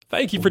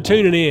Thank you for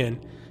tuning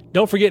in.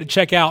 Don't forget to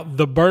check out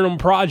the Burnham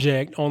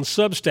Project on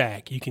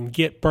Substack. You can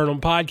get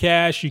Burnham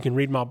podcasts, you can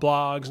read my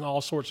blogs and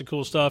all sorts of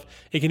cool stuff.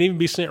 It can even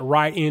be sent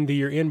right into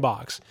your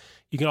inbox.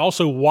 You can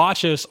also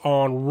watch us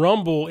on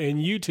Rumble and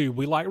YouTube.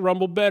 We like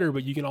Rumble better,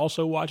 but you can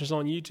also watch us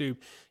on YouTube.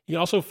 You can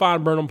also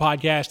find Burnham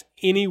Podcast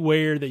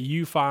anywhere that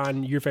you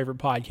find your favorite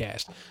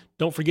podcast.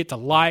 Don't forget to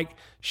like,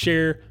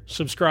 share,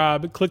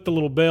 subscribe, click the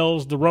little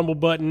bells, the Rumble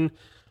button,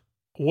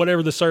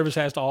 whatever the service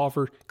has to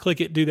offer.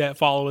 Click it, do that,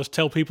 follow us,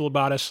 tell people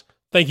about us.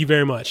 Thank you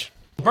very much.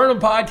 Burnham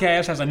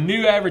Podcast has a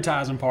new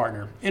advertising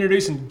partner,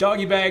 introducing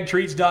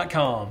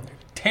DoggyBagTreats.com.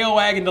 Tail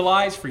wagging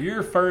delights for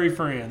your furry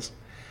friends.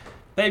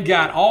 They've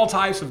got all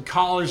types of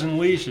collars and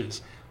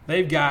leashes.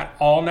 They've got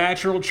all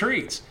natural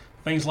treats,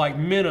 things like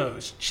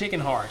minnows, chicken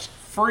hearts,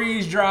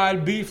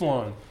 freeze-dried beef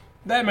loin.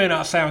 That may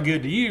not sound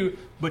good to you,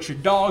 but your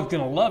dog's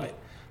going to love it.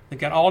 They've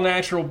got all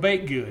natural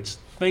baked goods,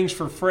 things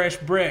for fresh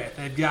breath.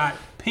 They've got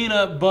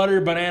peanut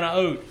butter, banana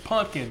oat,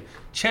 pumpkin,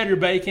 cheddar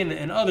bacon,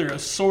 and other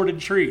assorted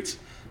treats.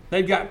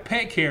 They've got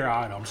pet care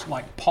items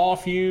like paw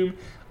fume,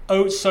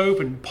 oat soap,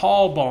 and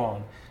paw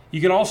balm.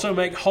 You can also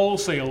make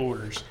wholesale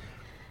orders.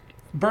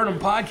 Burnham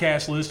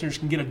Podcast listeners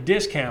can get a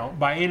discount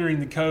by entering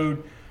the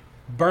code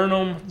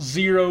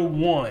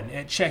Burnham01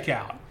 at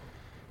checkout.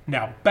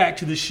 Now, back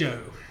to the show.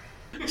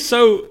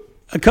 So,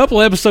 a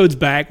couple episodes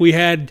back, we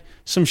had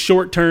some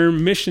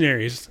short-term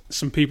missionaries,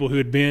 some people who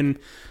had been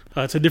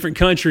to different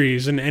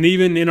countries and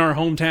even in our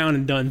hometown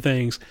and done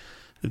things.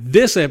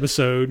 This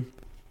episode,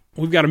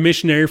 we've got a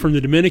missionary from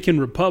the Dominican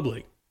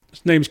Republic.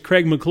 His name's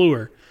Craig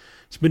McClure.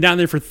 He's been down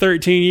there for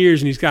 13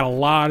 years, and he's got a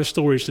lot of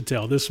stories to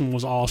tell. This one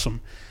was awesome.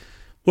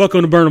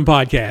 Welcome to Burnham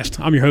Podcast.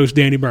 I'm your host,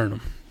 Danny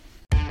Burnham.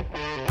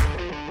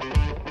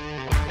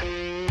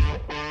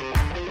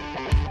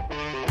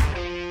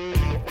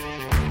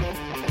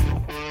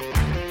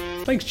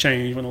 Things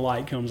change when the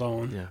light comes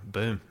on. Yeah,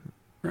 boom.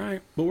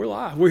 Right, but we're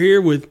live. We're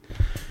here with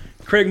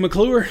Craig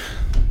McClure.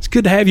 It's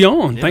good to have you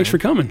on. Yeah, Thanks for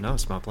coming. No,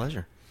 it's my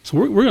pleasure. So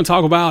we're going to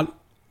talk about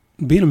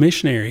being a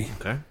missionary.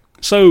 Okay.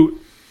 So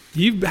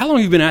how long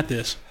have you been at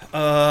this?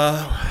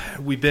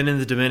 We've been in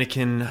the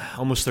Dominican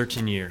almost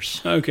 13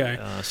 years. Okay.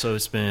 So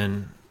it's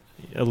been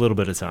a little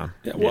bit of time.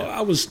 Yeah, well,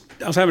 I was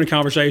having a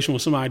conversation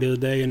with somebody the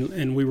other day,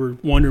 and we were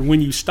wondering when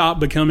you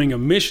stop becoming a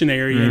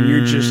missionary and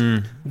you're just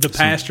the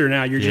pastor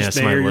now. You're just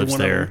there. Somebody You're lives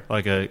one there, of them.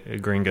 like a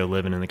gringo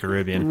living in the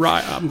Caribbean.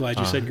 Right. I'm glad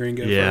you said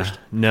gringo first.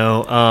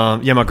 No.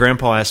 My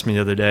grandpa asked me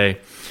the other day.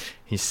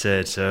 He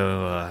said,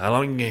 "So how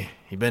long you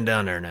been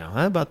down there now?"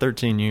 About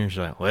 13 years.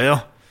 Like,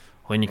 well,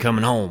 when you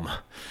coming home?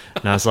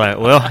 And I was like,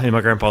 well, and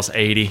my grandpa's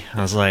 80.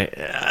 I was like,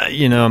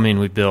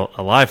 we built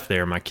a life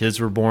there. My kids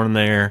were born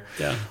there.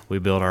 Yeah. We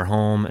built our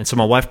home. And so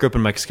my wife grew up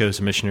in Mexico as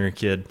a missionary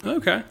kid.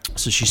 Okay.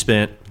 So she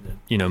spent,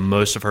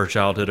 most of her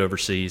childhood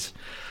overseas.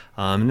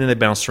 And then they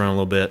bounced around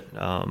a little bit.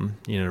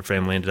 Her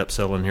family ended up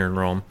settling here in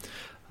Rome.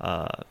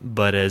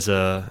 But as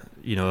a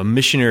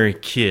missionary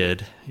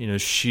kid,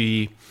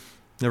 she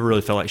never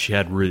really felt like she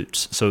had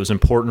roots. So it was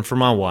important for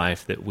my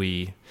wife that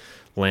we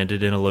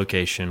landed in a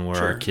location where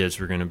our kids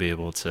were going to be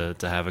able to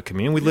have a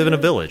community. We live in a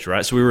village,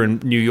 right? So we were in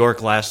New York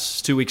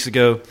 2 weeks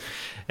ago,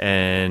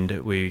 and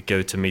we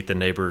go to meet the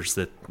neighbors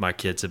that my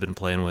kids have been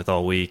playing with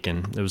all week.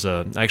 And it was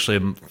actually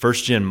a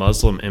first-gen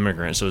Muslim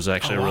immigrant, so it was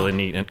actually a really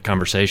neat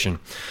conversation.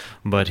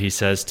 But he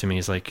says to me,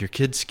 he's like, your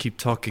kids keep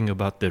talking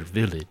about their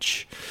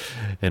village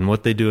and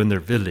what they do in their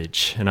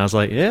village. And I was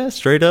like, yeah,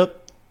 straight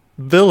up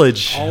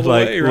village. All the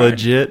way, right?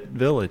 Legit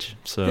village.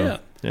 So,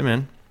 yeah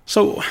man.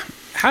 So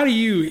how do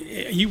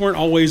you weren't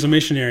always a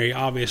missionary,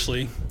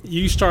 obviously.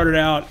 You started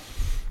out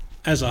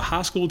as a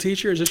high school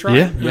teacher, is this right?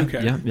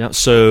 Yeah.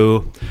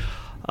 So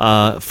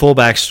full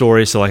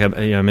backstory. So like I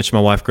mentioned,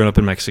 my wife growing up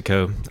in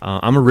Mexico.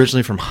 I'm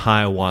originally from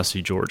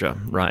Hiawassee, Georgia,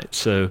 right?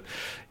 So,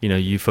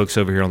 you folks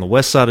over here on the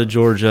west side of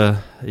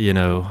Georgia,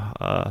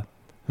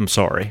 I'm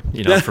sorry,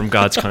 from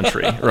God's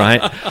country,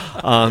 right?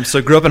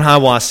 So grew up in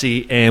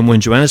Hiawassee, and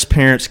when Joanna's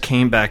parents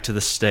came back to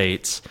the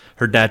States,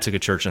 her dad took a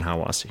church in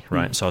Hiawassee,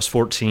 right? Mm-hmm. So I was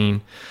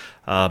 14.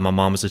 My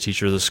mom was the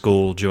teacher of the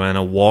school.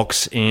 Joanna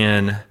walks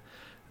in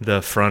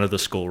the front of the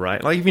school,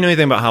 right? Like if you know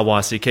anything about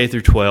Hiawassee, K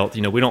through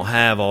 12th, we don't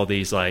have all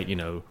these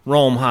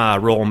Rome High,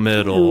 Rome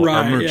Middle,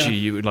 right,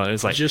 Murchie.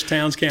 It's like just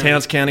Towns County.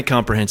 Towns County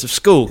Comprehensive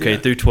School, K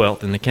through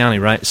 12th in the county,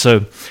 right?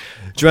 So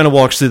Joanna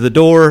walks through the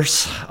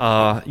doors,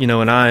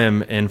 and I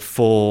am in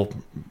full,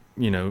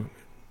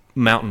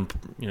 mountain,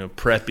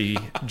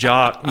 preppy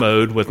jock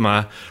mode with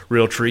my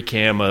real tree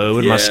camo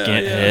and my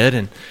skint head.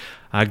 And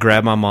I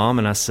grabbed my mom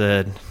and I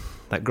said,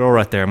 that girl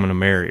right there, I'm going to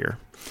marry her.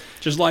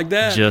 Just like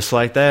that? Just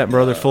like that,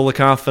 brother, full of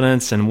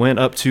confidence, and went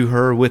up to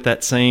her with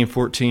that same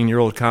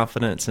 14-year-old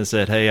confidence and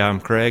said, hey, I'm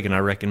Craig, and I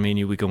reckon me and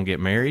you, we going to get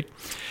married.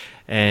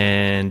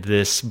 And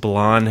this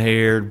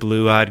blonde-haired,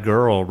 blue-eyed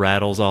girl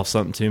rattles off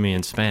something to me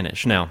in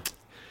Spanish. Now,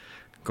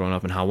 growing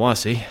up in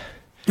Hiawassee,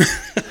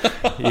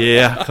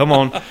 yeah, come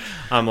on.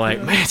 I'm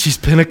like, man, she's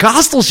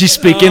Pentecostal. She's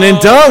speaking in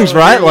tongues,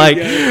 right? Like,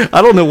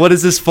 I don't know, what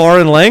is this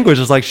foreign language?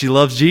 It's like she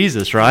loves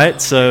Jesus,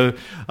 right? So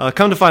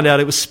come to find out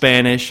it was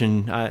Spanish,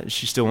 and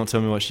she still won't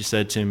tell me what she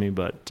said to me.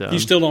 But you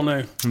still don't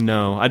know?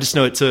 No, I just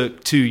know it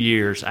took 2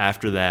 years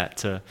after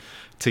that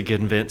to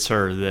convince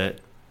her that,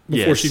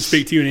 before she'd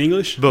speak to you in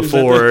English?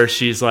 Before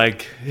she's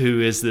like,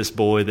 who is this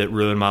boy that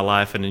ruined my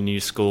life in a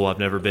new school? I've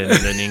never been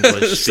in an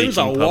English-speaking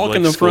public walk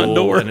in the school, front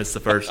door. and it's the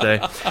first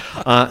day.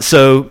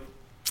 So,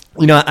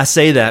 I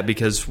say that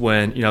because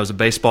when, I was a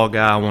baseball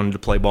guy, I wanted to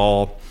play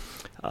ball.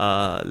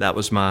 That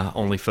was my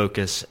only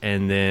focus.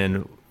 And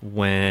then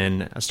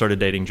when I started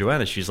dating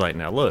Joanna, she's like,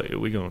 now look,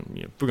 we're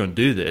going to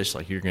do this.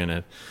 Like, you're going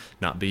to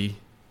not be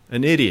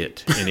an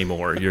idiot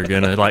anymore. You're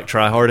going to like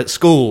try hard at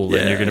school,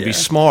 and you're going to be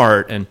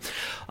smart. And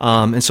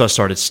so I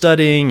started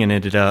studying, and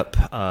ended up,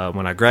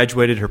 when I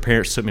graduated, her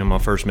parents took me on my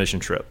first mission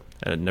trip.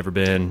 I had never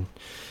been,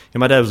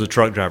 my dad was a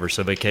truck driver,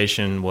 so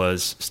vacation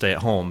was stay at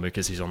home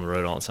because he's on the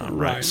road all the time.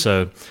 Right.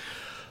 So,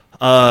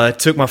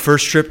 took my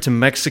first trip to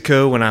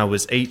Mexico when I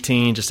was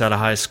 18, just out of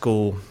high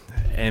school.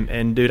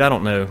 And dude, I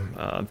don't know,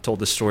 I've told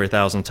this story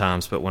 1,000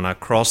 times, but when I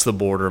crossed the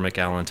border in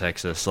McAllen,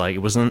 Texas, like, it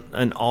wasn't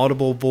an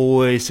audible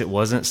voice. It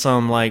wasn't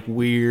some like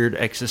weird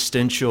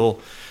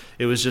existential.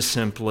 It was just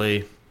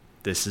simply,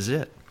 this is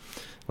it.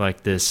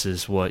 Like, this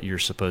is what you're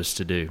supposed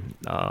to do.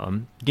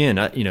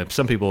 Again,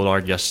 some people would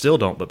argue I still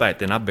don't, but back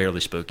then I barely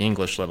spoke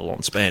English, let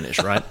alone Spanish,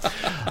 right?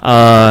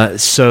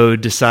 So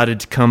decided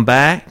to come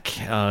back,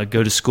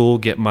 go to school,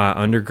 get my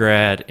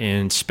undergrad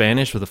in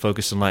Spanish with a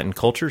focus in Latin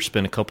culture,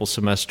 spent a couple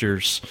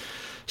semesters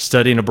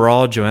studying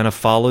abroad. Joanna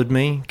followed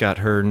me, got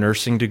her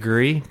nursing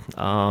degree,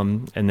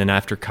 and then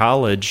after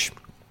college,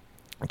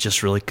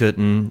 just really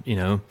couldn't,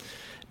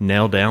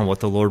 nail down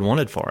what the Lord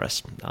wanted for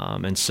us.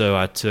 And so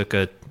I took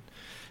a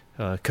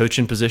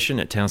coaching position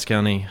at Towns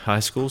County High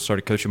School,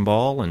 started coaching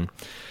ball and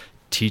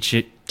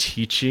teaching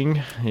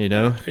Spanish.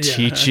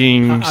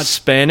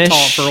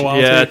 Taught for a while.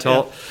 Yeah,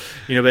 taught.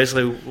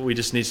 Basically, we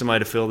just need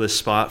somebody to fill this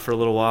spot for a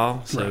little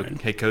while. So,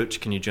 Hey,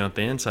 coach, can you jump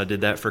in? So I did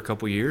that for a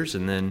couple years,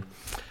 and then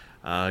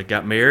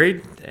got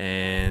married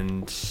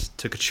and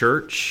took a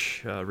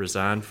church,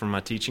 resigned from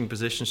my teaching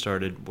position,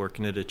 started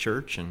working at a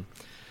church, and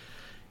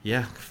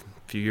a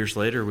few years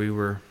later, we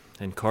were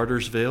in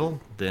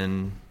Cartersville,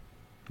 then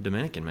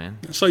Dominican, man.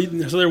 So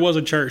there was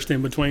a church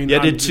then between.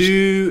 Yeah,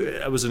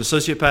 I was an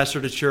associate pastor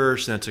at a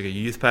church, then I took a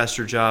youth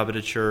pastor job at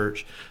a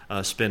church.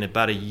 Spent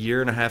about a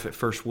year and a half at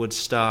First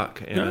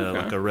Woodstock in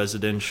like a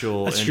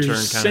residential that's intern your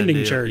kind of sending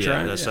deal. Church,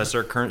 right? That's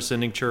our current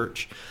sending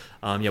church.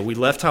 We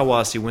left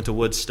Hiawassee, went to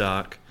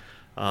Woodstock,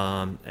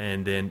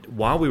 and then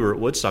while we were at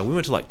Woodstock, we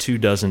went to like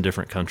 24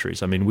 different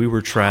countries. I mean, we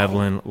were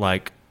traveling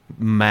like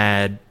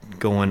mad,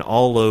 going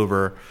all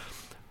over.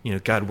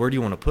 God, where do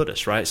you want to put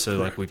us, right? So,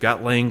 like, we've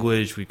got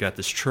language, we've got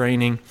this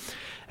training,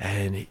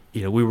 and,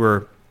 we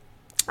were,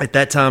 at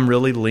that time,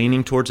 really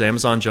leaning towards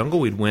Amazon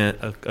jungle. We'd went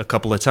a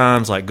couple of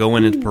times, like,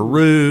 going into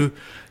Peru,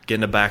 get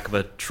in the back of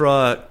a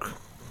truck,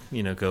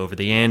 go over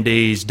the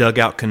Andes, dug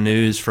out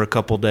canoes for a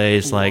couple of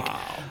days. Like,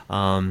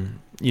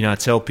 I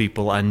tell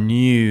people I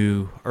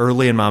knew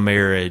early in my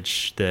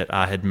marriage that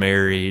I had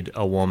married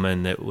a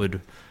woman that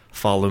would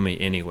follow me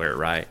anywhere,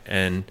 right?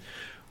 And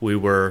we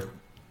were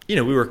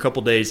a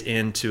couple days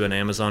into an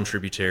Amazon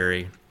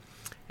tributary,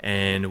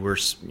 and we're,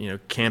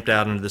 camped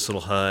out into this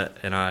little hut,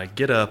 and I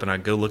get up and I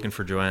go looking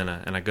for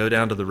Joanna, and I go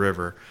down to the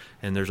river,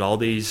 and there's all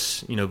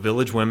these,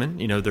 village women,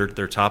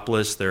 they're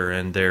topless, they're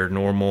in their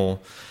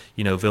normal,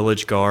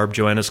 village garb.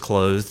 Joanna's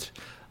clothed,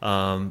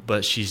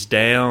 but she's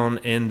down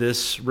in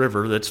this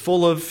river that's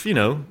full of,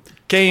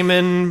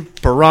 caiman,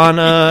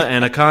 piranha,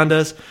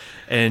 anacondas.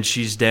 And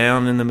she's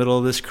down in the middle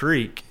of this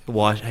creek,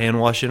 hand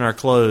washing our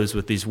clothes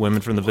with these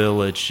women from the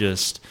village,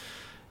 just,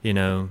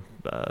 in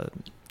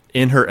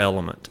her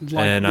element.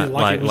 Like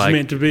it was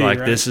meant to be. Like,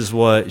 right? This is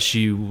what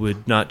she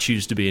would not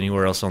choose to be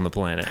anywhere else on the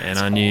planet. That's and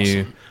I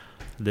knew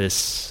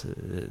this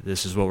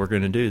is what we're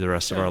going to do the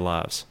rest of our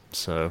lives.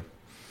 So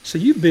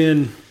you've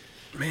been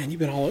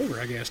all over,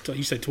 I guess.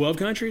 You said 12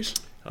 countries?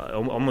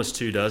 Almost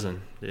 24.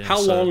 Yeah, How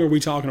long are we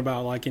talking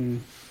about? Like,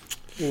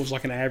 what was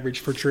like an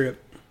average per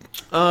trip?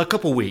 A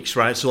couple weeks,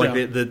 right? So like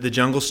the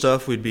jungle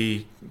stuff, we'd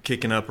be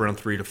kicking up around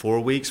 3 to 4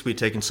 weeks. We'd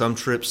taken some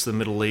trips to the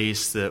Middle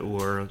East that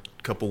were a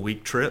couple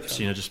week trips,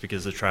 just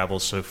because the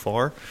travel's so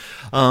far.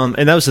 And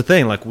that was the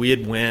thing. Like, we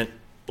had went,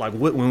 like,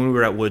 when we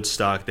were at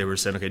Woodstock, they were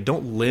saying, okay,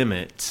 don't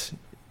limit,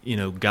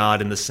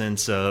 God in the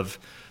sense of,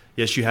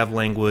 yes, you have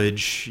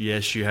language,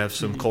 yes, you have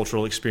some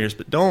cultural experience,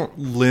 but don't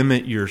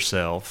limit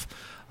yourself.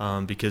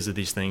 Because of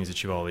these things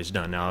that you've always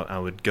done. Now, I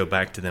would go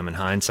back to them in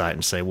hindsight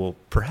and say, well,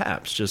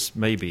 perhaps, just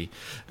maybe,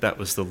 that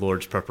was the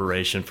Lord's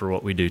preparation for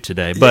what we do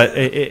today. But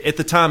at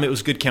the time, it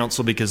was good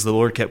counsel because the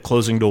Lord kept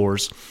closing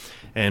doors,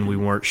 and we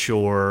weren't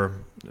sure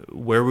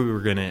where we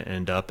were going to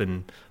end up,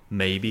 and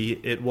maybe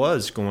it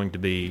was going to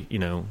be,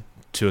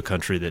 to a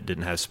country that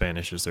didn't have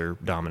Spanish as their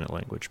dominant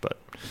language. But,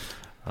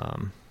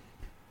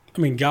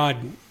 God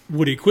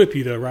would equip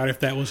you, though, right, if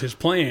that was His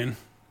plan.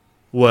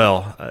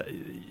 Well,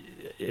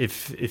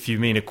 if you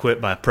mean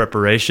equipped by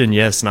preparation,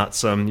 yes, not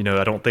some,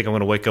 I don't think I'm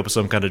going to wake up with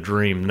some kind of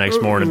dream the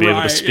next morning and be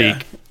able to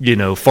speak,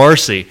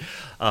 Farsi.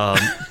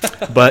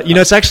 But,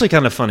 it's actually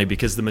kind of funny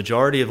because the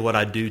majority of what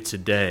I do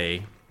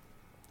today,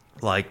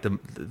 like the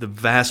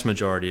vast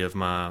majority of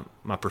my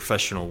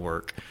professional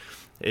work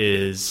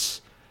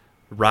is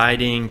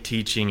writing,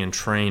 teaching, and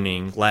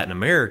training Latin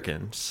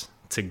Americans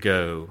to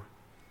go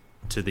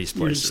to these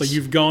places. So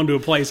you've gone to a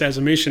place as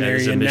a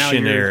missionary, now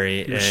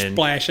you're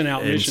splashing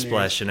out missionaries.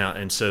 Splashing out.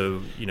 And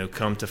so,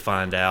 come to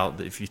find out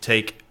that if you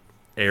take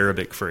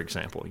Arabic, for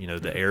example,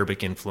 the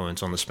Arabic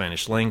influence on the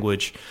Spanish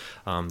language,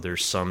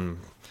 there's some,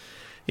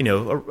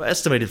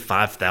 estimated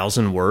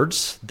 5,000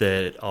 words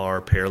that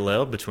are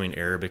parallel between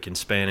Arabic and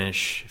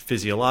Spanish.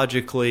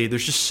 Physiologically,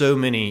 there's just so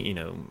many,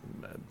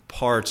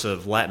 parts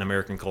of Latin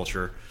American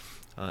culture.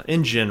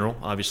 In general,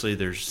 obviously,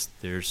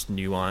 there's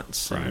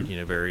nuance and,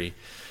 very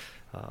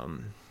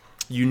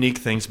unique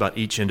things about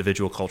each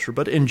individual culture.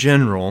 But in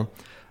general,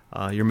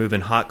 you're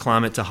moving hot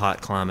climate to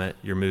hot climate.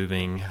 You're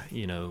moving,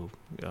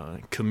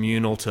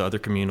 communal to other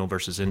communal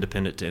versus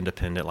independent to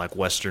independent, like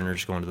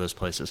Westerners going to those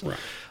places. Right.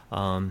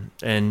 And,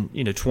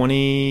 I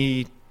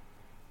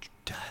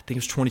think it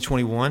was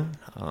 2021.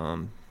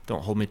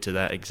 Don't hold me to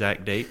that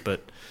exact date,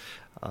 but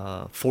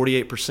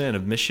 48%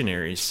 of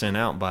missionaries sent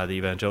out by the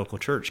evangelical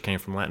church came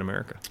from Latin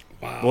America.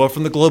 Wow. Well,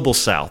 from the global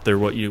south.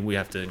 We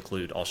have to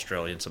include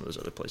Australia and some of those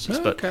other places.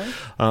 Oh, okay.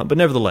 But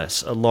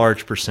nevertheless, a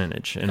large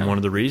percentage. And one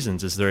of the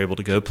reasons is they're able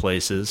to go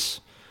places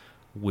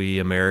we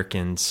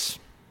Americans,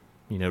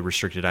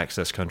 restricted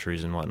access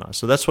countries and whatnot.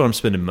 So that's what I'm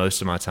spending most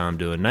of my time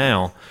doing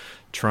now,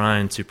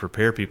 trying to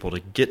prepare people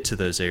to get to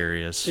those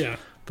areas. Yeah.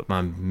 But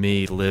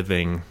me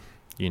living,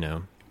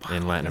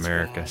 in Latin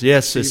America. Wild.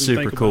 Yes, it's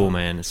super cool,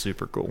 man. It's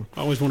super cool.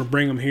 I always want to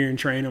bring them here and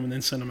train them and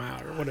then send them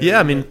out or whatever. Yeah,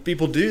 I mean,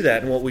 people do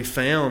that, and what we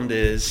found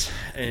is,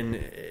 and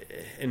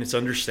it's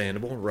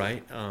understandable,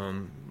 right?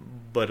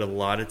 But a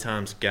lot of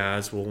times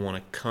guys will want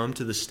to come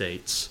to the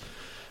States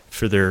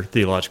for their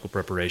theological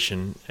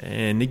preparation,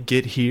 and they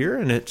get here,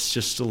 and it's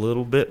just a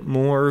little bit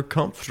more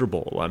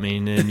comfortable. I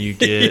mean, and you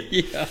get,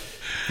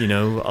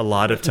 a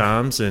lot of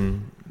times,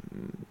 and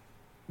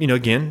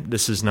again,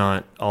 this is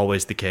not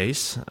always the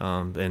case,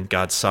 and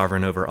God's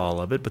sovereign over all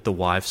of it, but the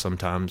wife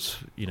sometimes,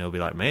 be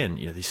like, man,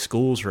 these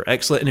schools are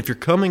excellent. And if you're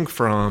coming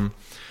from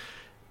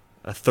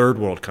a third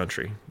world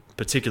country,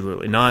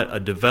 particularly not a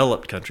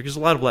developed country, because a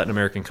lot of Latin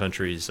American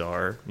countries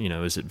are,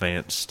 as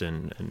advanced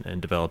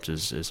and developed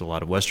as a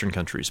lot of Western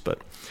countries,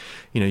 but,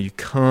 you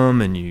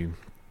come and you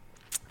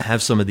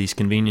have some of these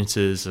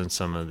conveniences and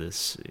some of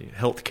this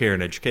health care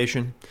and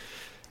education.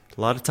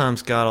 A lot of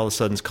times God all of a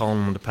sudden is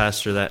calling them to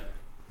pastor that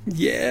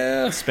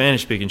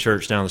Spanish-speaking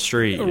church down the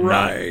street and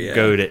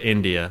go to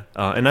India.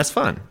 And that's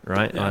fine,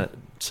 right? Yeah.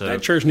 So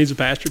that church needs a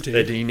pastor, too.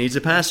 He needs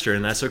a pastor,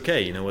 and that's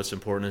okay. What's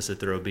important is that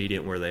they're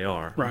obedient where they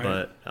are. Right.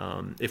 But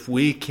if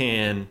we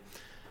can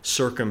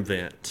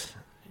circumvent,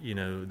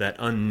 that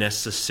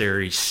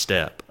unnecessary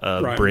step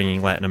of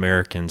bringing Latin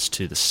Americans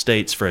to the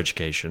States for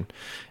education,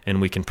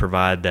 and we can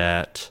provide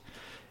that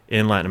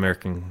in Latin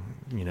American,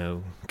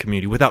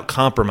 community without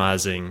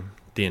compromising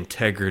the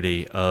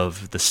integrity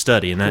of the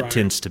study, and that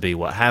tends to be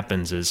what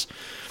happens is,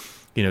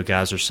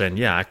 guys are saying,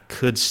 yeah, I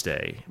could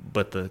stay,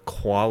 but the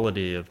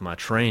quality of my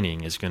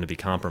training is going to be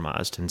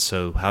compromised, and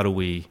so how do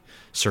we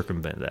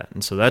circumvent that?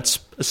 And so that's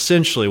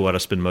essentially what I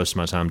spend most of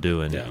my time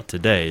doing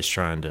today, is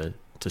trying to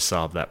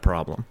solve that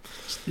problem.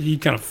 You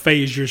kind of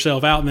phase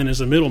yourself out then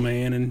as a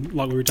middleman, and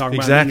like we were talking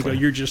about a minute ago,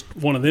 you're just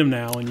one of them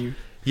now, and you...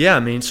 Yeah,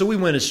 I mean, so we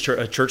went as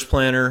a church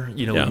planner,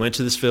 we went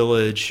to this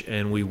village,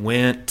 and we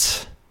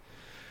went...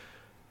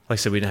 Like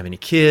I said, we didn't have any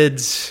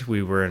kids.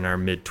 We were in our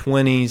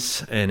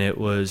mid-20s, and it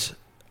was,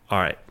 all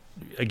right,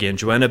 again,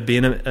 Joanna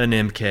being an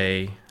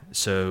MK,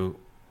 so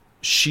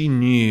she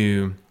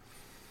knew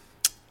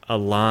a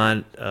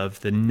lot of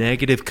the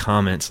negative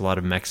comments a lot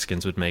of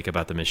Mexicans would make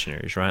about the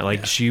missionaries, right?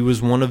 Like, she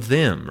was one of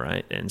them,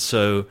 right? And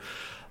so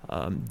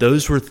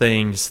those were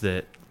things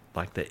that,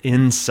 like, the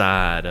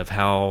inside of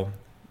how,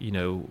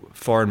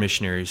 foreign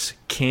missionaries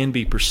can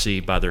be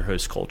perceived by their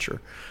host culture.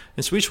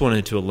 And so we just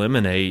wanted to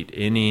eliminate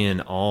any and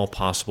all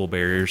possible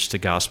barriers to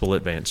gospel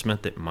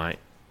advancement that might,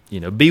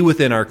 be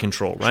within our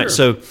control, right?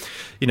 Sure.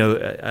 So,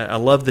 I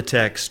love the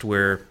text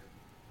where,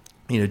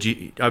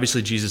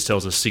 obviously Jesus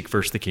tells us seek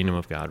first the kingdom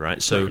of God,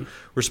 right? So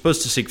we're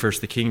supposed to seek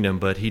first the kingdom,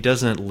 but he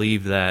doesn't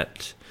leave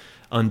that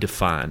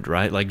undefined,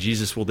 right? Like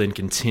Jesus will then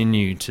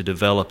continue to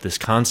develop this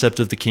concept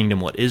of the kingdom.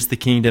 What is the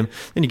kingdom?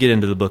 Then you get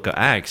into the book of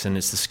Acts, and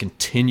it's this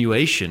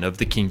continuation of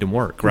the kingdom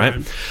work, right?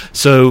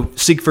 So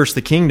seek first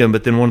the kingdom,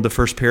 but then one of the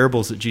first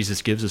parables that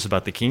Jesus gives us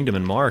about the kingdom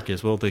in Mark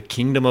is, well, the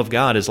kingdom of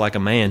God is like a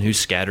man who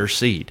scatters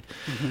seed.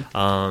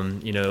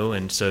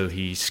 And so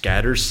he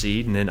scatters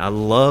seed, and then I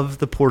love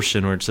the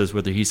portion where it says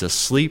whether he's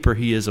asleep or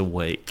he is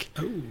awake.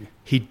 Ooh.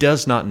 He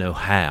does not know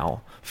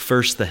how.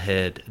 First the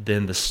head,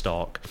 then the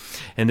stalk.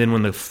 And then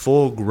when the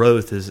full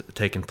growth has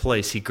taken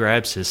place, he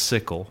grabs his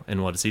sickle,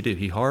 and what does he do?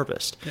 He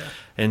harvests. Yeah.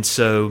 And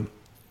so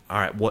all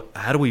right,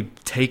 how do we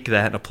take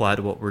that and apply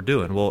to what we're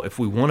doing? Well, if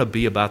we want to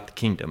be about the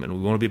kingdom and we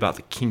want to be about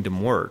the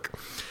kingdom work,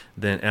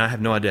 then, and I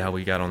have no idea how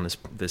we got on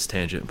this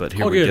tangent, but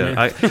here we go.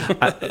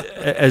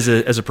 As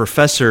a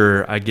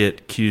professor, I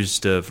get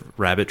accused of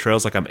rabbit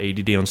trails, like I'm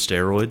ADD on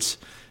steroids.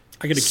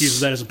 I get accused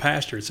of that as a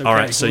pastor. It's okay. All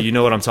right, so you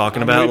know what I'm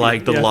talking about,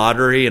 like the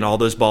lottery and all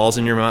those balls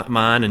in your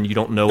mind, and you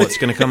don't know what's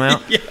going to come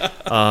out.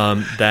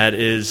 That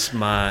is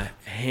my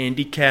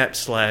handicap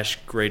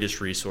 /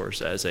 greatest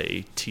resource as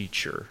a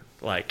teacher.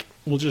 Like,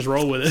 we'll just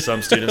roll with it.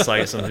 Some students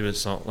like it, some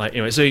students don't. Like,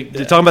 anyway, so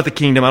talking about the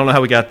kingdom, I don't know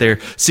how we got there.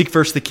 Seek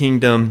first the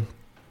kingdom,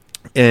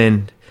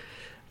 and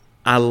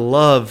I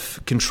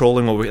love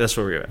controlling what we. That's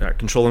what we're at.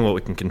 Controlling what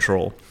we can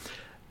control.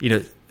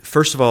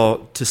 First of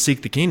all, to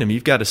seek the kingdom,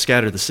 you've got to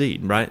scatter the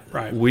seed, right?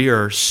 Right. We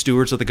are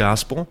stewards of the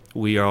gospel.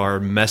 We are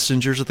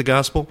messengers of the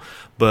gospel.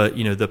 But,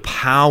 the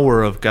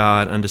power of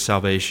God unto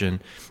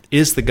salvation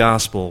is the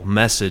gospel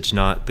message,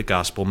 not the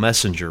gospel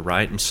messenger,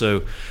 right? And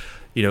so,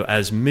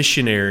 as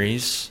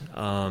missionaries,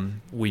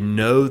 we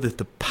know that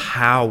the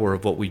power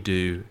of what we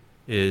do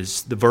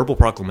is the verbal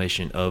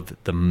proclamation of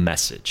the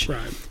message.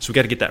 Right. So we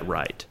got to get that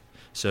right.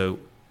 So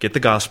get the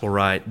gospel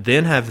right,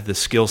 then have the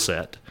skill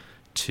set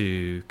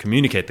to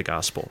communicate the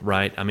gospel,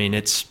 right? I mean,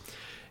 it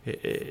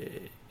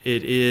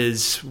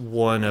is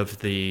one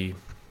of the,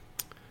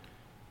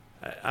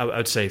 I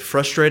would say,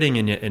 frustrating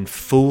and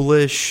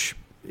foolish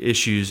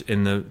issues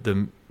in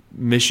the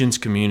missions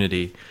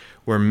community,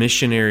 where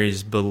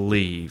missionaries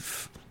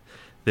believe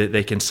that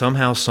they can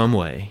somehow, some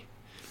way,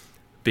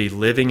 be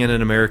living in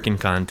an American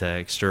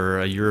context or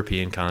a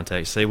European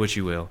context, say what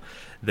you will.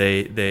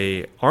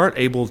 They aren't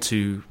able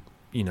to,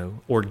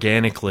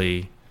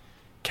 organically,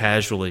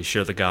 casually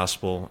share the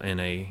gospel in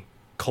a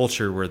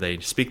culture where they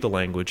speak the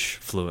language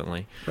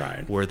fluently,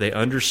 right? Where they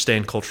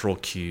understand cultural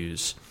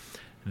cues.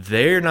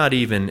 They're not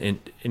even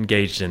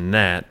engaged in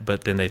that,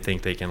 but then they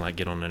think they can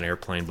get on an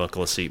airplane,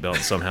 buckle a seatbelt,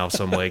 and somehow,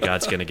 some way,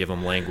 God's going to give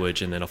them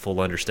language and then a full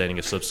understanding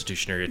of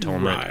substitutionary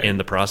atonement in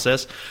the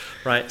process,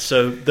 right?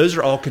 So those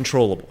are all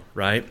controllable,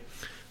 right?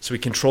 So we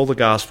control the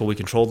gospel, we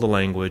control the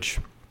language,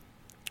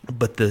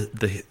 but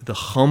the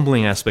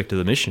humbling aspect of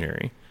the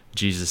missionary,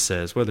 Jesus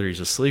says, whether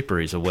he's asleep or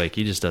he's awake,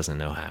 he just doesn't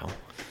know how.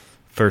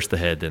 First the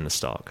head, then the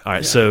stalk. All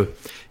right, so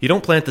you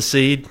don't plant the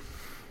seed,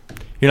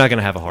 you're not going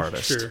to have a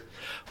harvest. Sure.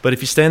 But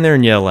if you stand there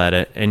and yell at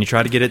it, and you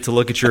try to get it to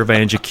look at your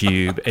Evangel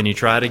Cube, and you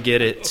try to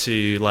get it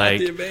to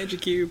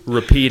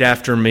repeat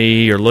after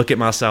me or look at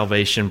my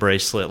salvation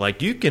bracelet,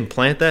 you can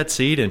plant that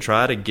seed and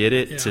try to get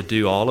it to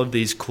do all of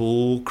these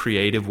cool,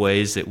 creative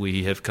ways that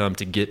we have come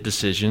to get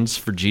decisions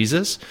for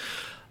Jesus.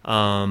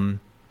 And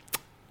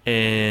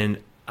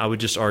I would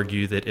just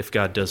argue that if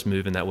God does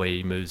move in that way,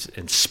 he moves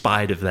in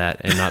spite of that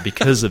and not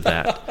because of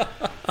that.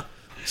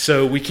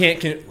 So we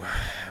can't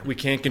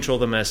control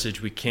the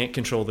message. We can't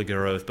control the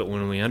growth. But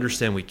when we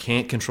understand we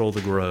can't control the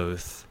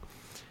growth,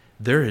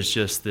 there is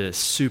just this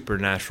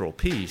supernatural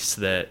peace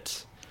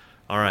that,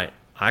 all right,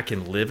 I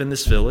can live in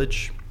this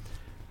village.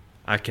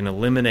 I can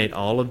eliminate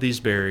all of these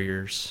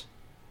barriers.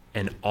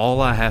 And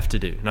all I have to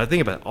do, now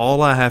think about it,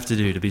 all I have to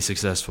do to be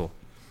successful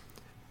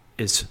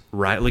is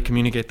rightly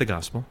communicate the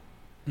gospel.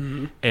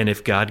 Mm-hmm. And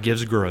if God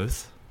gives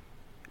growth,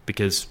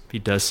 because he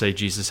does say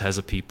Jesus has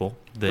a people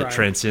that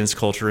transcends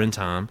culture and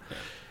time,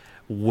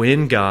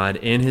 when God,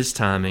 in his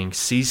timing,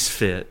 sees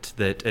fit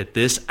that at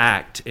this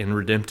act in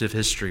redemptive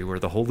history where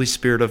the Holy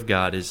Spirit of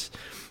God is,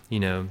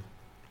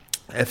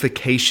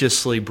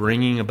 efficaciously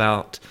bringing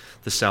about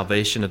the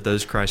salvation of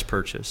those Christ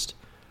purchased,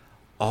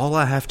 all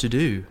I have to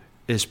do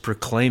is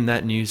proclaim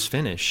that news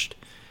finished.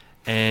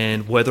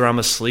 And whether I'm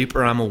asleep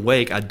or I'm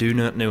awake, I do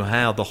not know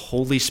how. The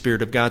Holy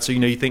Spirit of God. So,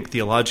 you think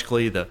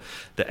theologically, the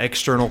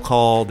external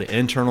call, the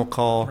internal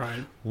call,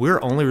 we're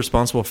only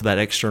responsible for that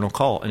external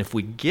call. And if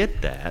we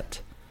get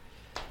that,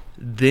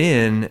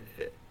 then,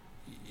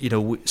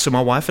 so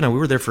my wife and I, we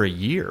were there for a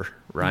year,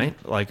 right?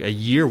 Mm-hmm. A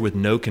year with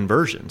no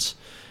conversions.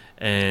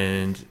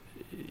 And,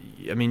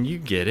 I mean, you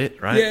get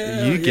it, right?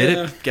 Yeah, you get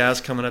it.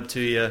 Guys coming up to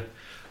you,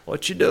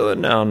 what you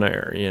doing down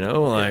there?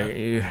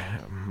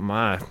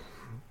 My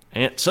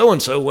Aunt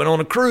so-and-so went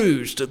on a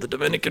cruise to the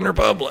Dominican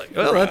Republic.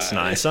 Well, that's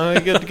nice. I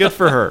mean, good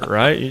for her,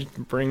 right? You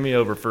bring me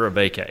over for a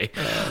vacay.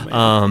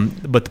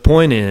 But the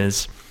point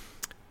is,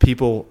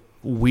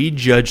 we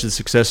judge the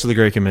success of the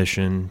Great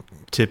Commission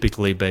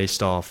typically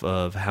based off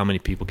of how many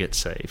people get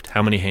saved,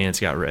 how many hands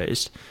got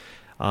raised.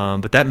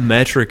 But that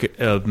metric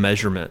of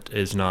measurement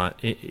is not.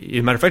 As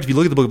a matter of fact, if you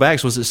look at the book of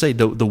Acts, what does it say?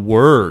 The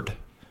word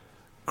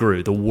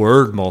grew, the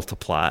word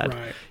multiplied,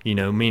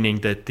 meaning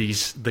that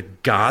the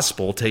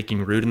gospel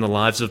taking root in the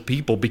lives of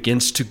people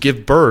begins to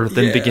give birth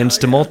and begins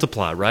to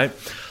multiply, right?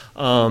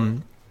 I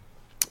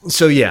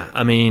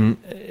mean,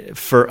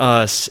 for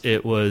us,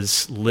 it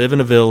was live in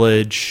a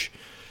village,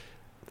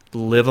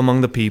 live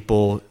among the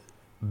people,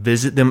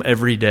 visit them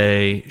every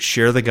day,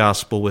 share the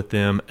gospel with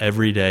them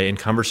every day in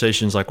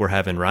conversations like we're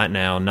having right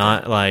now,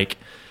 not like,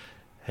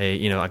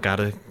 hey, I got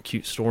a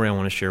cute story I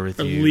want to share with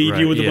you. Leave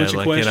you with a bunch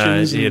of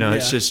questions.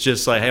 It's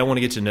just like, hey, I want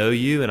to get to know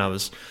you. And I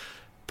was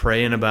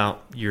praying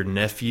about your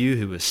nephew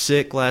who was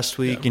sick last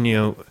week.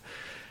 And,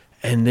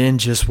 And then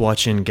just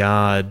watching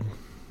God,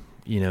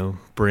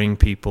 bring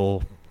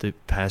people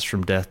that pass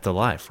from death to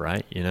life,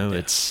 right?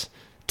 It's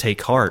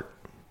take heart,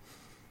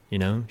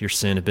 your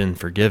sin have been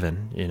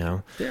forgiven,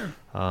 Yeah.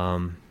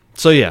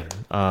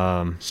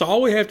 So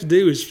all we have to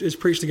do is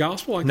preach the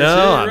gospel. Like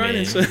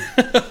it's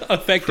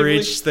effectively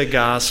preach the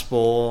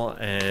gospel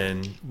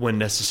and, when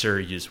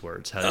necessary, use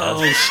words.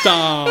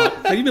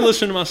 Stop! Have you been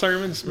listening to my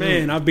sermons?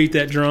 Man, I beat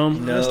that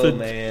drum. No, That's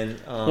man.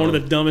 One of the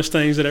dumbest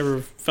things that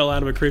ever fell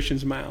out of a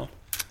Christian's mouth.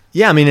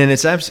 Yeah, and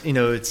it's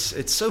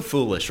it's so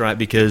foolish, right?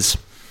 Because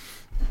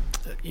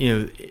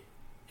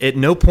at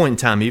no point in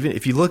time, even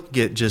if you look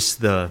at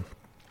just the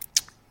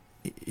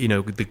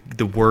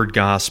word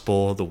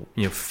gospel,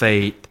 the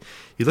faith,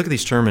 you look at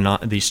these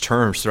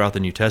terms throughout the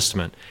New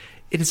Testament,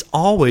 it is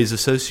always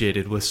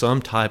associated with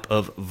some type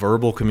of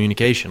verbal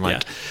communication.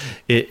 Like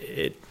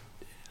I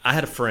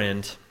had a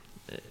friend.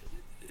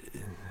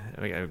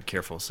 I gotta be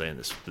careful saying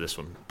this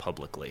one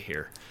publicly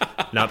here,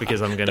 not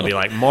because I'm going to be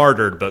like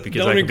martyred, but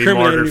because I could be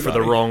martyred for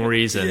the wrong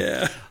reason.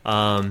 Yeah.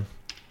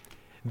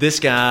 This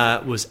guy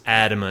was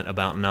adamant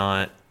about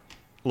not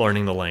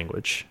learning the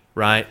language,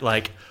 right?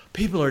 Like,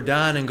 people are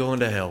dying and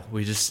going to hell.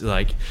 We just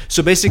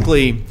so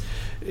basically,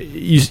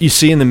 you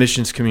see in the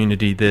missions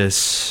community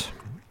this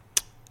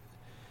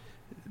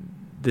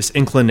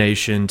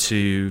inclination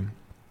to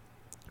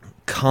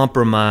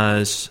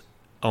compromise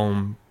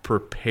on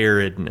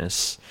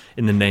preparedness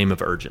in the name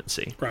of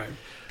urgency. Right.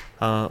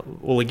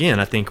 Well, again,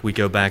 I think we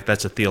go back.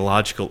 That's a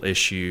theological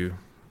issue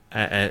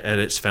at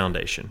its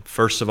foundation.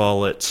 First of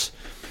all,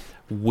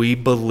 we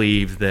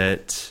believe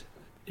that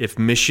if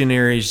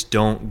missionaries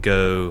don't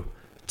go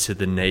to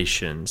the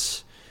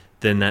nations,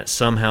 then that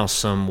somehow,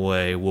 some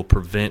way will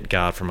prevent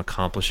God from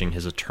accomplishing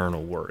his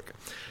eternal work.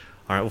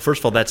 All right, well,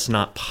 first of all, that's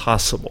not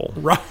possible.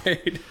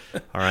 Right.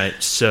 All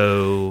right,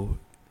 so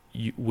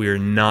we're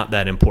not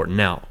that important.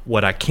 Now,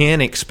 what I can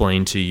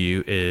explain to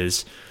you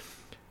is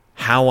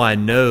how I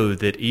know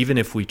that even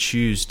if we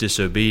choose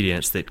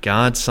disobedience, that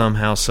God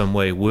somehow, some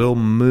way will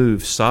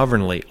move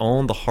sovereignly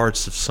on the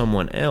hearts of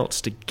someone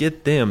else to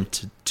get them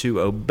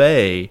to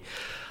obey.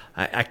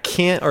 I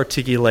can't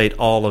articulate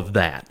all of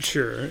that.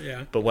 Sure,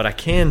 yeah. But what I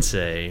can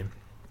say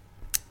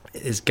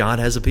is God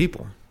has a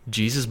people.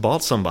 Jesus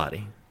bought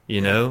somebody,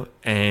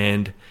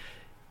 and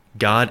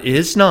God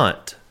is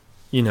not,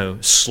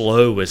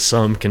 slow as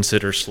some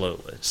consider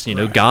slowness.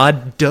 Right.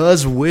 God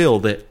does will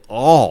that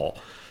all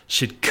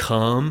should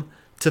come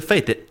to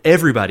faith, that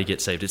everybody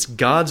gets saved. It's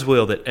God's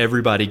will that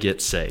everybody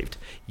gets saved.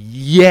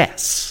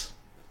 Yes.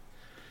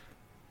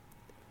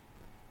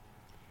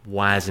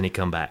 Why hasn't he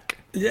come back?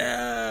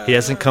 Yeah. He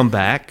hasn't come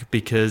back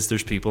because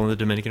there's people in the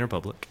Dominican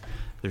Republic.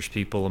 There's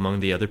people among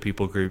the other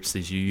people groups,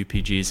 these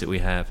UUPGs that we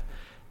have,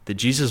 that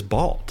Jesus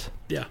bought.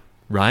 Yeah.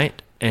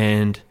 Right?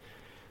 And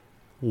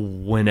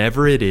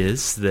whenever it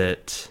is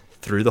that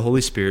through the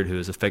Holy Spirit, who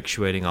is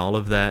effectuating all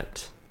of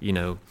that,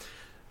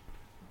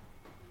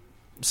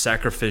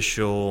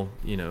 sacrificial,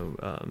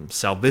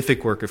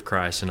 salvific work of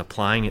Christ and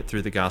applying it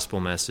through the gospel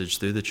message,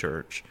 through the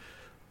church,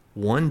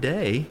 one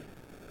day,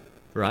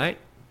 right,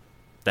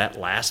 that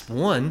last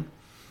one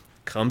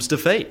comes to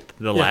faith.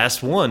 The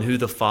last one who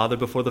the Father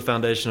before the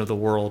foundation of the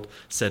world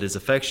set his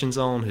affections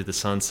on, who the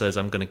Son says,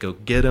 I'm going to go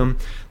get him.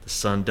 The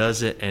Son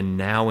does it. And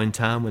now in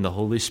time when the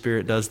Holy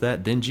Spirit does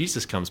that, then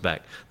Jesus comes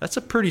back. That's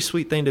a pretty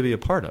sweet thing to be a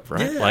part of,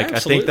 right? Yeah, absolutely. I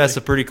think that's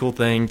a pretty cool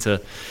thing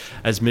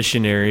as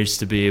missionaries,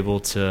 to be able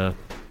to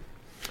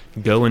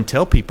go and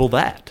tell people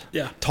that.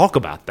 Yeah. Talk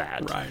about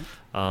that. Right.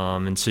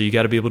 And so you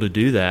got to be able to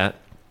do that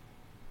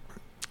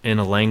in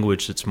a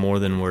language that's more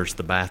than where's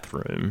the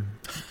bathroom,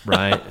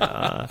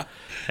 right?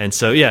 And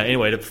so,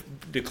 anyway,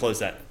 to close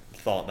that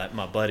thought, that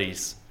my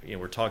buddies,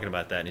 we're talking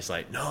about that, and he's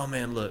like, no,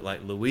 man, look,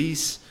 like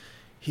Luis,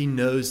 he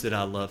knows that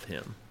I love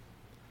him.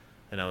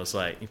 And I was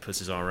like, he puts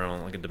his arm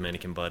around like a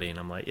Dominican buddy, and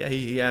I'm like, yeah,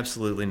 he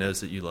absolutely knows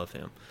that you love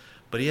him.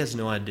 But he has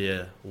no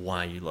idea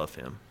why you love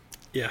him.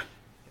 Yeah.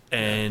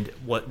 And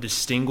what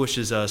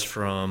distinguishes us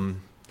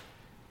from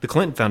the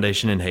Clinton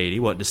Foundation in Haiti,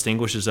 what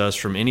distinguishes us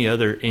from any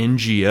other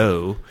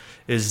NGO,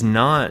 is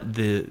not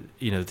the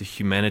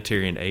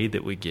humanitarian aid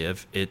that we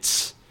give.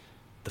 It's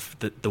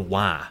the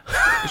why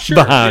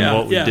behind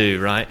what we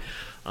do, right?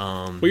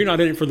 Well, you're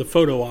not in it for the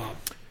photo op.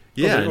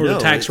 Or the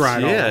tax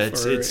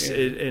write-off.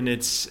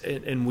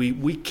 And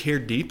we care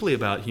deeply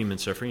about human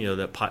suffering.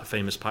 That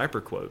famous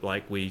Piper quote,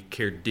 like, we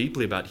care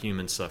deeply about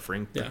human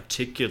suffering,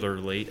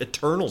 particularly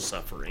eternal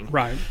suffering.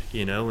 Right.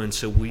 And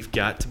so we've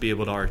got to be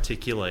able to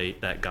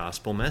articulate that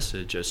gospel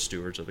message as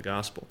stewards of the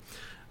gospel.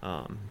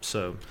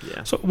 So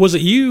was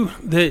it you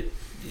that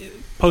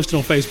posted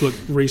on Facebook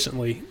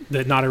recently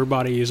that not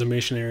everybody is a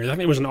missionary? I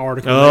think it was an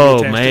article.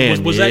 Oh,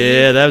 man. Was that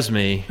you? That was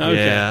me. Okay.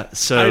 Yeah.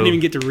 So I didn't even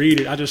get to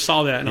read it. I just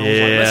saw that, and I was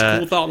like, that's a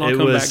cool thought, and I'll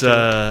come back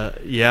to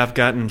it. I've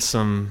gotten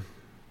some...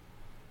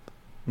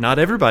 Not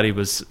everybody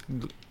was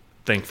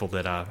thankful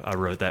that I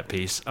wrote that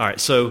piece. All right,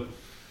 so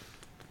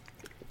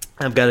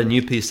I've got a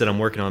new piece that I'm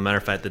working on. Matter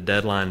of fact, the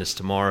deadline is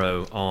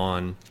tomorrow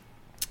on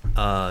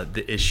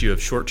the issue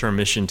of short-term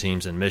mission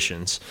teams and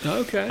missions.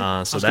 Okay. So I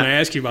was going to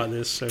ask you about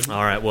this. So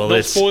all right. Well,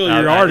 don't spoil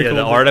your article.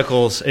 The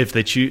articles, if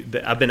they choose,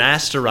 I've been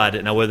asked to write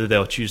it. Now, whether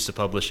they'll choose to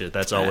publish it,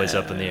 that's always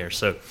up in the air.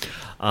 So,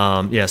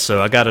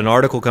 so I got an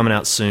article coming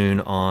out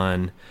soon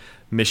on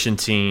mission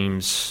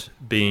teams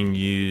being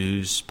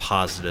used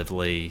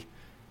positively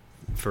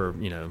for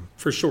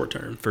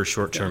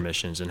short-term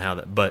missions and how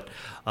that. But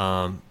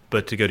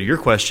to go to your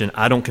question,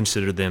 I don't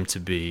consider them to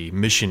be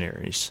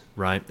missionaries,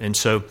 right? And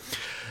so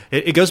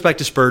it goes back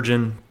to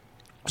Spurgeon.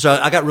 So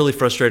I got really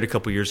frustrated a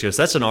couple years ago.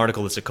 So that's an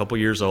article that's a couple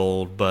years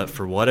old, but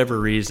for whatever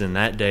reason,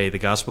 that day, the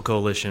Gospel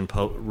Coalition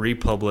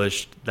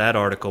republished that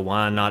article,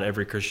 Why Not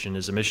Every Christian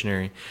is a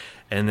Missionary,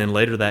 and then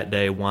later that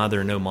day, Why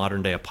There Are No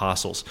Modern-Day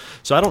Apostles.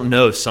 So I don't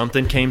know if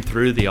something came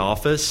through the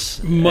office,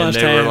 and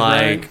they were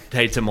like,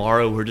 hey,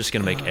 tomorrow we're just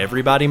going to make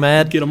everybody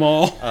mad. Get them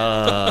all.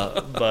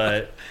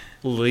 But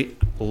at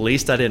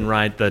least I didn't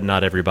write the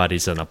Not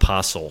Everybody's an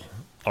Apostle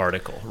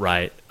article,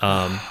 right?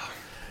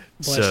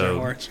 Bless their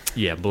hearts.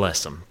 Yeah,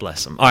 bless them.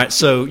 All right,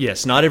 so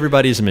yes, not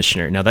everybody is a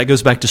missionary. Now that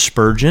goes back to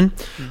Spurgeon.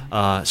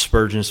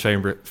 Spurgeon's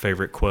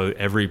favorite quote: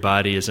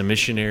 "Everybody is a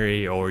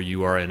missionary, or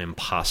you are an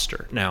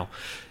imposter." Now,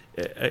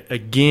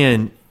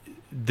 again,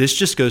 this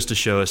just goes to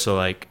show us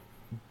the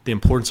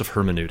importance of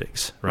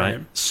hermeneutics,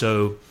 right?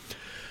 So,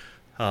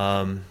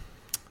 the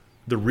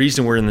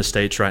reason we're in the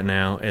States right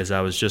now is I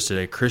was just at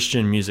a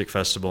Christian music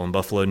festival in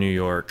Buffalo, New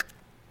York,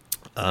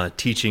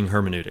 teaching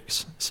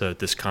hermeneutics. So at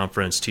this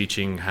conference,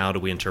 teaching how do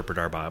we interpret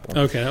our Bible.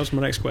 Okay, that was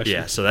my next question.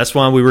 Yeah, so that's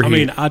why we were here. I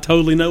mean, I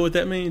totally know what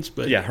that means,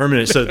 but yeah,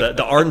 hermeneutics. So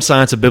the art and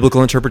science of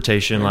biblical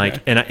interpretation, Okay.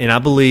 and I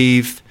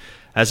believe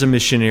as a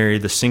missionary,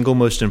 the single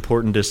most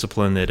important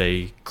discipline that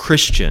a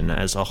Christian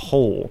as a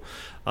whole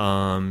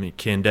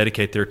can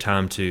dedicate their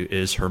time to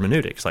is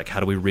hermeneutics. Like, how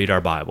do we read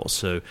our Bible?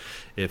 So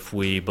if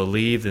we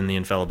believe in the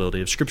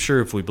infallibility of Scripture,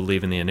 if we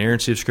believe in the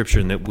inerrancy of Scripture,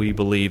 and that we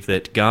believe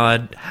that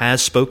God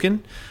has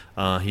spoken,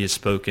 He has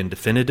spoken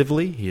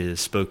definitively, He has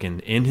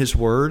spoken in His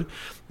Word,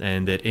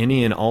 and that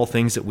any and all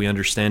things that we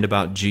understand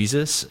about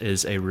Jesus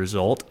is a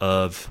result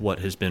of what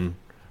has been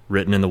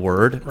written in the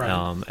Word,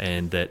 right.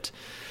 And that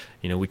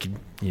we could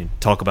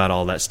talk about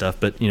all that stuff,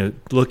 but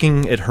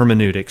looking at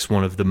hermeneutics,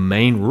 one of the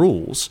main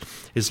rules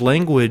is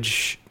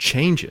language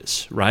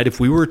changes, right? If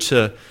we were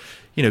to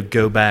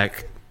go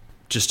back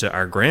just to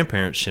our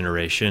grandparents'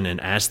 generation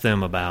and ask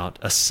them about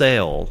a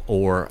sail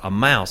or a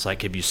mouse,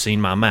 like, have you seen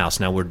my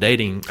mouse? Now, we're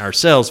dating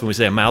ourselves when we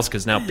say a mouse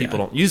because now people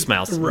don't use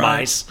mouse,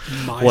 mice,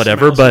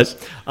 whatever. Mouses.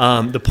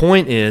 But the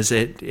point is,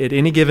 at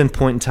any given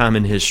point in time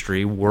in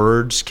history,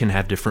 words can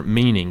have different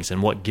meanings,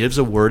 and what gives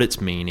a word its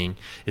meaning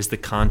is the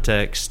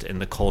context and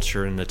the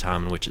culture and the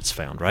time in which it's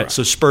found, right?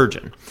 So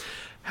Spurgeon,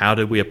 how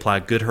did we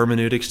apply good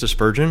hermeneutics to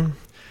Spurgeon?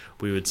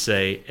 We would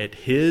say at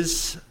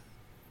his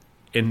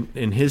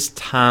in his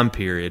time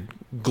period,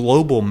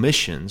 global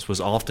missions was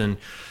often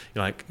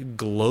like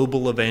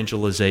global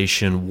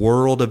evangelization,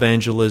 world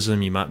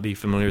evangelism. You might be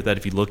familiar with that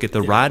if you look at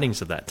the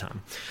writings of that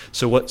time.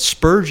 So what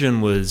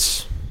Spurgeon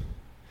was,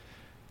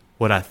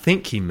 what I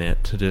think he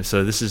meant to do,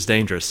 so this is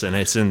dangerous, and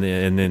it's in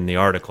the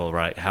article,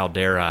 right? How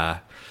dare I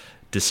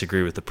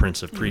disagree with the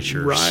Prince of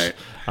Preachers? Right.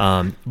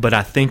 But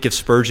I think if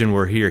Spurgeon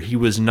were here, he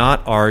was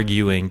not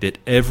arguing that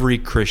every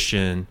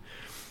Christian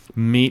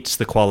meets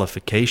the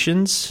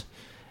qualifications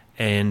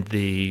and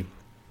the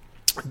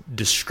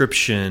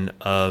description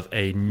of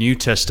a New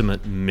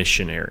Testament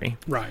missionary.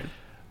 Right.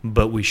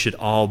 But we should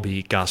all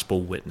be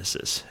gospel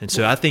witnesses. And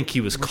so I think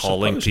he was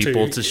calling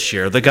people to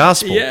share the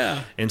gospel.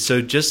 Yeah. And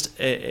so so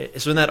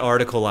in that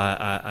article,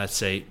 I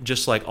say,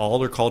 just like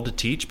all are called to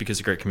teach because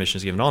the Great Commission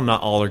is given all,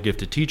 not all are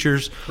gifted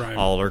teachers. Right.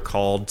 All are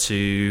called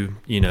to,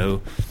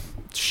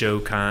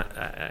 show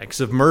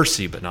acts of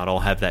mercy, but not all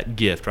have that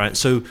gift, right?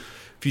 So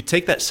if you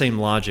take that same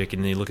logic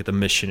and then you look at the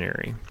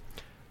missionary,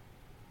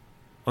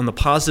 on the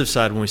positive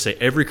side, when we say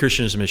every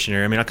Christian is a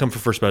missionary, I mean, I come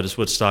from First Baptist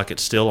Woodstock.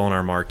 It's still on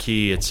our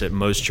marquee. It's at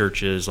most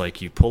churches.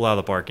 Like, you pull out of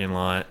the parking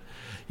lot,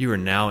 you are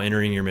now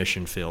entering your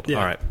mission field. Yeah.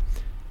 All right.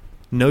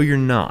 No, you're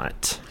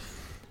not.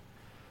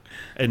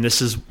 And this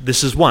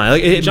is why.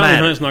 Like, Johnny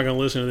Hunt's not going to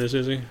listen to this,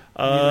 is he?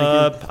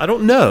 I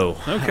don't know.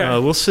 Okay.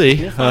 We'll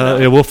see.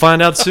 We'll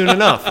find out soon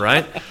enough,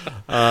 right?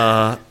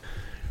 I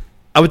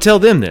would tell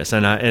them this,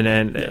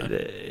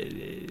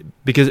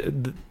 because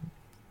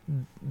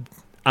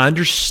I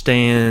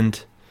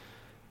understand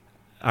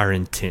our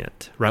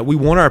intent, right? We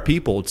want our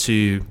people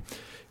to,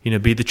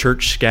 be the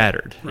church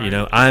scattered. Right.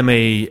 I'm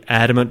a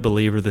adamant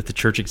believer that the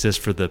church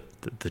exists for the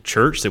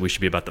church, that we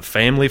should be about the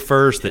family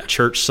first, that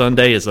church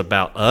Sunday is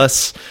about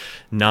us,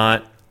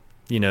 not,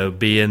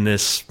 be in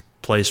this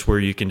place where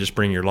you can just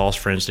bring your lost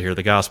friends to hear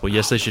the gospel.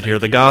 Yes, they should hear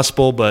the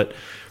gospel, but,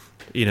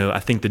 I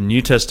think the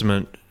New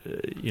Testament,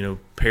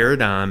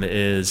 paradigm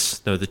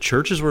is, no, the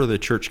church is where the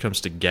church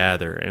comes to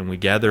gather, and we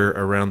gather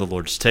around the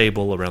Lord's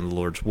table, around the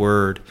Lord's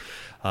word,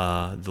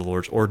 the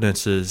Lord's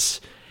ordinances,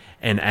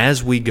 and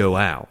as we go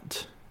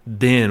out,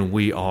 then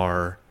we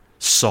are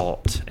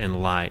salt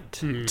and light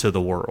to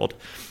the world.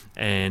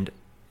 And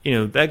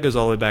that goes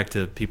all the way back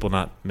to people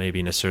not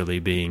maybe necessarily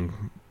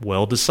being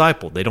well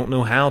discipled. They don't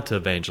know how to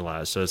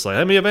evangelize. So it's like,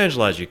 let me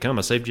evangelize you. Come,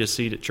 I saved you a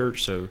seat at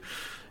church, so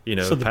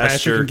so the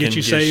pastor can get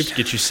you saved.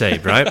 Get you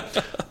saved, right?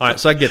 All right,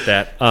 so I get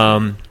that.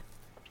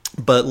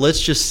 But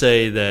let's just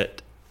say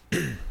that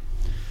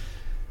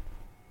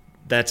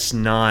that's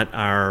not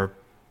our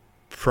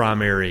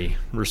primary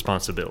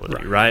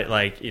responsibility, right?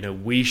 Like,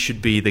 we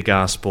should be the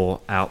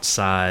gospel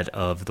outside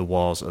of the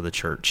walls of the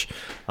church.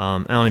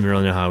 I don't even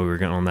really know how we were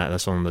getting on that.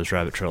 That's one of those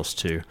rabbit trails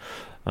too.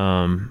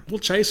 We'll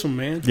chase them,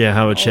 man.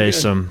 Yeah, I would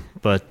chase them.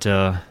 But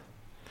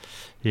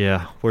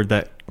yeah,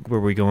 where were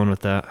we going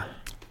with that?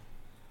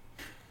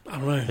 I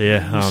don't know.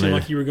 Yeah, you seemed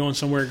like you were going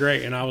somewhere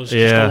great, and I was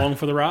just along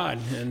for the ride.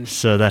 And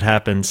so that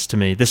happens to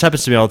me. This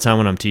happens to me all the time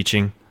when I'm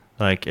teaching.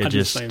 Like it I do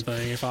just the same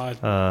thing. If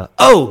I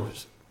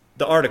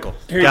the article.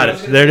 Here Got it.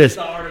 There it is.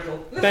 The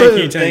article.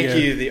 Thank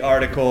you. The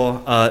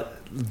article.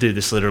 Dude,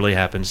 this literally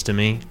happens to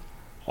me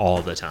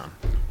all the time.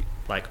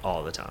 Like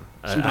all the time.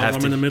 Sometimes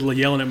I'm in the middle of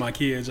yelling at my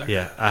kids.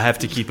 I have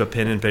to keep a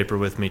pen and paper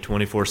with me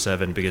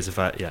 24/7 because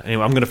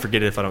anyway, I'm going to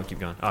forget it if I don't keep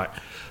going. All right.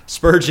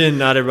 Spurgeon,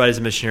 not everybody's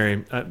a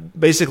missionary.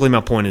 Basically,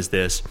 my point is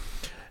this.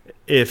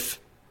 If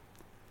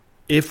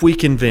we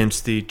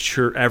convince the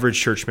average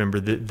church member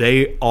that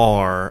they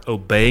are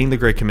obeying the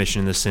Great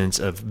Commission in the sense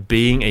of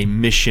being a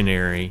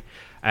missionary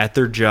at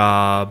their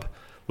job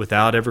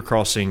without ever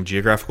crossing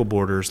geographical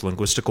borders,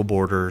 linguistical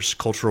borders,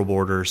 cultural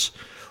borders,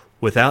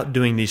 without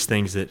doing these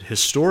things that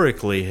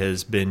historically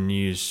has been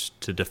used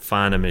to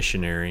define a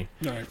missionary,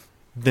 right,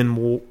 then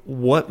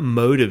what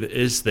motive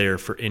is there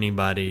for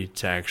anybody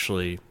to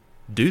actually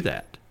do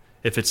that?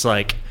 If it's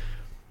like,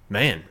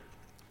 man,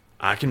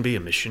 I can be a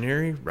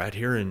missionary right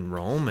here in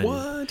Rome,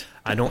 and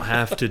I don't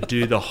have to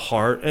do the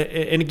hard.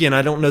 And again,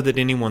 I don't know that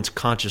anyone's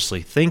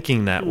consciously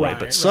thinking that way,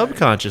 but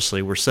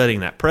subconsciously we're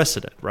setting that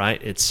precedent,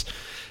 right? It's,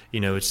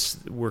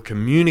 we're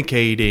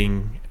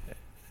communicating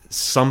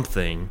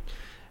something,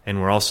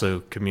 and we're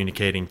also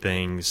communicating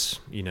things,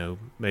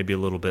 maybe a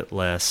little bit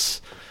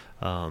less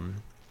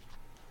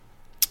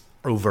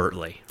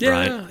overtly,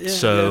 right? Yeah,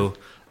 so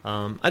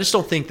I just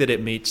don't think that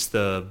it meets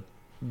the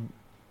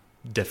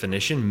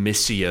definition,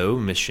 missio,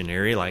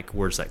 missionary. Like,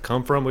 where's that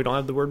come from? We don't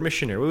have the word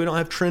missionary. We don't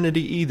have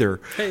Trinity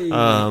either. Hey.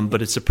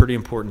 But it's a pretty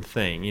important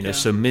thing,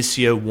 So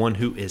missio, one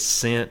who is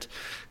sent,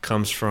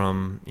 comes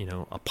from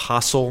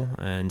apostle,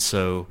 and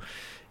so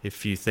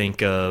if you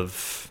think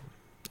of,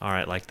 all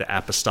right, like the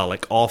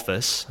apostolic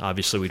office,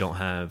 obviously we don't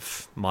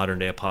have modern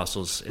day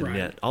apostles in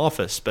that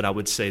office, but I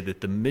would say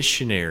that the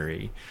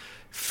missionary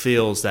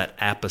fills that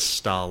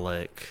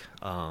apostolic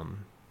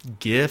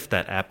gift,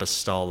 that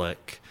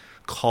apostolic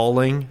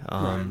calling.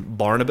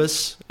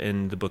 Barnabas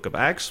in the book of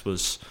Acts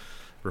was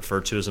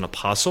referred to as an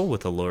apostle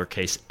with a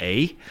lowercase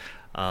a.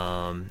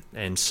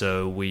 And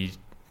so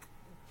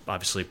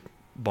obviously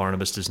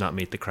Barnabas does not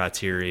meet the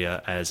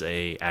criteria as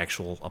a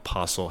actual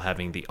apostle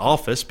having the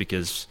office,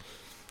 because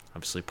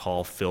obviously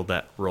Paul filled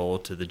that role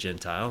to the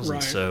Gentiles. Right.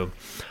 And so,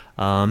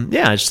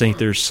 I just think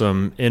there's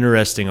some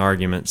interesting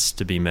arguments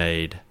to be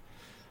made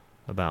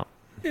about.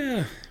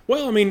 Yeah.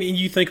 Well, I mean,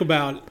 you think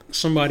about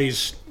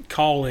somebody's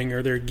calling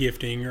or their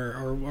gifting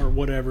or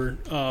whatever.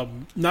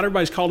 Not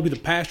everybody's called to be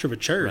the pastor of a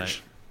church.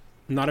 Right.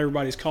 Not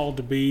everybody's called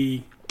to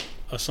be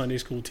a Sunday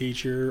school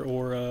teacher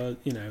or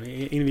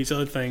any of these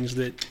other things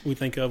that we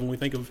think of when we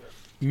think of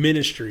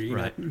ministry,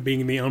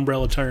 being the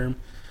umbrella term.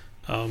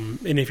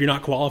 And if you're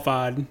not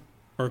qualified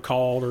or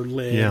called or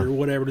led or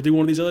whatever to do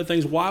one of these other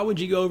things, why would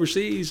you go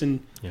overseas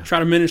and try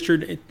to minister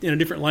in a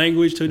different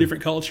language to a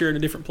different culture in a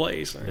different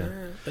place?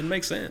 That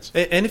makes sense.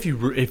 And if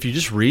you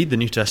just read the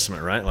New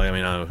Testament, right? Like, I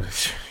mean,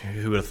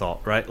 who would have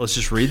thought, right? Let's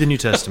just read the New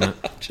Testament.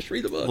 Just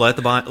read the book. Let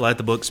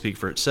the book speak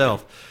for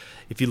itself.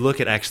 If you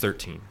look at Acts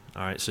 13,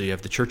 all right, so you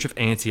have the Church of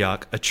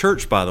Antioch, a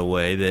church, by the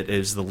way, that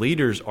as the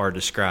leaders are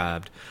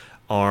described,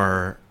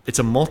 it's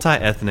a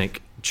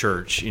multi-ethnic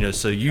church,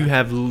 so you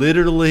have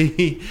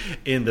literally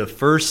in the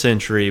first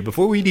century,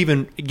 before we'd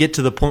even get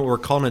to the point where we're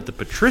calling it the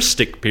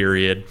patristic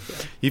period,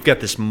 you've got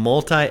this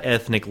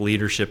multi-ethnic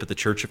leadership at the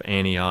Church of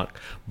Antioch.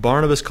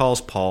 Barnabas calls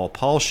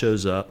Paul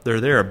shows up,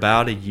 they're there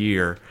about a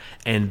year,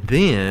 and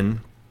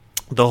then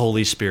the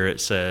Holy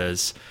Spirit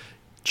says,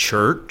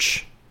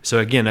 church. So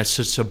again, that's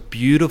just a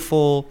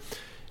beautiful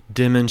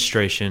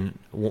demonstration.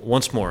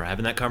 Once more,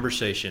 having that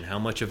conversation, how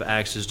much of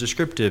Acts is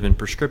descriptive and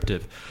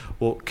prescriptive?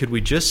 Well, could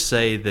we just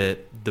say that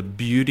the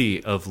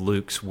beauty of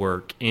Luke's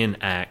work in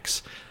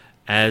Acts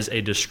as a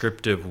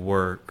descriptive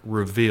work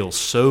reveals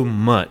so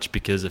much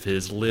because of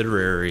his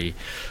literary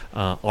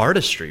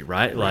artistry,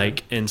 right?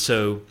 Like, and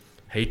so,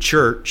 hey,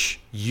 church,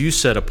 you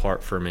set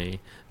apart for me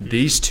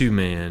these two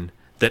men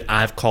that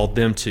I've called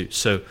them to.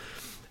 So,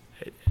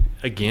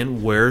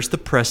 again, where's the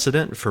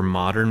precedent for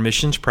modern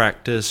missions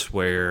practice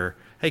where,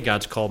 hey,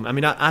 God's called me? I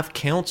mean, I've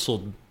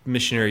counseled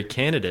missionary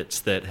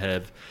candidates that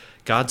have,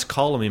 God's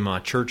calling me, my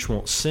church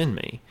won't send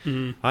me.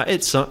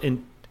 Mm-hmm.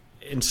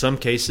 In some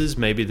cases,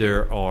 maybe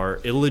there are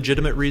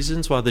illegitimate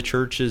reasons why the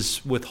church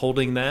is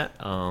withholding that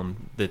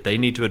they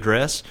need to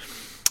address.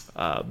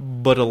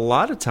 But a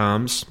lot of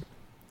times,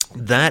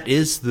 that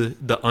is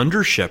the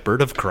under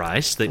shepherd of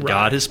Christ that Right.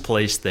 God has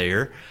placed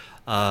there,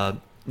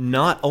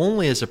 not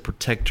only as a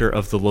protector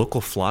of the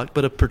local flock,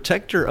 but a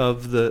protector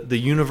of the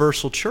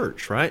universal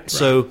church, right?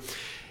 So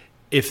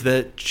if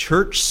the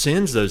church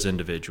sends those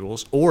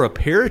individuals, or a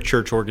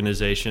parachurch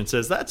organization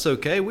says, that's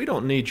okay, we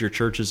don't need your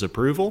church's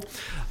approval,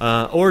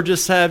 or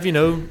just have,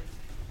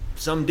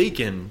 some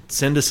deacon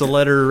send us a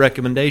letter of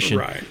recommendation.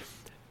 Right.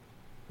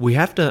 We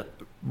have to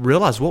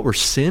realize what we're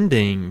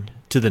sending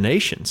to the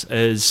nations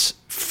as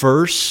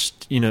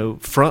first,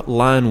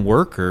 frontline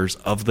workers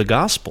of the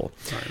gospel.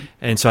 Right.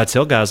 And so I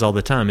tell guys all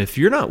the time, if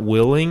you're not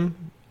willing,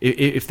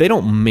 if they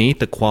don't meet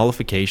the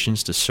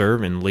qualifications to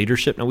serve in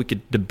leadership, now we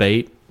could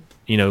debate,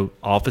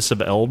 office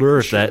of elder,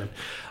 if that,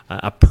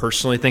 I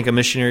personally think a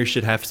missionary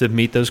should have to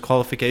meet those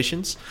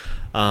qualifications,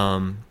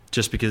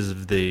 just because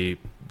of the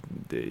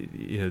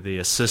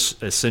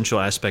essential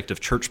aspect of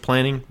church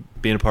planning,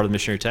 being a part of the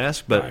missionary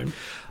task. But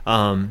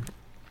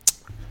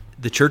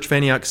the church of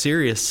Antioch,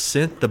 Syria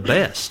sent the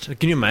best.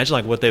 Can you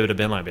imagine what they would have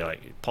been like? Be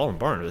like, Paul and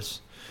Barnabas.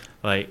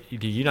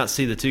 Do you not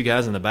see the two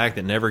guys in the back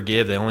that never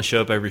give? They only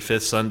show up every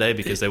fifth Sunday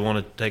because they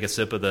want to take a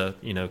sip of the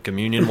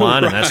communion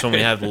wine, and that's when we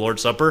have the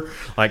Lord's Supper.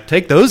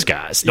 Take those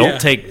guys. Don't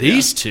take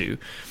these two.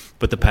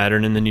 But the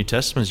pattern in the New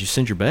Testament is you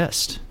send your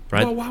best,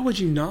 right? Well, why would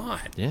you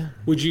not? Yeah.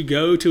 Would you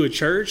go to a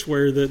church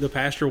where the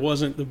pastor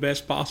wasn't the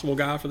best possible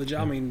guy for the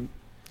job? I mean,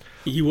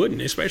 you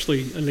wouldn't,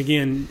 especially, and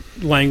again,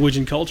 language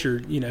and culture,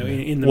 in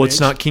the Well, mix.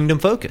 it's not kingdom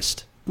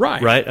focused.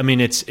 Right. Right. I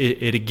mean,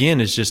 it again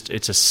is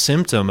it's a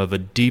symptom of a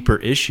deeper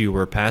issue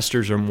where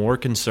pastors are more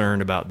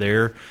concerned about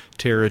their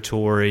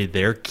territory,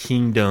 their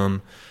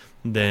kingdom,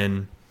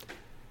 than,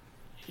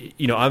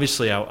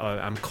 obviously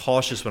I'm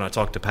cautious when I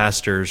talk to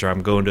pastors or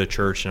I'm going to a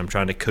church and I'm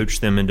trying to coach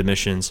them into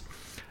missions.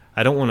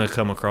 I don't want to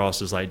come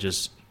across as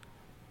just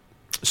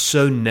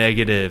so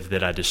negative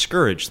that I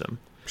discourage them.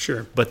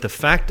 Sure. But the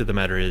fact of the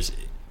matter is,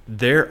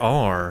 there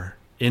are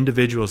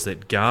individuals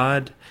that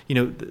God,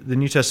 the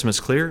New Testament's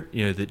clear,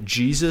 that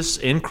Jesus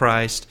in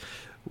Christ,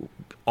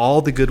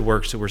 all the good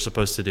works that we're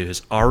supposed to do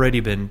has already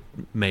been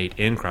made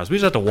in Christ. We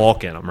just have to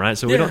walk in them, right?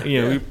 So we don't,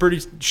 we're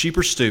pretty sheep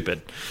are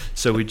stupid.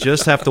 So we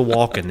just have to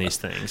walk in these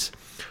things.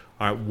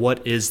 All right,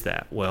 what is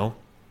that? Well,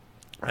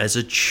 as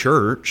a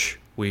church,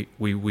 we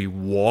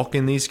walk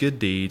in these good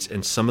deeds,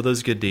 and some of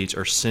those good deeds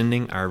are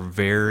sending our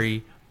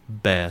very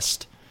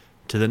best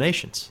to the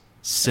nations.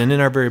 Sending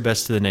our very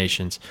best to the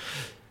nations,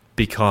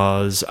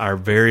 because our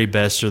very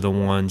best are the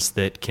ones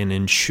that can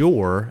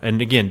ensure,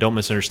 and again, don't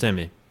misunderstand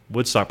me,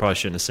 Woodstock probably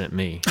shouldn't have sent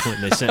me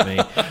when they sent me.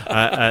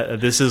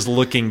 This is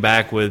looking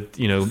back with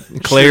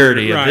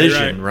clarity of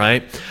vision,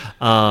 right?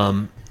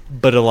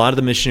 But a lot of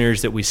the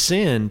missionaries that we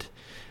send,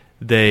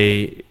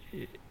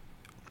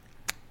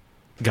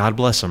 God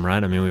bless them,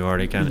 right? I mean, we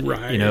already kind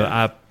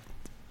of,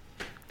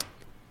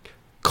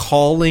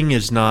 calling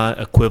is not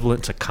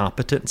equivalent to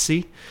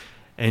competency.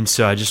 And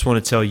so I just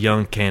want to tell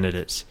young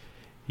candidates,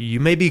 you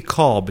may be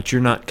called, but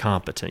you're not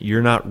competent.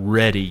 You're not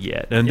ready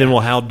yet. And then,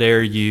 well, how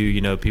dare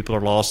you? People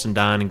are lost and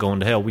dying and going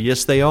to hell. Well,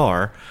 yes, they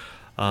are.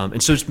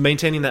 And so it's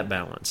maintaining that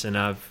balance. And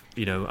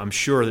I'm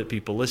sure that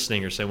people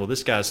listening are saying, well,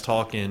 this guy's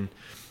talking,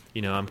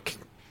 I'm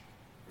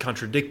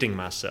contradicting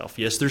myself.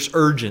 Yes, there's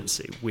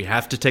urgency. We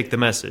have to take the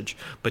message.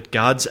 But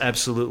God's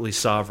absolutely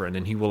sovereign,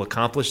 and he will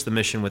accomplish the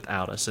mission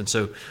without us. And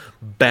so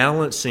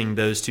balancing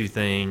those two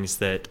things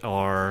that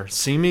are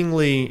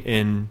seemingly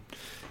in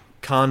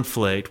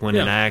conflict when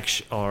in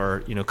act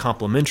are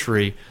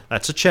complementary,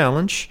 that's a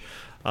challenge.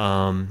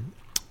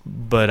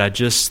 But I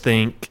just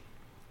think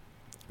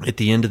at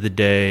the end of the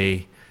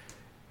day,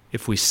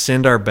 if we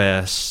send our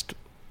best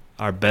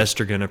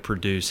are going to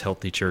produce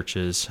healthy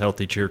churches.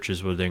 Healthy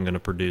churches are then going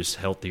to produce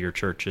healthier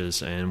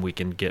churches, and we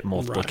can get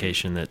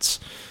multiplication that's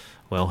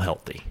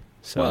healthy.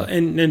 So, well,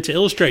 and to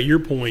illustrate your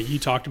point, you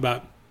talked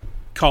about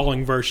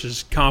calling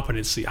versus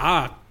competency.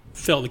 I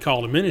felt the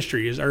call to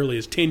ministry as early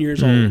as 10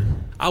 years old.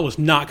 I was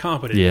not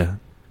competent. Yeah.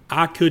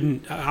 I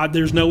couldn't,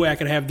 there's no way I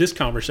could have this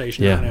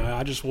conversation right now.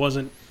 I just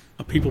wasn't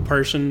a people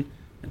person.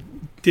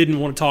 Didn't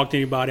want to talk to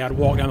anybody. I'd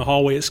walk down the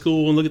hallway at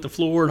school and look at the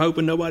floor and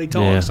hoping nobody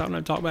talks. I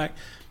don't talk back.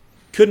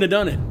 Couldn't have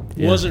done it.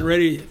 Wasn't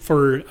ready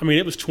for,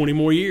 it was 20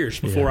 more years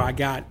before I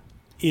got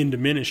into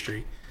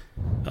ministry.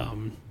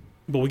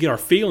 But we get our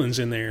feelings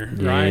in there,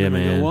 right? And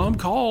we go, well, I'm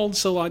called,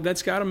 so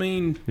that's got to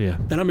mean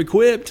that I'm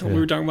equipped. We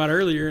were talking about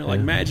earlier,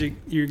 magic,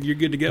 you're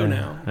good to go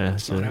now.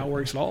 That's not how it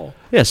works at all.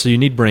 Yeah, so you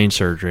need brain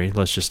surgery.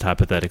 Let's just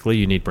hypothetically,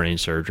 you need brain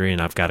surgery.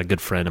 And I've got a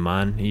good friend of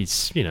mine.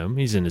 He's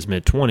in his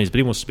mid-20s, but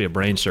he wants to be a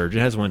brain surgeon.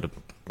 He hasn't went to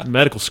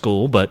medical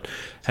school, but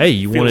hey,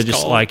 you want to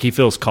just he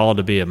feels called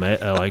to be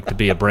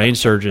a brain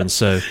surgeon.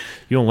 So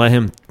you don't let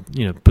him,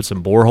 put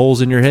some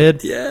boreholes in your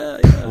head? Yeah.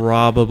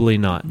 Probably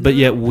not. No. But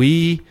yet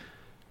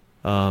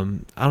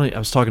I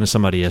was talking to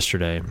somebody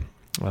yesterday.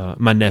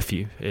 My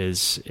nephew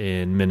is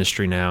in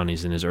ministry now, and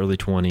he's in his early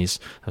 20s.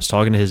 I was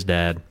talking to his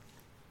dad,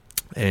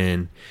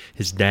 and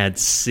his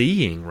dad's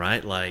seeing,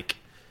 behind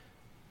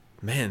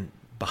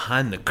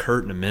the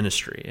curtain of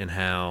ministry and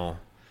how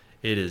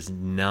it is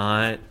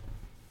not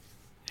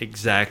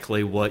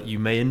exactly what you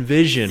may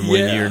envision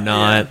when you're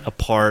not a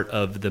part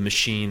of the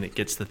machine that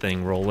gets the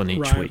thing rolling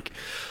each week.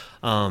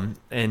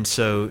 And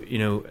so,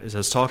 as I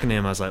was talking to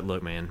him, I was like,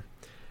 look, man,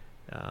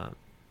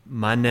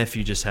 my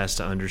nephew just has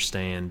to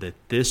understand that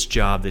this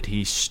job that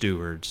he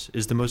stewards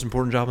is the most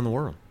important job in the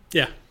world.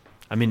 Yeah.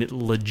 I mean, it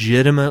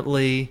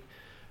legitimately,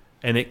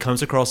 and it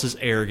comes across as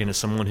arrogant as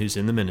someone who's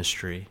in the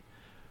ministry.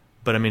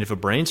 But I mean, if a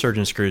brain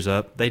surgeon screws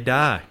up, they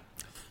die.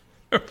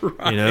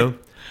 Right.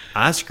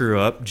 I screw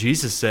up.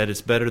 Jesus said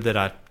it's better that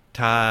I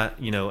tie,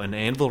 an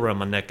anvil around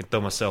my neck and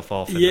throw myself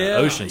off in the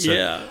ocean.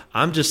 So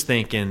I'm just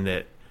thinking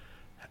that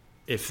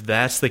if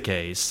that's the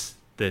case,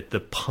 that the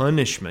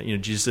punishment,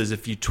 Jesus says,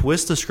 if you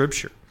twist the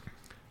scripture,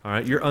 all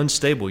right, you're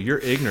unstable, you're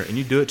ignorant, and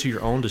you do it to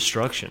your own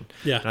destruction.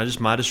 Yeah. Not just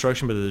my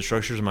destruction, but the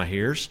destruction of my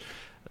hearers.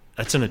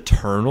 That's an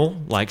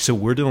eternal, so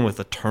we're dealing with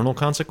eternal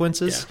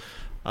consequences.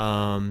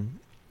 Yeah.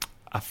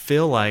 I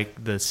feel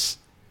like this,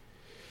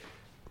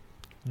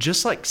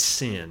 just like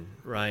sin,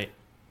 right?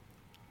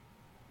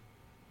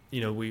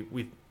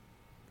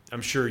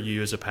 I'm sure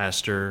you as a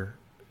pastor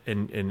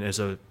and as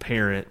a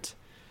parent,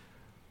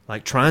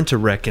 trying to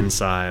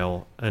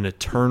reconcile an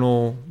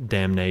eternal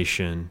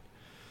damnation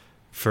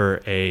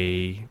for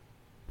a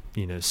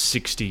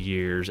 60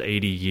 years,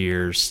 80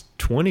 years,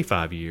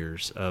 25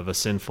 years of a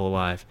sinful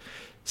life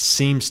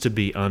seems to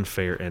be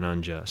unfair and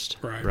unjust,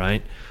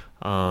 right?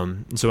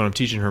 And so when I'm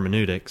teaching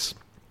hermeneutics,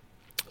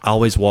 I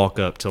always walk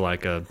up to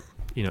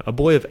a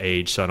boy of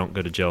age, so I don't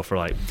go to jail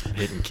for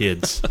hitting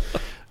kids,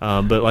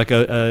 but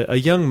a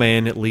young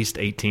man at least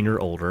 18 or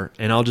older,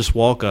 and I'll just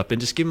walk up and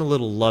just give him a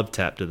little love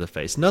tap to the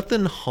face.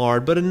 Nothing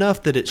hard, but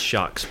enough that it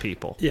shocks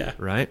people. Yeah.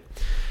 Right?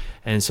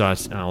 And so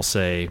I'll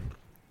say,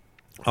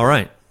 all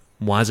right,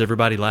 why is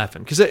everybody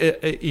laughing? Because,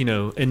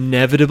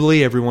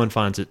 inevitably everyone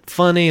finds it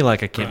funny. I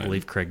can't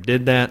believe Craig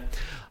did that.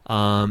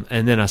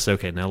 And then I say,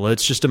 okay, now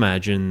let's just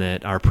imagine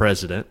that our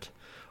president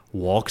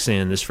walks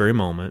in this very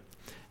moment,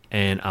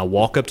 and I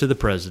walk up to the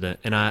president,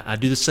 and I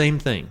do the same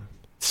thing,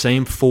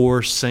 same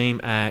force, same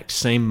act,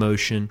 same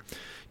motion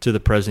to the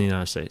president of the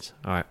United States.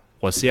 All right,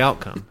 what's the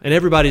outcome? And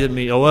everybody at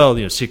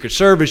me, Secret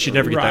Service, you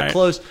never get that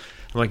close.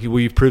 I'm like, well,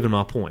 you've proven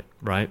my point,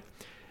 right?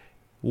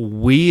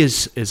 We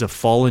as a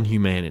fallen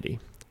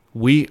humanity,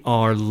 we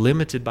are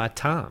limited by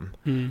time.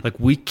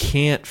 We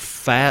can't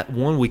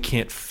fathom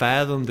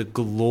the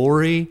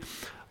glory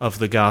of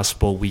the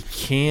gospel. We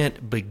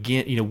can't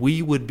begin.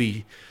 We would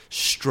be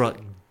struck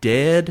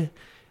dead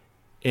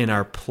in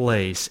our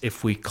place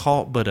if we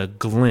caught but a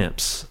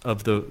glimpse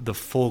of the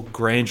full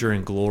grandeur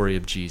and glory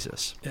of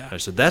Jesus. Yeah.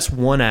 So that's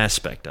one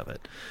aspect of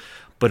it.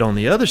 But on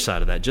the other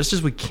side of that, just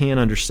as we can't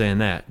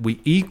understand that, we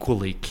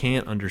equally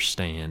can't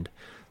understand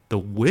the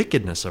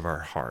wickedness of our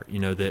heart.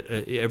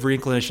 That every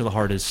inclination of the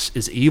heart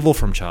is evil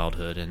from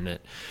childhood, and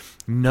that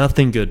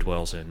nothing good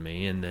dwells in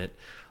me, and that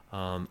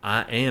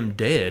I am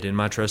dead in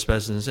my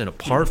trespasses and sin.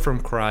 Apart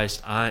from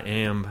Christ, I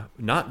am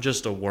not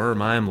just a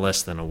worm, I am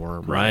less than a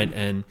worm, right?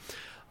 And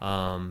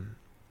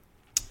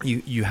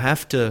you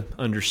have to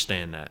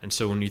understand that. And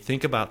so when you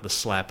think about the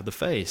slap of the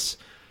face,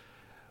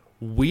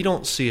 we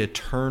don't see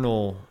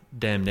eternal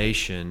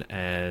damnation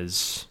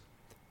as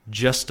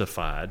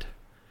justified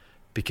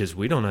because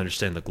we don't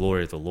understand the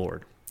glory of the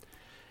Lord.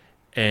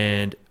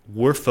 And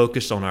we're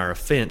focused on our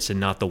offense and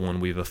not the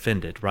one we've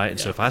offended, right? And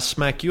so if I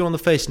smack you on the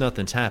face,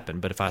 nothing's happened.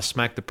 But if I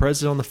smack the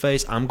president on the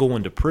face, I'm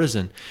going to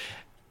prison.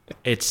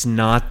 It's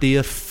not the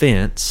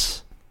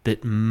offense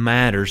that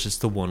matters, it's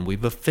the one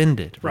we've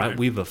offended, right?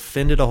 We've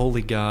offended a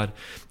holy God,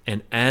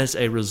 and as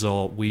a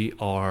result, we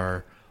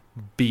are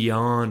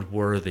beyond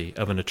worthy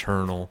of an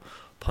eternal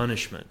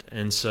punishment.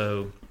 And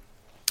so,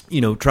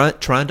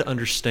 trying to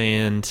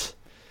understand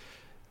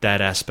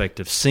that aspect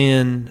of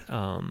sin,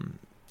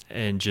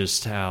 and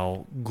just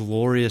how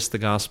glorious the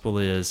gospel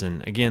is.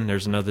 And again,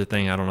 there's another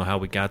thing, I don't know how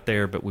we got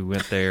there, but we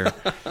went there.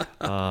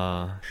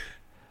 Well,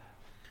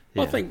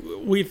 I think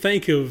we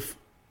think of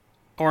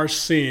our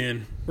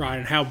sin, right,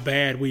 and how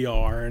bad we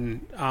are,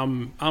 and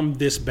I'm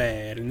this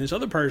bad, and this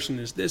other person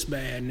is this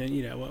bad, and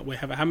then we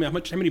have how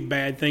many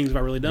bad things have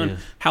I really done? Yeah.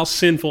 How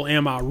sinful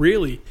am I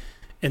really?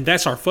 And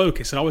that's our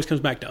focus. It always comes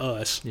back to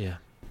us. Yeah.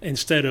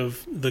 Instead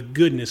of the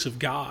goodness of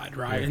God,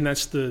 right? Yeah.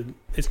 And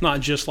it's not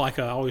just I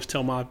always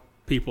tell my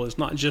people, it's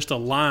not just a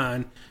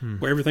line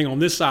where everything on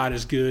this side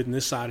is good and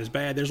this side is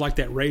bad. There's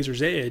that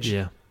razor's edge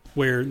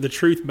where the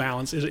truth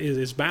balance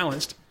is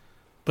balanced,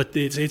 but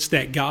it's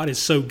that God is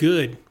so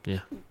good.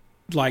 Yeah.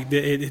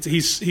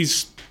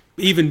 He's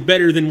even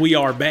better than we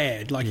are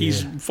bad.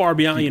 He's far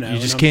beyond, You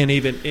just can't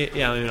even,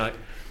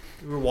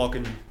 we were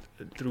walking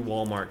through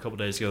Walmart a couple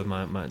days ago with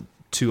my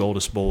two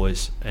oldest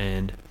boys,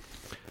 and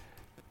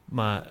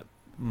my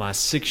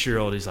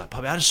 6-year-old, he's like,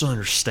 Poppy, I just don't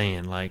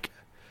understand.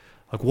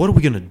 What are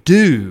we going to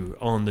do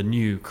on the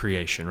new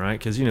creation, right?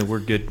 Because, we're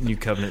good New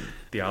Covenant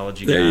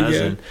theology guys.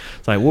 And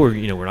it's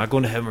we're not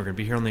going to heaven. We're going to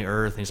be here on the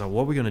earth. And he's like,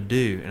 what are we going to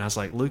do? And I was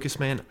like, Lucas,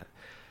 man,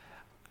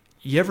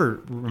 you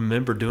ever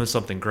remember doing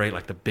something great,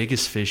 like the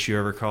biggest fish you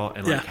ever caught,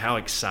 and how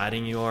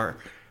exciting you are?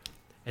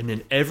 And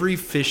then every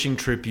fishing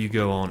trip you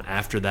go on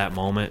after that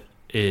moment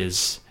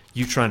is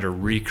you trying to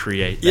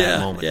recreate that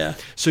moment. Yeah.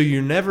 So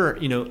you're never,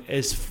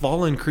 as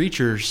fallen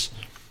creatures,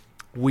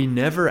 we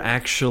never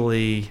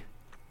actually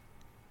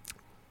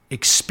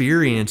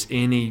experience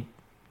any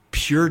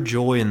pure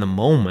joy in the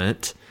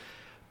moment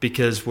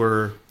because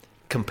we're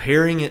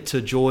comparing it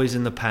to joys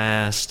in the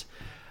past,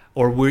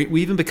 or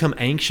we even become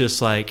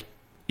anxious, like,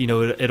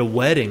 at a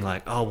wedding,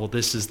 like, oh, well,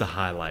 this is the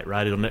highlight,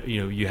 right? It'll,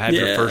 you have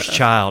your first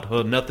child.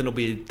 Well, nothing will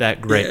be that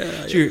great.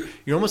 So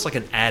you're almost like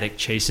an addict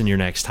chasing your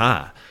next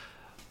high.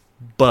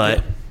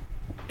 But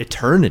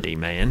eternity,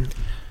 man,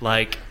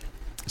 like,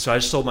 so I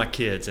just told my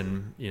kids,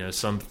 and,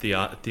 some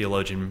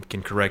theologian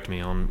can correct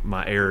me on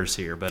my errors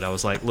here, but I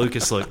was like,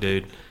 Lucas, look,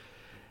 dude,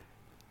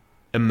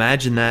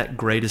 imagine that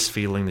greatest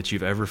feeling that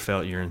you've ever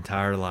felt your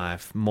entire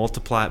life,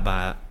 multiply it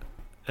by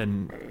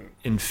an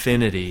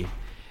infinity,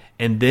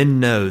 and then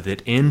know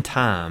that in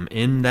time,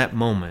 in that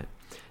moment,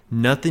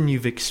 nothing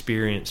you've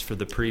experienced for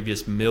the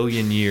previous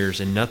million years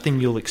and nothing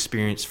you'll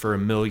experience for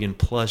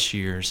 1,000,000+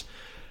 years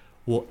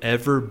will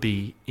ever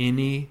be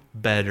any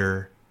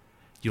better.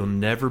 You'll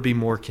never be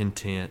more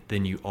content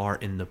than you are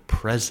in the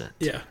present.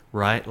 Yeah.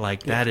 Right?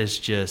 Like, that is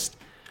just...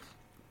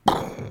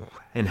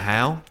 And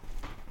how?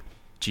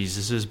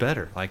 Jesus is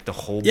better. Like the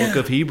whole book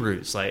of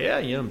Hebrews. Like,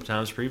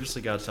 times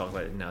previously God talked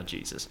about it, now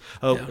Jesus.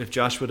 If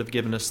Josh would have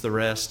given us the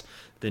rest,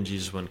 then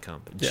Jesus wouldn't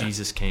come. But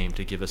Jesus came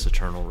to give us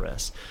eternal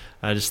rest.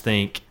 I just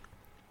think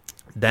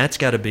that's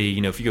got to be,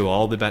 if you go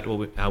all the way back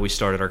to how we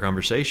started our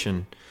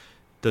conversation,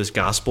 those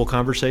gospel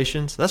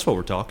conversations, that's what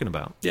we're talking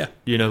about. Yeah.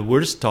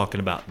 We're just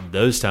talking about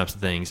those types of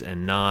things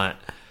and not,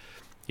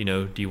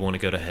 do you want to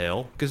go to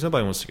hell? Because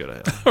nobody wants to go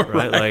to hell,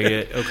 right? Like,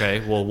 okay,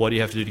 well, what do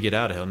you have to do to get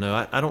out of hell?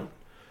 No, I don't.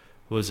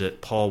 Was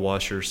it Paul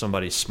Washer,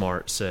 somebody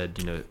smart,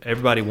 said,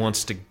 everybody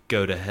wants to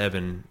go to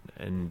heaven,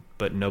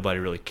 but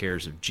nobody really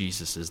cares if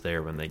Jesus is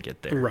there when they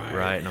get there,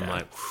 right? And I'm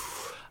like,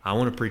 I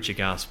want to preach a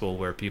gospel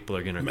where people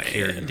are going to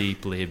care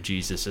deeply if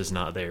Jesus is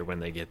not there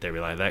when they get there. Be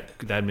like,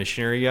 that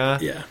missionary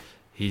guy,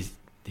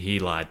 he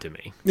lied to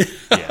me.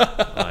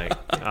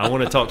 Like, I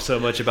want to talk so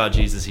much about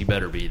Jesus, he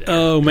better be there.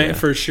 Oh, man,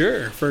 for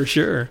sure.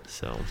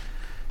 So,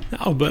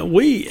 no, but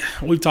we've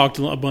talked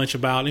a bunch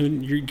about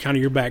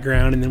your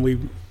background, and then we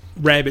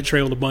rabbit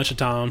trailed a bunch of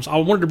times. I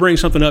wanted to bring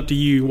something up to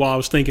you while I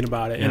was thinking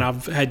about it, and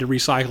I've had to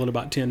recycle it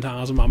about 10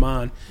 times in my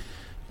mind.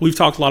 We've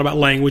talked a lot about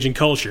language and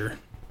culture.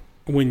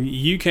 When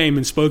you came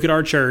and spoke at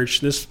our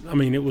church,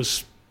 it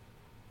was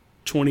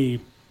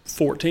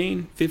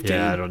 2014, 15?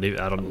 Yeah, I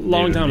don't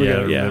long time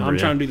ago. I'm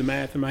trying to do the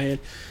math in my head.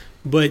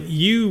 But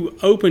you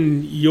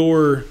opened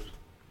your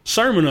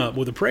sermon up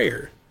with a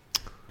prayer.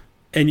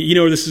 And you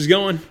know where this is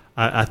going?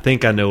 I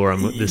think I know where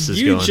this is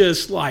going. You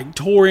just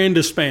tore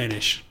into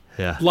Spanish.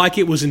 Yeah. Like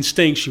it was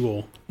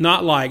instinctual.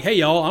 Not like, hey,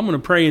 y'all, I'm going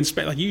to pray in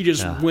Spanish. Like, you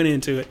just went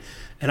into it.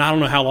 And I don't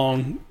know how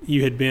long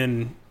you had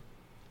been,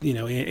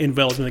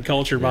 enveloped in the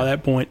culture by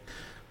that point.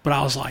 But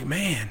I was like,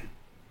 man,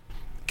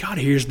 God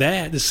hears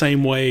that the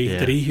same way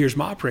that he hears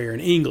my prayer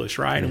in English,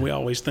 right? Yeah. And we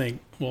always think,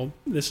 well,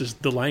 this is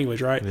the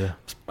language, right? Yeah.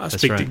 I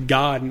speak to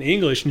God in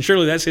English, and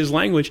surely that's his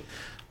language.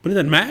 But it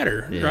doesn't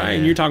matter, right?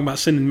 And you're talking about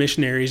sending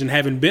missionaries and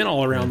having been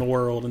all around the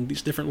world and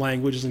these different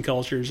languages and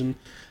cultures. And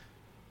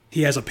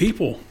he has a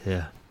people.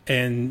 Yeah.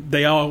 And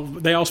they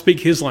all speak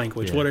his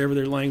language, whatever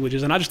their language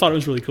is. And I just thought it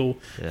was really cool.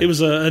 Yeah. It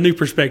was a new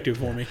perspective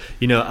for me.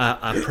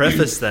 I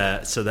preface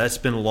that, so that's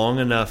been long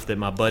enough that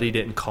my buddy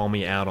didn't call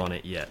me out on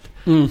it yet.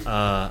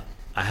 I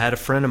had a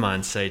friend of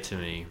mine say to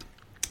me,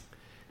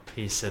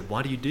 he said,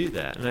 why do you do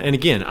that? And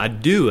again, I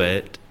do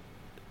it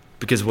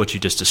because of what you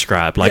just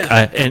described.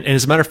 And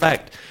as a matter of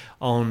fact,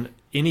 on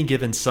any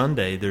given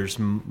Sunday, there's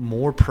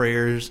more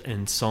prayers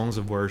and songs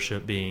of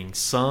worship being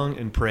sung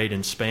and prayed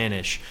in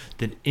Spanish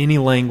than any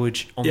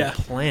language on the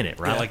planet,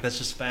 right? Like, that's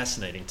just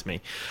fascinating to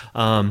me.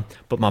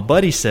 But my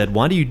buddy said,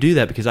 why do you do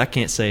that? Because I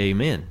can't say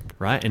amen,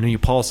 right?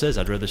 And Paul says,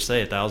 I'd rather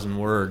say 1,000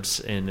 words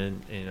in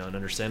an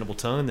understandable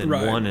tongue than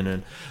one in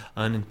an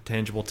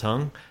unintelligible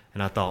tongue.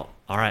 And I thought,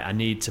 all right, I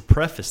need to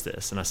preface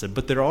this. And I said,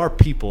 but there are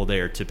people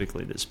there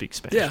typically that speak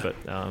Spanish. Yeah.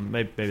 But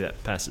maybe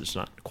that passage is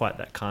not quite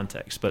that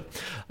context. But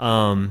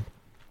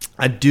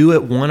I do it,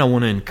 I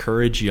want to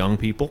encourage young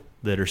people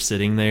that are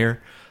sitting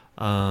there,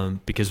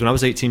 because when I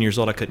was 18 years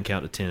old, I couldn't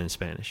count to 10 in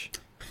Spanish,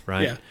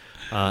 right?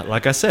 Yeah.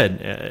 Like I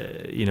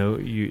said,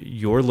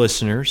 your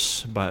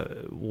listeners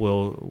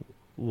will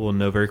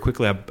know very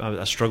quickly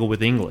I struggle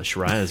with English,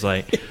 right? It's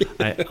like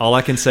all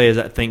I can say is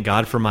I thank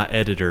God for my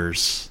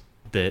editors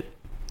that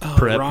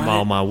prep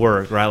all my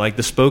work, right? Like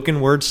the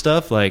spoken word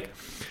stuff,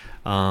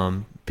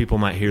 people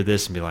might hear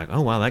this and be like,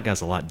 oh, wow, that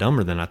guy's a lot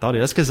dumber than I thought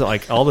he was. That's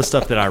because all the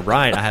stuff that I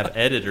write, I have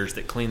editors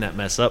that clean that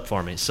mess up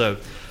for me. So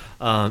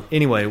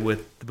anyway,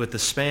 with the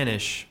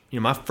Spanish,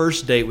 my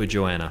first date with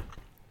Joanna,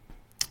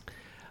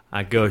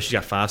 she's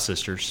got 5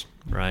 sisters,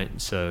 right?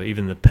 So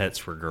even the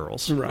pets were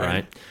girls,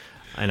 right?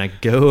 And I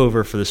go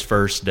over for this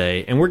first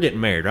date, and we're getting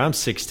married. I'm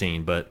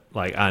 16, but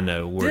I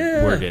know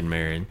we're getting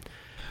married.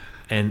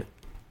 And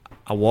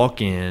I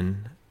walk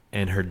in,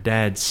 and her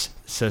dad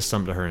says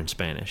something to her in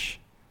Spanish.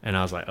 And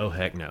I was like, oh,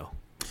 heck no.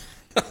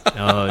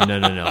 Oh,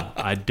 no.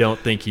 I don't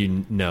think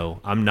you know.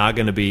 I'm not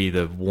going to be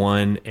the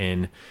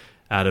one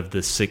out of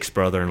the 6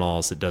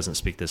 brother-in-laws that doesn't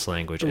speak this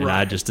language. And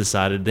I just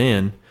decided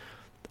then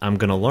I'm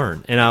going to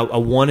learn. And I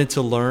wanted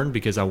to learn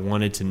because I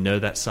wanted to know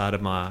that side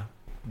of my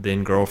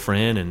then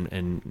girlfriend.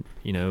 And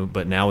you know,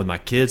 but now with my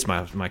kids,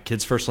 my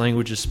kids' first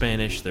language is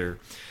Spanish.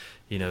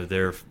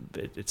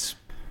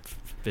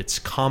 It's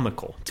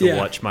comical to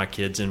watch my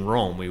kids in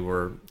Rome. We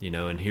were,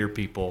 and hear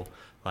people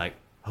like,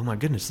 oh my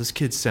goodness, those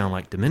kids sound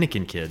like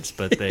Dominican kids,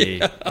 but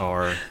they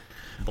are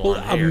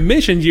blonde hair. I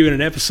mentioned you in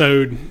an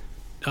episode,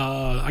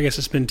 I guess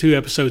it's been 2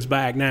 episodes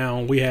back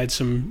now. We had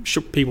some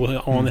people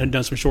on that had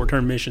done some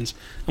short-term missions,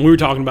 and we were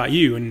talking about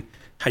you and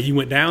how you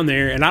went down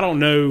there. And I don't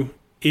know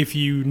if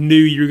you knew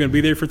you were going to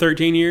be there for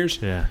 13 years.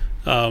 Yeah.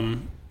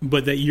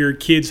 But that your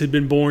kids had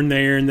been born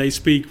there and they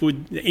speak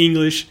with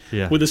English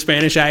with a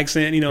Spanish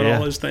accent, and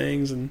all those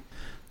things. And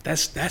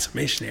that's a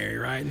missionary,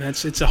 right? And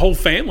it's a whole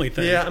family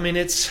thing. Yeah, I mean,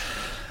 it's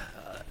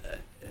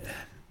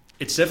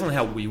definitely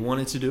how we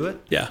wanted to do it.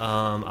 Yeah.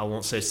 I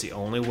won't say it's the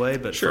only way,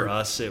 but for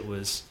us it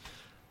was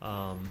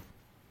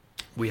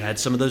we had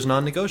some of those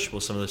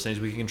non-negotiables, some of those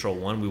things we can control.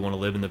 One, we want to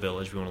live in the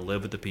village. We want to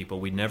live with the people.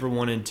 We never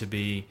wanted to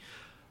be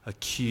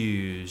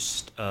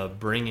accused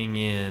of bringing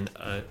in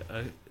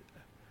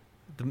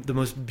the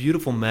most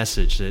beautiful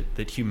message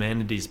that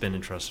humanity's been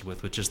entrusted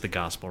with, which is the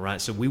gospel,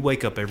 right? So we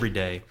wake up every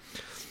day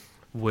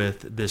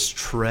with this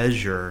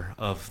treasure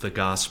of the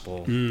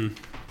gospel,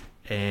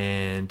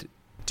 and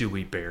do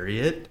we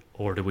bury it,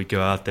 or do we go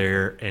out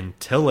there and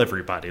tell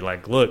everybody,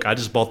 like, look, I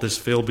just bought this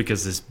field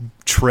because this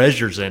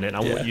treasure's in it, and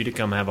I want you to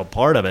come have a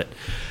part of it?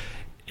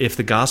 If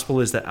the gospel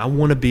is that, I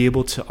want to be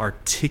able to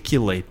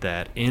articulate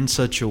that in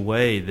such a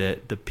way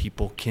that the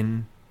people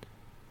can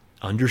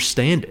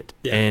understand it.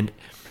 And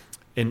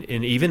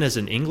even as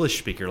an English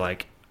speaker,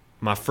 like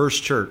my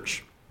first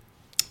church,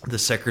 the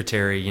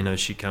secretary,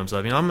 she comes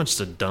up. I'm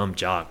just a dumb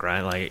jock,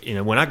 right? Like,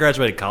 when I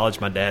graduated college,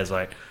 my dad's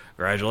like,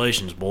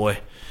 "Congratulations, boy.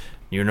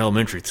 You're in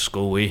elementary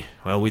school. We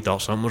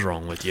thought something was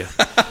wrong with you."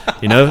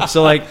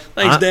 So like,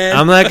 thanks, Dad.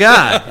 I'm that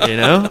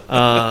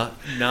guy,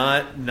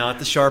 not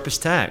the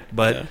sharpest tact,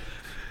 but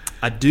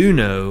I do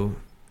know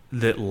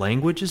that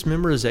language is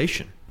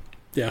memorization.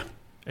 Yeah.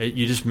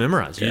 You just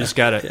memorize. You just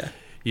gotta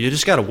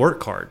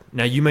work hard.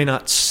 Now, you may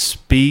not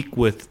speak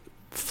with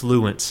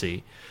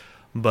fluency,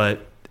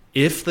 but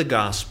if the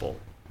gospel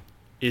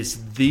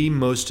is the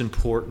most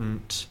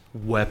important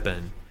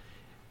weapon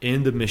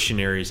in the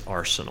missionary's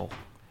arsenal,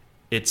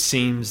 it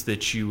seems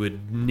that you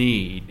would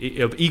need,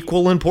 of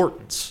equal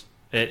importance,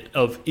 the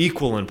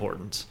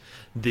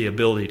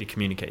ability to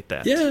communicate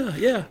that.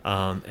 Yeah.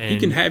 And you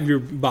can have your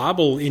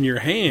Bible in your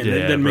hand.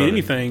 It doesn't mean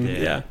anything.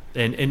 Yeah.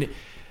 And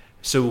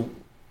so,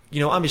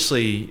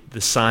 obviously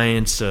the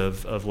science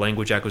of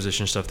language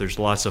acquisition stuff, there's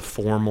lots of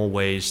formal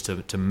ways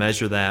to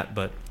measure that.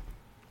 But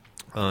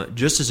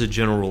just as a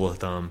general rule of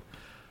thumb,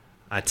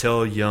 I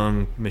tell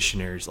young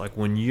missionaries, like,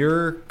 when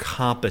you're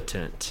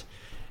competent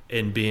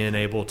in being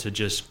able to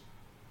just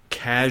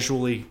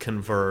casually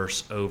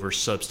converse over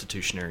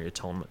substitutionary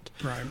atonement,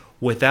 right,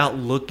 without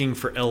looking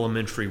for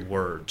elementary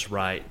words,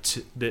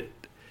 right?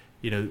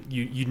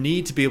 You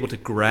need to be able to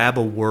grab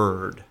a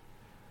word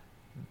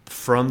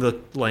from the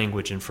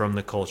language and from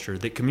the culture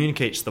that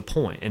communicates the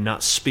point and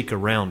not speak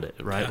around it,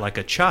 right? Like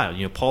a child.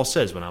 Paul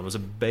says, when I was a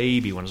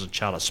baby, when I was a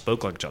child, I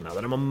spoke like a child. Now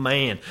that I'm a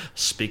man, I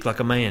speak like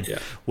a man. Yeah.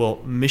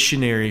 Well,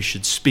 missionaries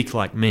should speak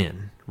like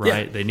men,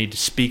 right? Yeah. They need to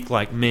speak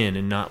like men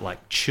and not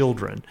like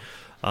children.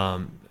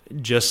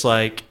 Just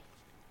like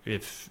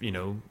if,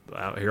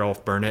 out here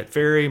off Burnett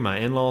Ferry, my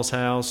in-laws'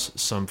 house,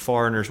 some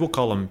foreigners, we'll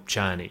call them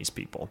Chinese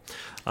people.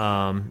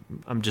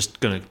 I'm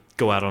just going to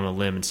go out on a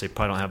limb and say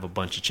probably don't have a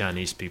bunch of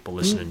Chinese people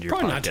listening to your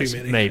podcast. Not too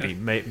many.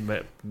 Maybe.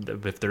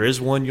 If there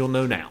is one, you'll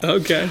know now.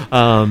 Okay.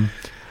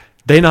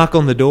 They knock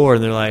on the door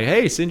and they're like,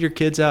 "Hey, send your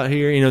kids out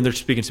here." They're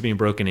speaking to me in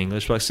broken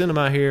English. We're like, "Send them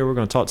out here. We're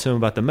going to talk to them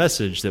about the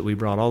message that we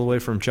brought all the way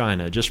from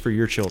China just for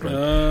your children."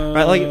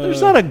 Right? Like,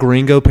 there's not a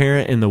gringo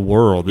parent in the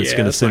world that's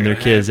going to send their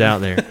kids out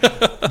there.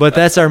 But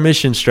that's our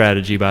mission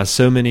strategy by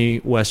so many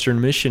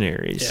Western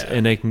missionaries.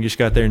 And they can just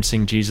go out there and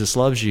sing "Jesus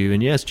loves you."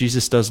 And yes,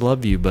 Jesus does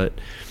love you, but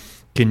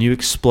can you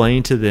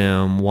explain to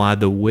them why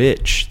the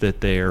witch that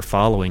they are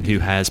following, who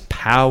has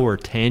power,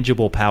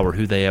 tangible power,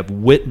 who they have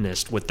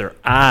witnessed with their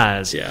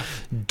eyes,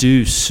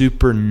 do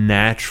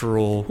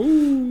supernatural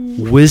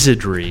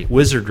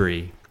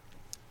wizardry?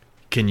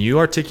 Can you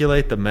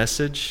articulate the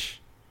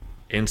message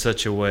in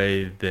such a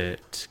way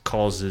that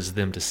causes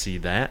them to see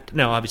that?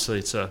 Now, obviously,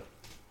 it's the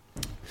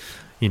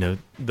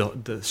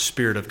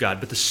Spirit of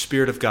God, but the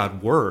Spirit of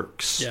God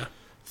works. Yeah.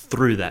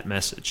 Through that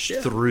message,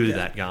 through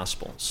that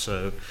gospel.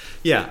 So,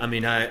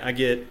 I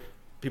get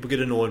people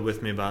get annoyed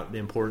with me about the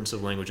importance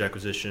of language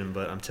acquisition,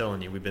 but I'm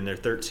telling you, we've been there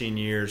 13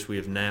 years. We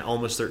have now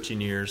almost 13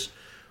 years.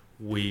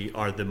 We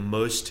are the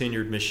most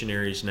tenured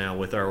missionaries now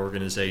with our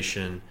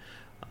organization.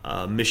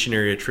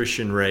 Missionary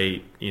attrition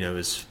rate,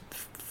 is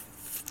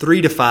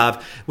 3 to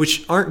 5,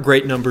 which aren't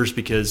great numbers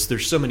because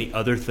there's so many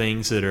other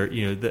things that are,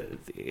 that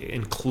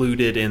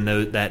included in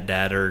that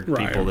data.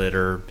 Right. People that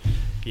are,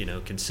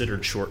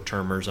 considered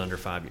short-termers under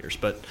 5 years.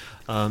 But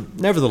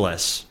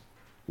nevertheless,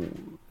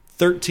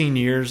 13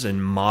 years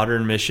in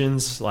modern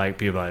missions, like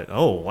people are like,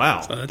 oh,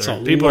 wow.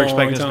 So people are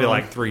expecting us to be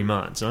like 3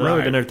 months. Right.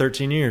 We've been there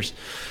 13 years.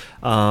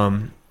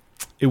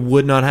 It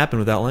would not happen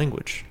without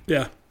language.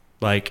 Yeah.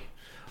 Like,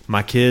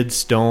 my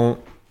kids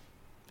don't,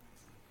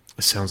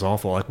 it sounds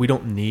awful, like we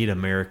don't need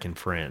American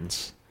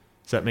friends.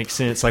 Does that make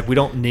sense? Like we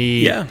don't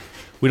need a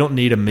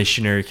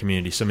missionary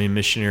community, so many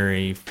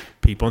missionary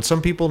people. And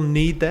some people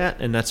need that,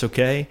 and that's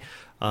okay.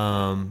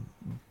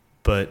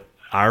 But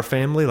our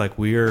family, like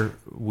we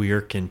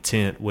are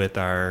content with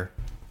our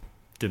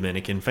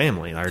Dominican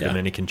family, our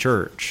Dominican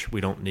church.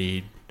 We don't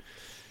need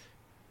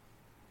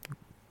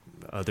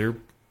other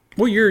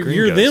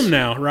you're them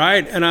now,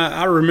 right? And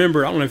I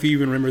remember, I don't know if you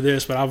even remember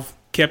this, but I've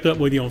kept up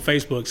with you on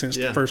Facebook since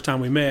the first time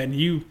we met, and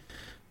you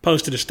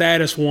posted a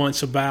status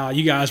once about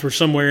you guys were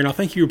somewhere, and I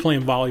think you were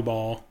playing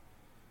volleyball,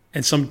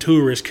 and some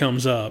tourist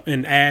comes up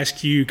and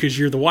asks you, because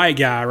you're the white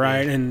guy,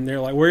 right? Yeah. And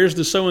they're like, where's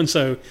the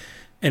so-and-so?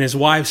 And his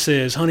wife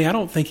says, honey, I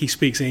don't think he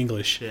speaks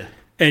English. Yeah.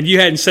 And you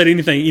hadn't said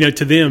anything,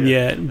 to them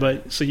yet,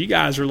 but so you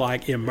guys are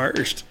like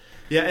immersed.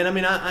 Yeah, and I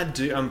mean, I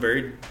do. I'm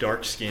very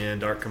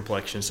dark-skinned, dark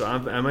complexion, so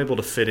I'm able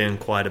to fit in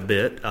quite a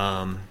bit.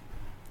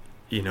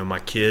 My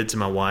kids and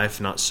my wife,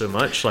 not so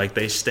much. Like,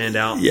 they stand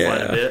out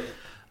quite a bit.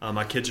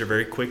 My kids are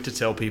very quick to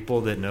tell people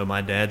that, no,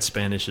 my dad's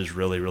Spanish is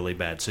really, really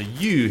bad. So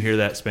you hear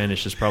that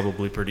Spanish is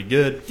probably pretty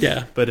good.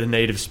 Yeah. But a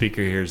native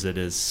speaker hears it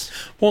is...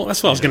 Well,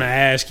 that's what I was going to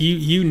ask.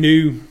 You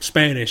knew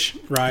Spanish,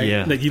 right?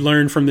 Yeah. That you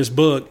learned from this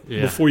book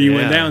before you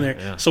went down there.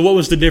 Yeah. So what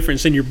was the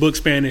difference in your book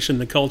Spanish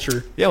and the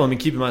culture? Yeah, well, I mean,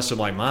 keep in mind, so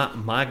like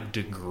my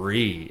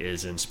degree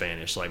is in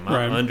Spanish. Like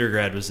my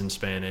undergrad was in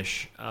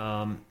Spanish.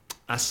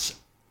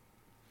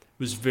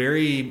 Was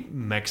very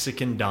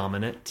Mexican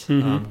dominant.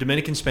 Mm-hmm.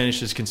 Dominican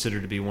Spanish is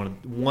considered to be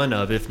one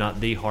of, if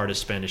not the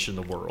hardest Spanish in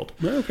the world.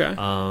 Okay.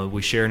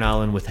 We share an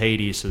island with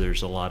Haiti, so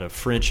there's a lot of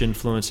French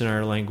influence in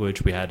our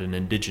language. We had an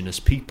indigenous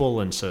people,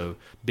 and so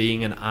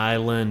being an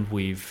island,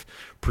 we've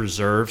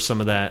preserved some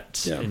of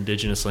that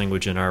indigenous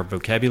language in our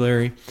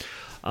vocabulary.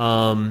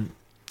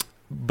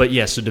 But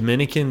yeah, so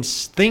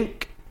Dominicans,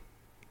 think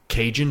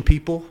Cajun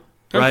people,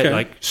 right? Okay.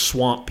 Like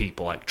swamp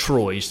people, like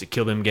Troy used to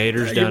kill them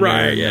gators down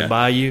there in the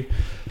bayou.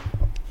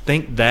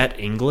 Think that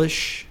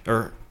English,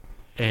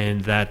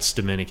 and that's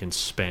Dominican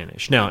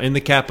Spanish. Now, in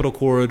the Capital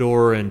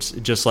Corridor, and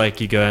just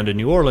like you go down to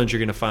New Orleans, you're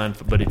going to find.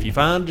 But if you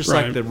find just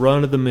like the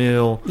run of the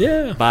mill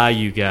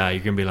bayou guy,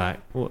 you're going to be like,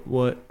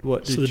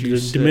 what did you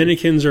say?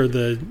 Dominicans are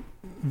the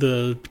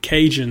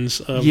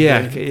Cajuns of the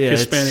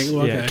Hispanic.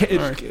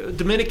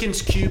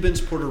 Dominicans, Cubans,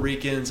 Puerto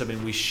Ricans. I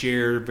mean, we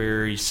share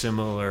very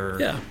similar.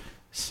 Yeah.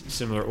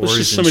 Similar origin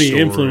just so many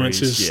stories.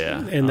 Influences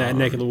in that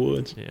neck of the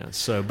woods. Yeah.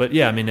 So, but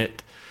yeah, I mean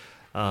it.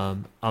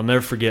 I'll never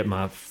forget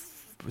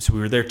so we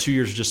were there 2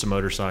 years, just a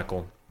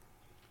motorcycle,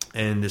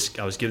 and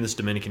I was giving this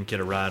Dominican kid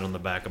a ride on the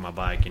back of my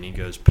bike, and he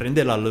goes,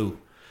 "Prende la luz,"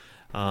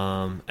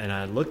 and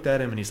I looked at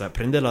him, and he's like,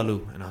 "Prende la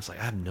luz," and I was like,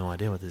 I have no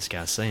idea what this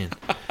guy's saying.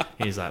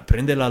 He's like,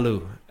 "Prende la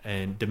luz,"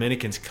 and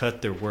Dominicans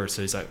cut their words,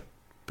 so he's like,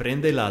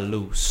 "Prende la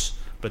luz,"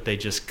 but they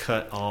just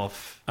cut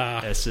off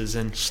S's,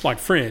 and just like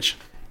French.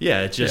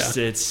 Yeah, it's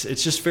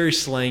just very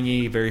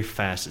slangy, very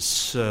fast. It's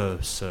so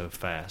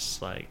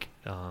fast. Like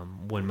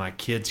when my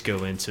kids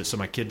go into, so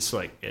my kids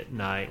like at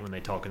night when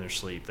they talk in their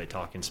sleep, they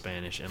talk in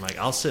Spanish, and like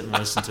I'll sit and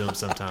listen to them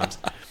sometimes,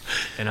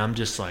 and I'm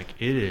just like,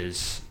 it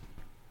is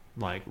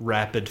like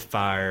rapid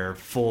fire,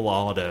 full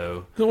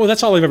auto. Well,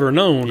 that's all they've ever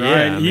known,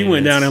 right? I mean, you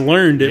went down and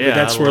learned it, but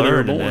that's where they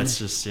were born. That's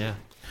just Are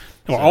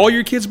all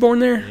your kids born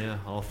there? Yeah,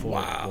 all four.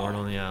 Wow. Born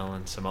on the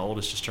island. So my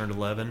oldest just turned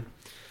 11.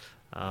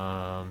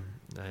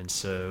 And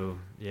so,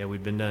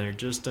 we've been down here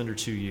just under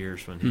 2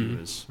 years when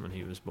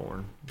he was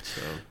born.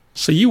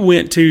 So you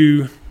went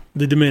to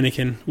the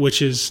Dominican,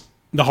 which is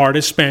the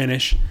hardest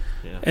Spanish,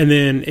 and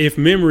then, if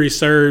memory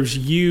serves,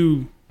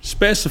 you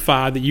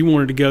specified that you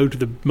wanted to go to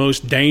the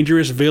most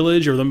dangerous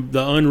village or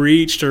the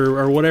unreached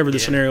or whatever the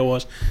scenario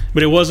was,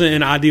 but it wasn't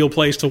an ideal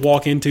place to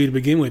walk into to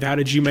begin with. How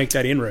did you make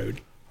that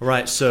inroad?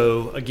 Right.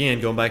 So again,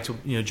 going back to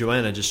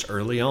Joanna, just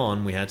early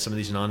on, we had some of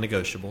these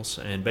non-negotiables,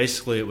 and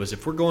basically it was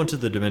if we're going to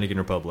the Dominican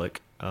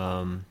Republic.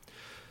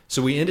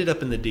 So we ended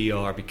up in the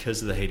DR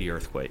because of the Haiti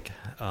earthquake.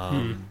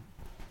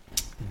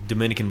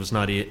 Dominican was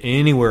not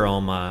anywhere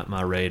on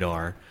my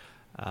radar.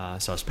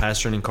 So I was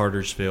pastoring in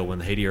Cartersville when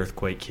the Haiti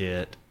earthquake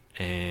hit,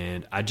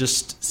 and I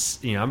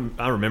just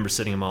I remember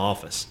sitting in my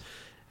office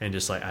and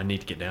just like, I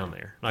need to get down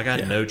there. Like I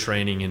had no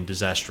training in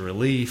disaster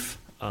relief,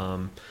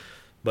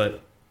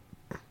 but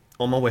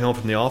on my way home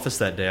from the office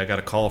that day, I got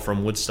a call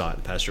from Woodstock,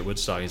 the pastor at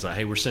Woodstock. He's like,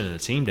 "Hey, we're sending a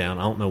team down.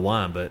 I don't know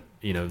why, but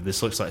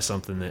this looks like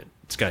something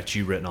that's got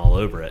you written all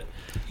over it."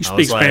 You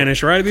speak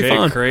Spanish, right? It'd be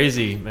fun.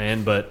 Crazy,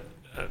 man, but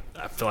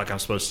I feel like I'm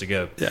supposed to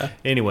go. Yeah.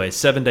 Anyway,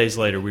 7 days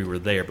later, we were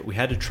there, but we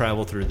had to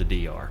travel through the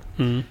DR.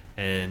 Mm-hmm.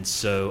 And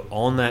so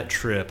on that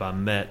trip, I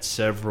met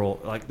there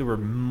were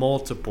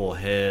multiple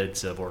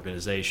heads of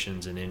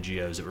organizations and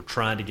NGOs that were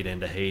trying to get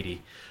into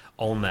Haiti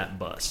on that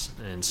bus.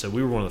 And so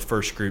we were one of the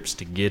first groups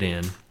to get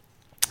in.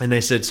 And they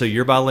said, so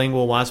you're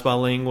bilingual, wife's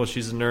bilingual,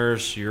 she's a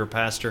nurse, you're a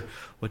pastor.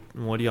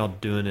 What are y'all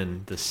doing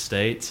in the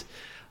States?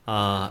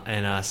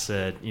 And I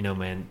said, you know,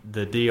 man,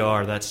 the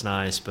DR, that's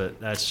nice, but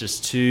that's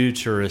just too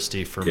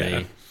touristy for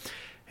me.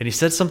 And he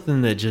said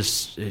something that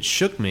it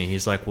shook me.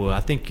 He's like, well,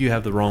 I think you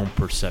have the wrong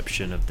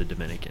perception of the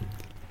Dominican.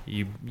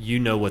 You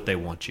know what they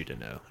want you to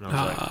know. And I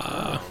was like,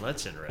 oh,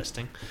 that's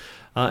interesting.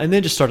 And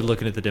then just started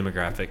looking at the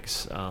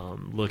demographics,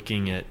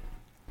 looking at,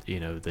 you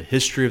know, the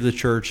history of the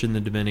church in the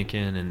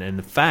Dominican and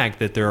the fact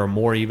that there are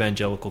more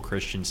evangelical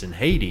Christians in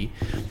Haiti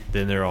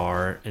than there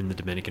are in the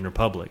Dominican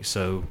Republic.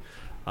 So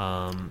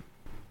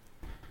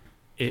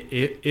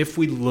if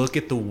we look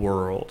at the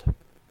world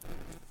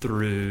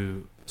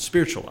through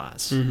spiritual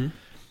eyes,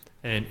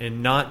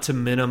 and not to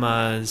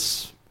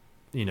minimize,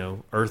 you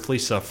know, earthly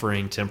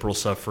suffering, temporal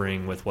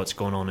suffering with what's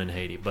going on in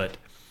Haiti, but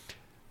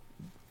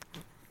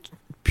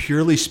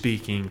purely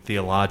speaking,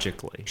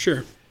 theologically,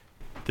 sure,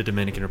 the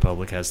Dominican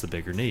Republic has the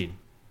bigger need.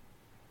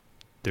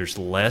 There's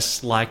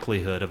less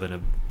likelihood of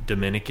a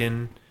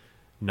Dominican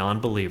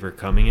non-believer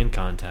coming in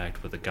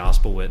contact with a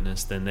gospel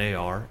witness than they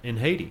are in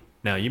Haiti.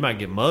 Now, you might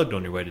get mugged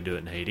on your way to do it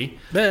in Haiti.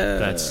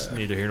 That's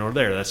neither here nor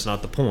there. That's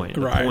not the point.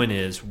 The point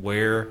is,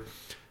 where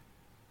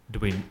do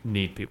we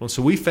need people?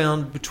 So we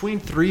found between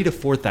 3,000 to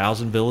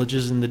 4,000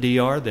 villages in the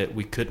DR that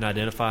we couldn't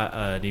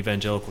identify an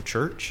evangelical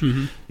church.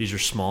 These are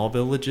small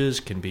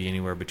villages, can be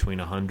anywhere between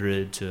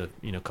 100 to,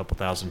 you know, a couple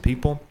thousand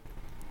people.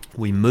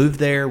 We moved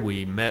there.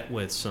 We met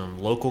with some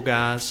local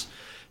guys,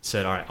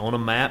 said, all right, on a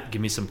map,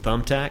 give me some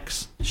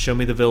thumbtacks, show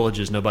me the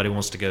villages nobody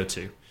wants to go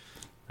to.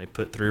 They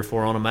put 3 or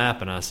 4 on a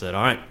map, and I said,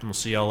 all right, we'll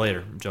see y'all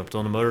later. Jumped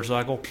on the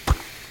motorcycle,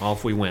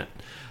 off we went.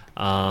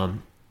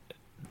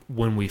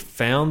 When we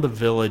found the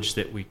village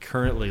that we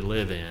currently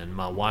live in,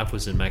 my wife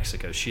was in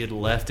Mexico. She had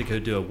left to go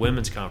do a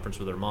women's conference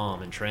with her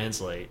mom and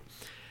translate.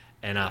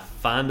 And I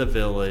find the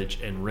village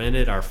and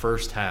rented our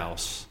first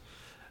house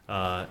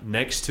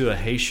next to a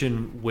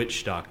Haitian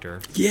witch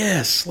doctor.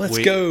 Yes, let's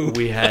go.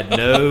 We had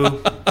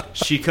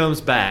she comes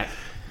back.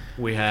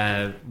 We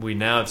now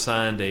have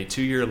signed a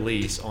 2-year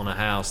lease on a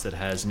house that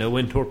has no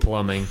indoor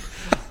plumbing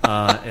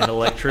and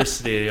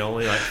electricity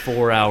only like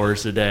 4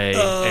 hours a day,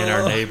 and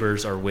our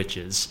neighbors are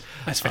witches.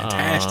 That's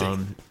fantastic.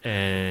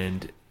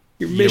 And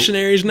you're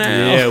missionaries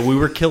now. Yeah, we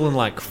were killing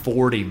like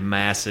 40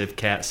 massive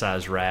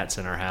cat-sized rats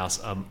in our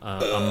house a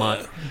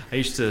month.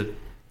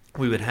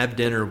 We would have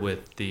dinner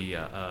with the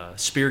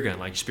spear gun,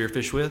 like you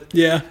spearfish with.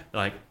 Yeah.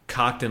 Like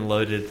cocked and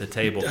loaded at the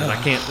table, because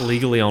I can't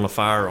legally own a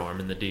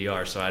firearm in the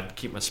DR, so I'd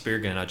keep my spear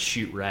gun. I'd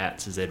shoot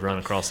rats as they'd run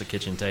across the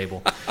kitchen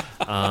table.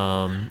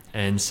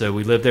 And so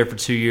we lived there for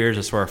 2 years.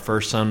 That's where our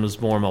first son was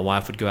born. My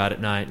wife would go out at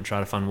night and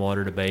try to find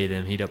water to bathe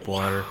him, heat up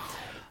water.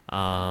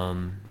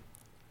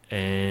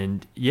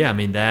 And yeah, I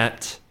mean,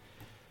 that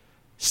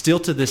still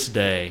to this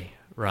day,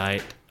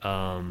 right?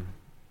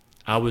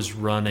 I was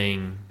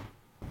running,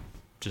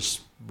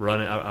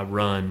 I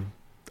run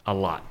a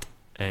lot.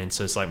 And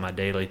so it's like my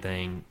daily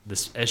thing.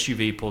 This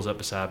SUV pulls up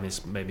beside me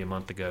maybe a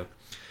month ago.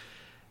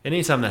 And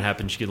anytime that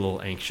happens, you get a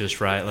little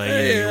anxious, right? Like,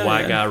 you're a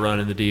white guy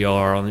running the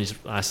DR on these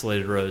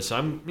isolated roads. So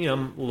I'm a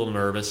little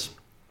nervous.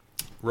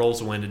 Rolls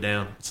the window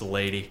down. It's a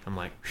lady. I'm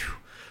like, whew,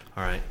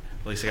 all right,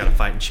 at least I got a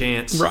fighting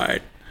chance.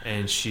 Right.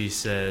 And she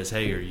says,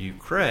 hey, are you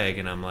Craig?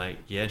 And I'm like,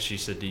 yeah. She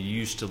said, do you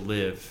used to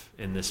live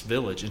in this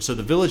village? And so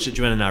the village that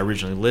Joanna and I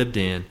originally lived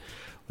in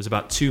was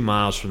about 2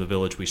 miles from the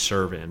village we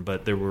serve in,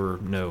 but there were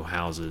no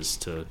houses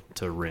to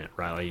rent,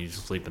 right? Like, you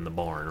sleep in the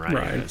barn,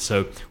 right?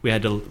 So we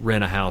had to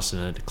rent a house in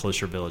a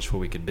closer village where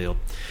we could build.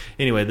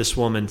 Anyway, this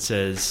woman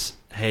says,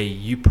 hey,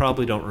 you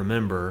probably don't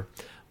remember,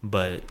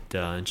 but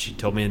and she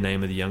told me the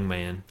name of the young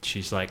man.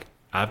 She's like,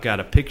 I've got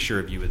a picture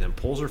of you with him.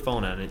 Pulls her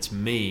phone out, and it's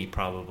me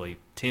probably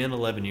 10,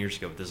 11 years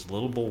ago with this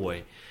little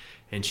boy.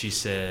 And she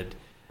said,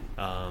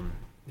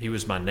 he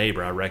was my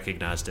neighbor. I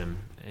recognized him.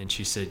 And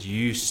she said, you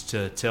used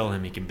to tell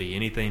him he can be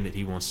anything that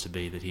he wants to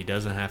be, that he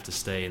doesn't have to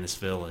stay in this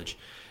village.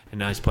 And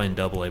now he's playing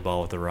AA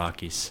ball with the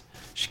Rockies.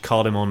 She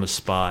called him on the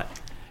spot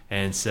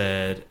and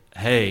said,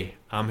 hey,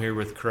 I'm here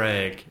with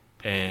Craig.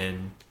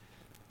 And,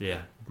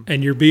 yeah.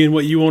 And you're being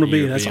what you want to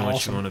be. That's being awesome.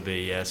 What you want to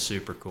be. Yeah,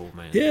 super cool,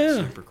 man. Yeah.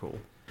 Super cool.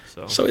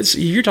 So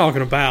you're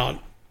talking about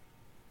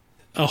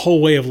a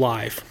whole way of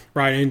life,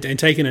 right? And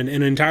taking an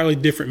entirely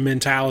different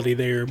mentality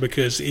there,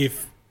 because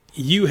if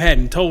you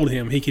hadn't told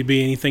him he could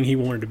be anything he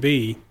wanted to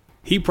be,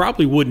 he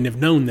probably wouldn't have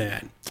known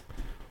that.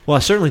 Well, I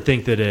certainly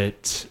think that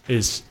it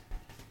is,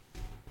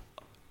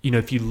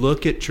 if you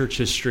look at church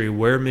history,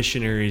 where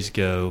missionaries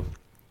go,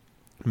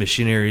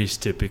 missionaries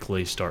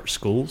typically start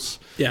schools,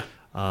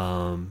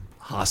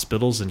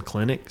 hospitals and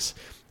clinics.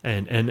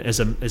 And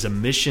as a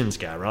missions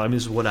guy, right? I mean,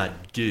 this is what I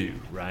do,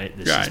 right?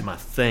 This is my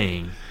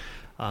thing.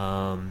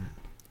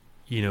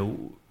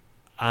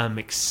 I'm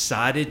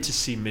excited to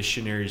see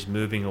missionaries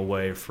moving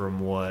away from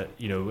what,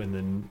 in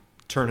the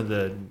turn of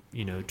the,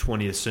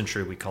 20th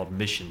century we called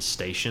mission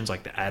stations,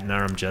 like the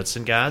Adoniram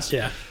Judson guys.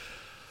 Yeah.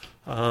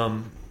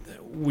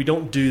 We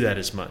don't do that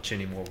as much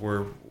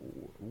anymore.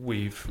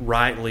 we've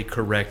rightly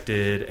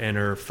corrected and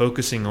are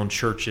focusing on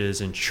churches,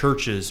 and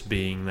churches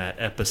being that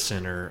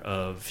epicenter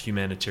of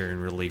humanitarian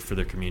relief for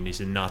their communities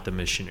and not the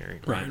missionary.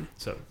 Right.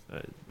 So,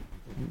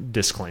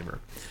 disclaimer.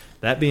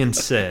 That being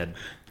said,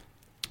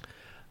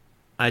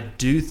 I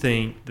do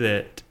think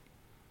that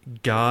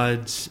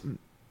God's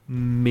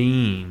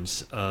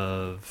means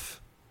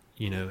of,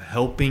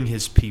 helping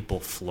his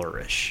people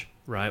flourish,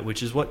 right?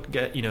 Which is what,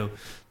 the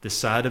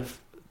side of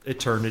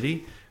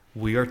eternity,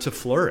 we are to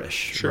flourish,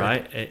 sure.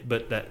 Right?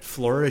 But that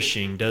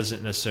flourishing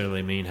doesn't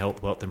necessarily mean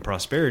health, wealth, and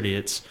prosperity.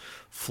 It's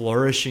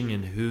flourishing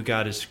in who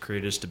God has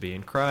created us to be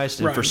in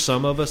Christ. And for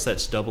some of us,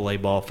 that's AA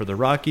ball for the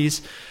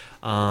Rockies.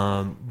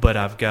 But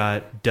I've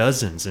got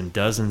dozens and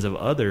dozens of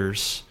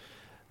others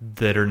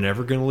that are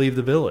never going to leave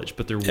the village,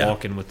 but they're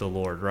walking with the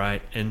Lord,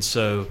 right? And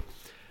so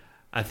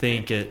I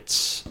think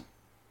it's,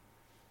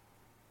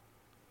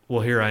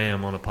 well, here I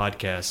am on a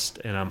podcast,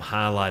 and I'm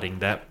highlighting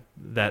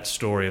that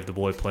story of the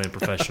boy playing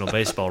professional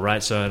baseball,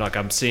 right? So like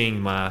I'm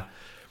seeing my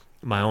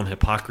own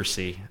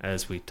hypocrisy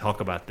as we talk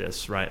about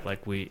this, right?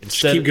 Like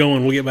just keep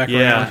going, we'll get back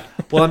around.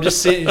 Well, I'm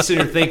just sitting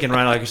here thinking,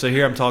 right? Like, so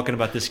here I'm talking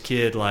about this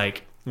kid,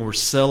 like we're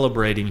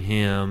celebrating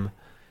him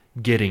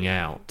getting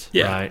out,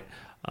 right?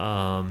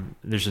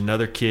 There's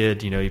another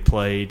kid, he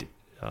played,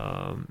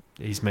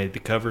 he's made the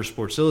cover of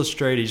Sports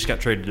Illustrated. He just got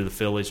traded to the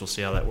Phillies. We'll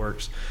see how that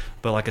works.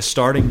 But like a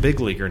starting big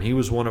leaguer, and he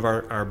was one of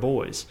our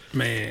boys.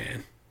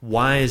 Man.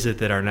 Why is it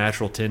that our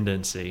natural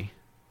tendency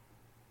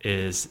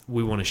is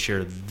we want to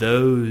share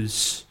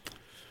those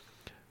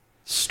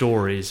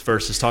stories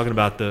versus talking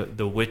about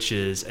the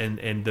witches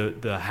and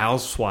the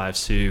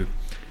housewives who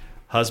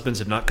husbands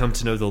have not come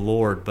to know the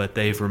Lord, but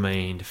they've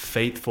remained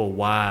faithful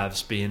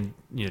wives, being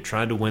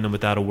trying to win them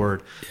without a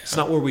word. Yeah. It's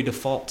not where we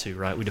default to,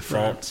 right? We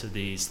default to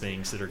these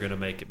things that are going to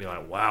make it be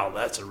like, wow,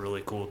 that's a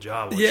really cool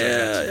job.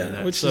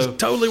 Which is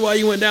totally why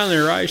you went down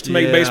there, right? To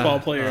make baseball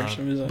players.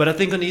 But I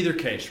think on either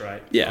case,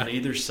 right? Yeah. On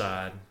either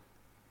side,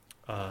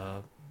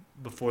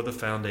 before the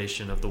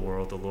foundation of the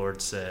world, the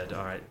Lord said,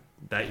 all right,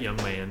 that young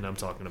man I'm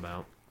talking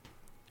about,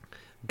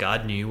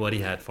 God knew what he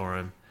had for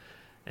him.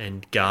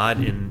 And God,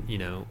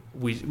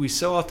 we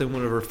so often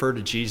want to refer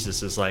to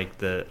Jesus as like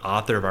the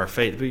author of our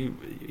faith. But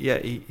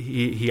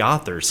he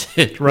authors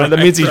it, right? That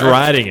means he's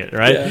writing it,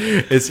 right?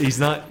 Yeah. He's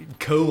not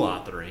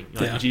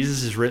co-authoring.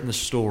 Jesus has written the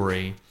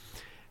story,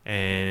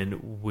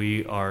 and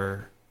we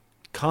are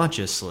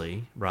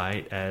consciously,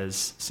 right,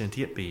 as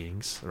sentient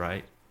beings,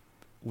 right,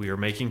 we are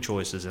making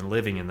choices and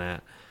living in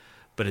that.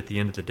 But at the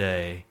end of the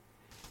day,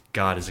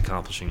 God is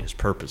accomplishing his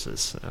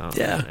purposes.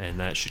 And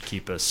that should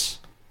keep us...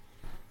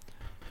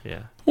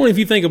 Yeah. Well, if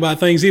you think about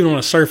things, even on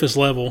a surface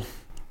level,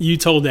 you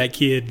told that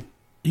kid,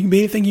 you can be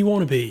anything you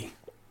want to be.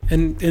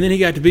 And then he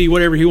got to be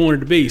whatever he wanted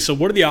to be. So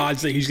what are the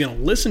odds that he's going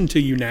to listen to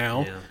you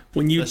now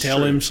when you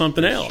tell him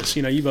something else?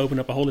 True. You've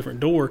opened up a whole different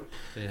door.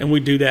 Yeah. And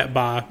we do that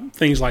by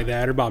things like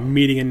that, or by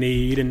meeting a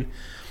need. And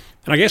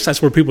I guess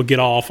that's where people get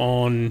off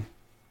on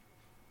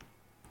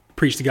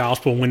preach the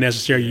gospel when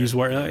necessary, use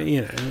word,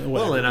 whatever.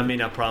 Well, and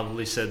I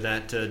probably said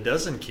that to a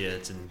dozen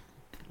kids, and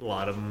a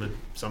lot of them,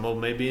 some of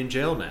them may be in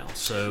jail now.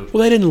 So,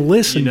 well, they didn't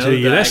listen to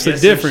you. That's the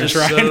difference,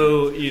 right?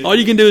 All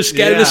you can do is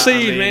scatter the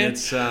seed, man.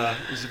 It's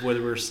whether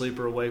we're asleep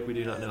or awake, we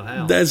do not know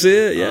how. That's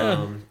it.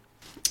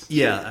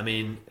 Yeah.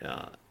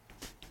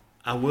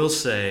 I will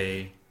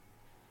say,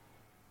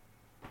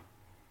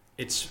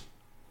 it's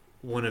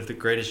one of the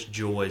greatest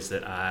joys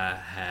that I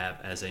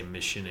have as a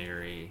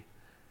missionary.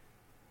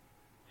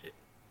 It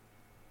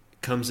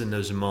comes in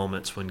those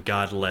moments when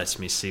God lets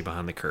me see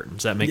behind the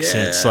curtains. That makes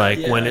sense.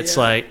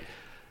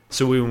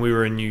 So when we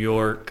were in New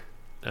York,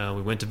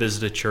 we went to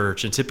visit a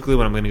church, and typically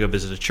when I'm going to go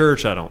visit a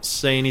church, I don't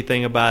say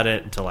anything about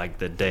it until like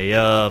the day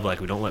of. Like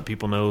we don't let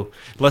people know,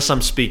 unless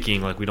I'm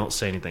speaking, like we don't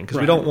say anything because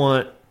we don't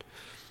want,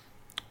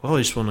 we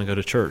just want to go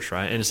to church,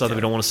 right? And it's not that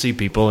we don't want to see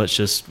people, it's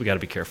just we got to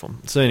be careful.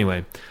 So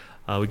anyway,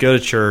 we go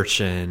to church,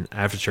 and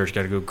after church,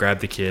 got to go grab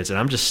the kids, and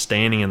I'm just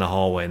standing in the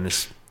hallway, and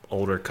this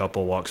older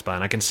couple walks by,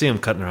 and I can see them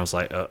cutting their. I was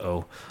like,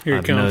 uh-oh. Here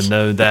it comes.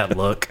 Know that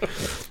look.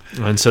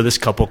 And so this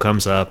couple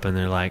comes up, and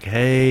they're like,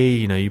 hey,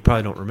 you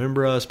probably don't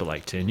remember us, but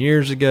like 10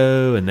 years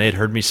ago, and they'd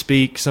heard me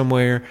speak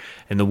somewhere,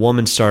 and the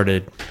woman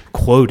started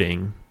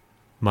quoting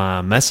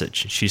my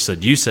message. She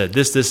said, you said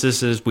this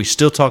is, we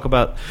still talk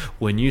about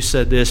when you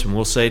said this, and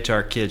we'll say to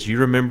our kids, you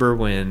remember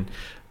when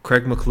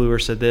Craig McClure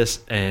said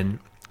this? And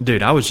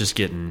dude, I was just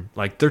getting,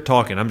 like, they're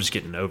talking, I'm just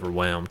getting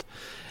overwhelmed.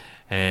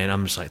 And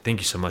I'm just like, thank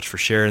you so much for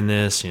sharing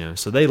this.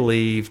 So they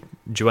leave.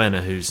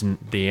 Joanna, who's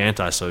the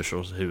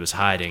antisocial, who was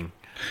hiding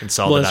and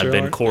saw that I'd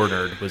been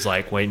cornered, was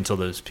like, wait until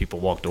those people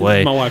walked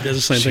away. My wife does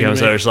the same thing. She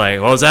comes over, she's like,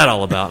 what was that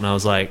all about? And I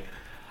was like,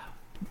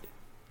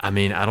 I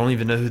don't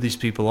even know who these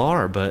people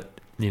are, but,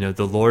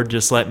 the Lord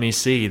just let me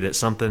see that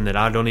something that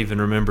I don't even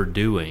remember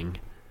doing,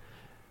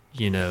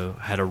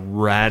 had a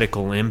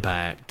radical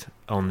impact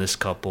on this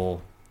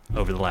couple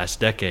over the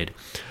last decade.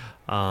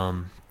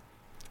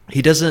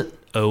 He doesn't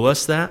owe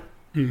us that.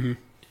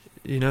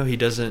 Mm-hmm. He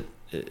doesn't.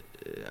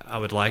 I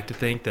would like to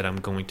think that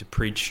I'm going to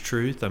preach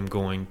truth. I'm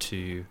going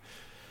to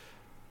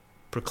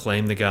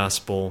proclaim the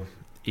gospel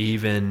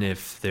even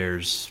if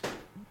there's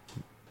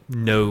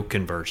no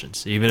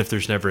conversions, even if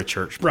there's never a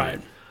church plant.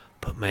 Right.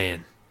 But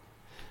man,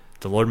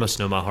 the Lord must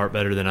know my heart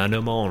better than I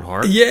know my own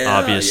heart. Yeah,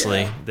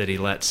 obviously, that He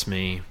lets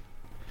me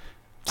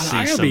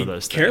see some of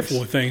those things. Careful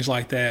with things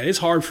like that. It's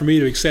hard for me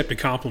to accept a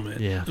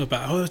compliment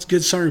about, it's a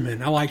good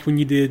sermon. I liked when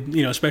you did,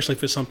 especially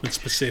if it's something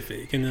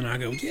specific. And then I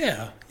go,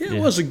 it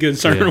was a good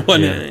sermon,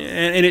 wasn't it?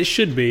 And it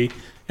should be.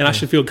 And I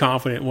should feel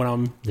confident when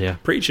I'm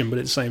preaching. But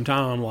at the same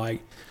time,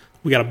 like,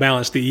 we got to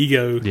balance the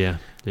ego. Yeah.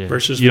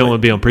 Versus you don't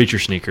want to be on preacher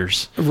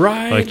sneakers.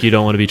 Right. Like, you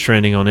don't want to be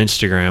trending on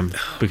Instagram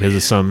because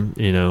of some,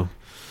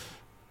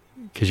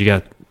 because you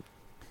got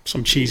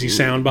some cheesy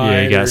soundbite.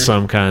 Yeah, you got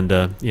some kind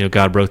of,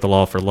 God broke the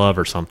law for love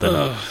or something.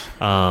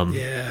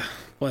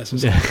 Bless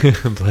his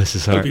heart. Bless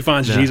his heart. Hope he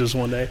finds Jesus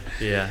one day.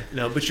 Yeah.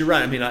 No, but you're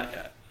right. I mean, I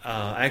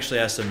actually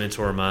asked a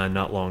mentor of mine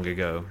not long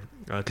ago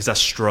because I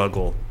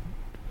struggle,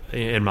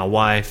 and my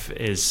wife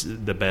is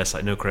the best.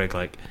 Like, no, Craig,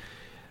 like,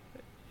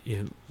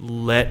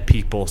 let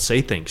people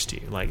say things to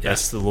you. Like,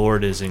 that's the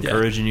Lord is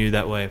encouraging you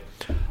that way.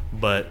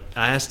 But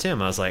I asked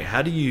him, I was like,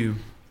 how do you,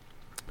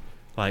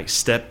 like,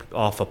 step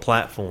off a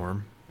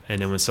platform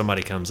and then when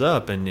somebody comes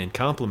up and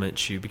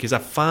compliments you, because I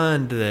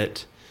find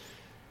that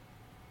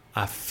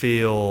I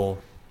feel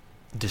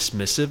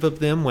dismissive of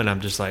them when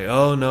I'm just like,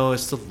 oh no,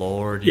 it's the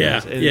Lord.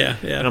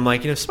 And I'm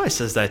like, if somebody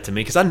says that to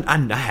me, because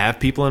I have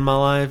people in my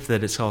life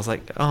that it's always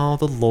like, oh,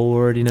 the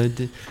Lord,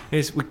 the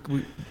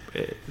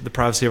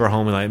privacy of our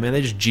home, like, man,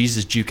 they just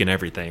Jesus juking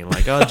everything.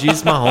 Like, oh,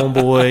 Jesus, my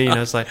homeboy.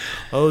 It's like,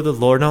 oh, the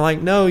Lord. And I'm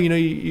like, no,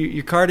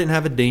 your car didn't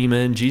have a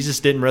demon. Jesus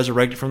didn't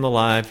resurrect it from the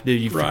life. Dude,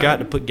 you forgot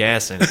to put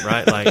gas in it,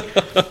 right? Like,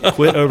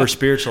 quit over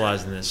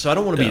spiritualizing this. So I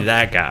don't want to be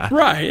that guy,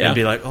 right? And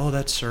be like, oh,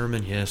 that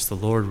sermon, yes, the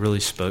Lord really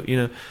spoke.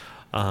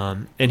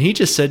 And he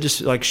just said, just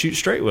like shoot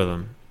straight with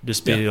him.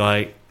 Just be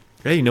like,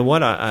 hey, you know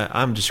what?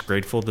 I'm just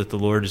grateful that the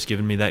Lord has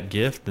given me that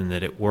gift and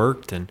that it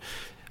worked. And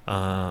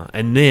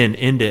then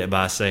end it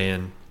by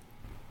saying,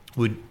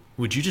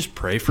 would you just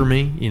pray for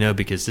me?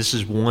 Because this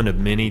is one of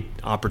many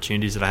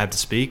opportunities that I have to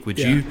speak. Would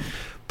you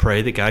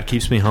pray that God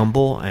keeps me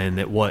humble and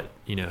that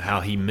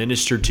how He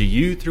ministered to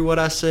you through what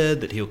I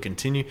said, that He'll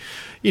continue,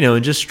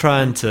 and just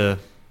trying to,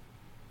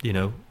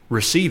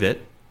 receive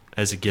it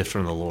as a gift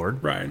from the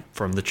Lord, right,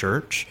 from the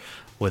church,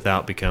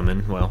 without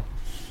becoming,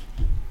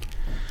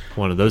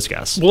 one of those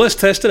guys. Well, let's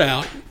test it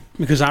out,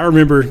 because I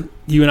remember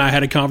you and I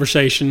had a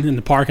conversation in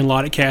the parking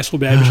lot at Castle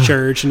Baptist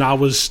Church, and I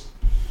was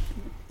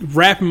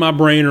wrapping my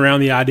brain around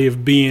the idea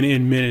of being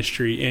in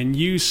ministry, and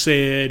you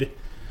said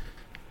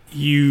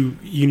you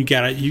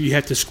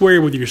have to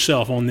square with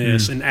yourself on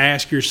this and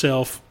ask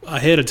yourself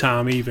ahead of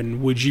time,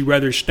 even, would you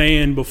rather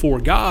stand before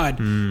God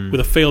with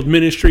a failed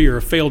ministry or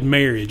a failed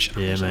marriage?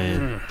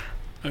 Man.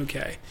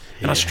 Okay.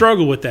 And I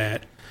struggle with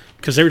that,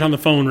 because every time the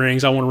phone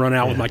rings, I want to run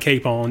out with my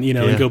cape on,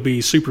 and go be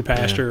super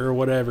pastor or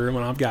whatever,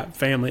 when I've got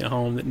family at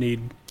home that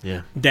need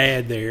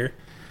dad there.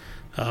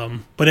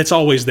 But it's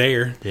always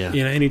there.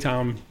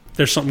 Anytime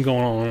there's something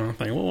going on, I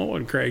think, well, what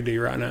would Craig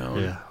do right now?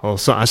 Yeah. Well,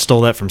 so I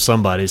stole that from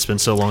somebody. It's been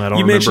so long I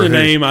don't remember. You mentioned a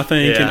name, I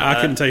think, and I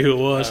couldn't tell you who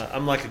it was.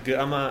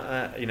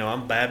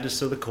 I'm Baptist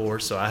to the core,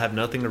 so I have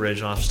nothing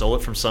original. I stole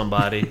it from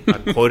somebody. I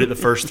quote it the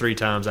first 3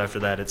 times. After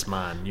that, it's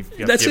mine.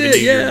 That's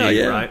it.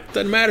 Yeah. Right?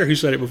 Doesn't matter who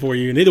said it before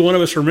you. Neither one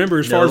of us remember.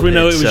 As far as we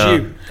know, it was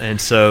you. And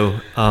so,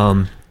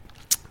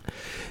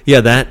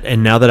 that.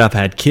 And now that I've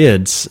had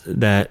kids,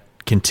 that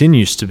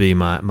continues to be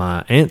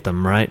my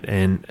anthem, right?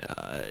 And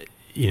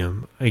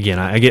again,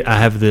 I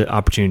have the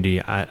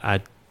opportunity. I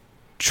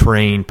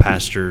train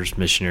pastors,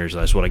 missionaries.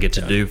 That's what I get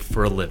to do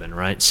for a living,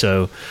 right?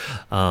 So,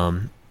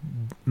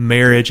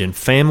 marriage and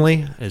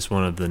family is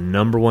one of the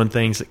number one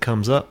things that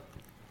comes up.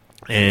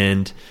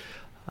 And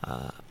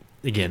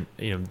again,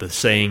 the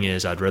saying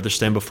is, I'd rather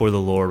stand before the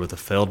Lord with a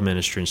failed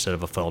ministry instead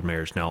of a failed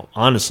marriage. Now,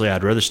 honestly,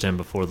 I'd rather stand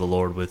before the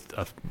Lord with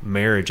a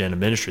marriage and a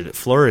ministry that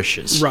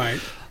flourishes. Right.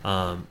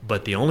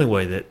 But the only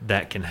way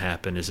that can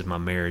happen is if my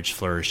marriage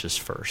flourishes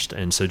first.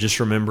 And so just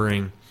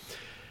remembering,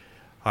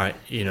 all right,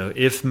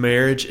 if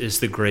marriage is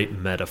the great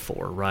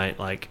metaphor, right?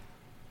 Like,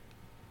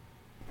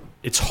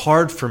 it's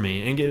hard for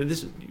me. And again,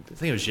 I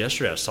think it was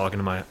yesterday I was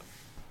talking to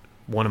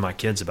one of my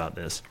kids about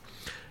this.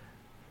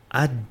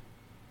 I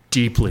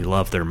deeply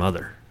love their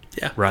mother.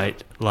 Yeah.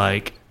 Right?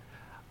 Like,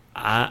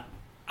 I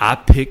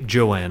pick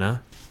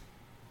Joanna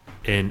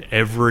in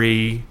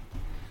every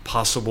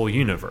possible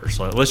universe.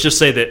 Like, let's just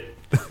say that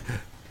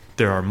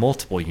there are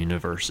multiple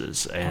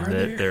universes and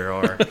that there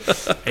are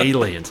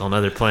aliens on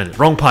other planets.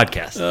 Wrong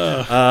podcast.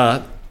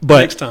 But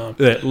next time.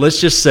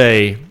 Let's just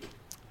say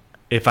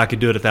if I could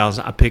do it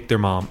 1,000, I pick their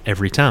mom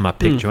every time. I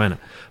pick Joanna.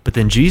 But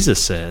then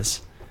Jesus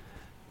says,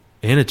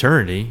 in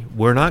eternity,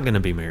 we're not going to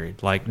be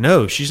married. Like,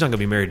 no, she's not going to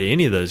be married to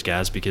any of those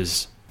guys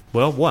because,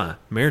 well, why?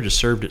 Marriage has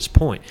served its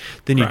point.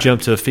 Then you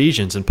jump to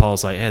Ephesians, and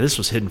Paul's like, this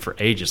was hidden for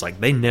ages. Like,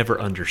 they never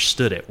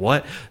understood it.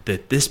 What?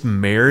 That this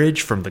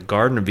marriage from the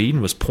Garden of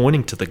Eden was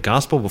pointing to the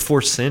gospel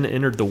before sin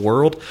entered the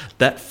world.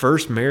 That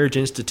first marriage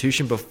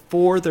institution,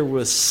 before there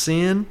was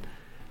sin,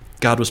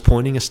 God was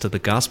pointing us to the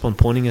gospel and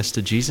pointing us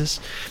to Jesus.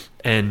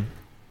 And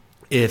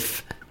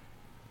if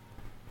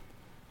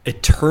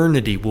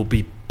eternity will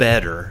be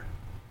better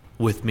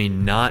with me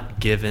not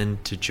given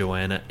to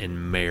Joanna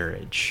in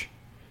marriage.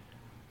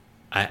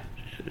 I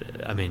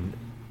mean,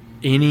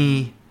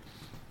 any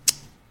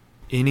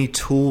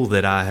tool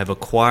that I have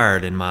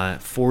acquired in my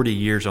 40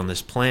 years on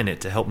this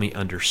planet to help me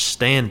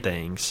understand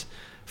things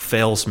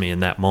fails me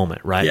in that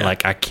moment, right? Yeah.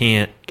 Like I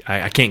can't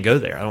go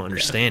there. I don't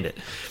understand it.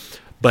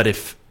 But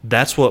if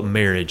that's what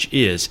marriage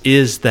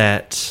is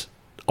that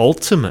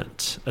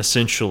ultimate,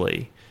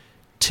 essentially,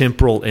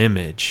 temporal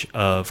image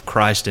of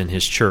Christ and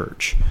his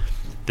church,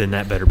 then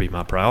that better be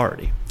my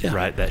priority,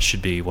 right? That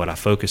should be what I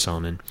focus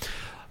on. And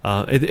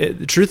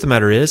the truth of the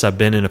matter is, I've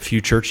been in a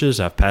few churches.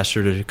 I've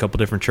pastored at a couple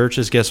different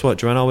churches. Guess what?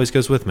 Joanna always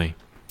goes with me.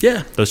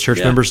 Yeah. Those church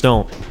members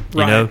don't.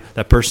 You know,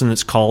 that person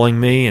that's calling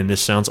me, and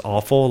this sounds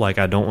awful, like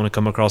I don't want to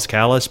come across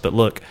callous, but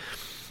look,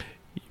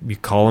 you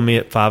calling me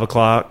at 5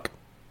 o'clock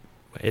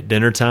at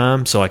dinner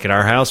time. So like at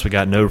our house, we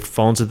got no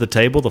phones at the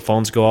table. The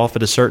phones go off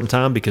at a certain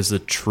time, because the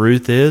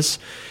truth is,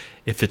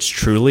 if it's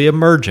truly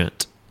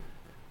emergent,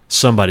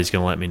 somebody's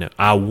going to let me know.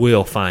 I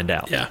will find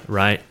out. Yeah.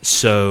 Right?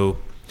 So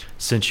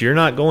since you're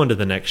not going to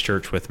the next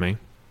church with me,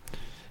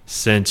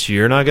 since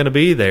you're not going to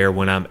be there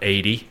when I'm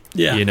 80,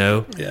 you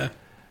know,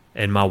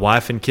 and my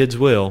wife and kids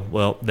will,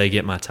 well, they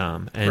get my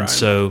time. And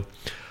so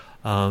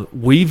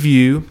we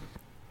view,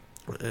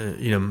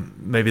 you know,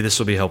 maybe this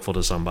will be helpful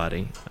to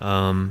somebody,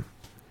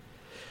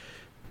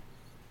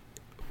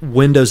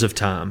 windows of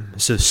time.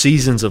 So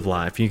seasons of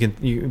life. You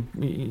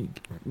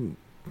can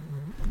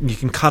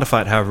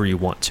codify it however you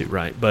want to,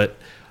 right? But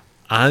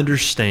I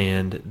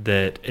understand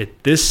that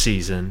at this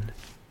season,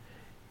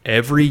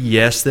 every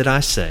yes that I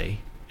say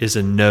is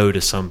a no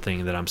to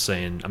something that I'm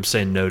saying. I'm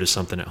saying no to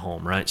something at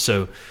home, right?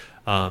 So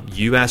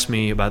you asked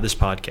me about this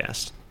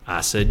podcast.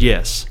 I said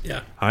yes.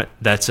 Yeah. All right.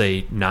 That's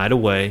a night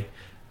away,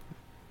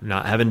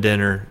 not having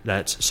dinner.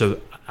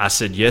 So I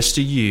said yes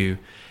to you,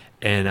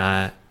 and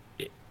I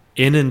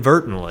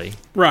inadvertently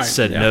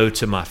said no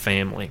to my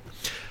family.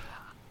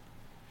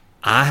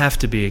 I have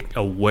to be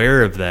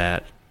aware of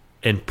that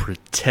and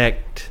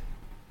protect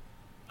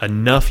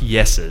enough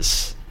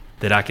yeses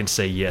that I can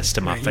say yes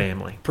to my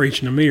family.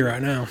 Preaching to me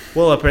right now.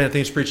 Well, I think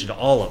it's preaching to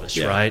all of us,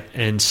 right?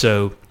 And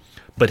so,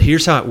 but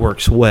here's how it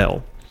works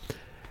well.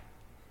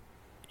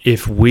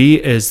 If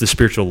we, as the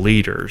spiritual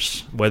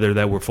leaders, whether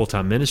that we're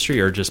full-time ministry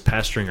or just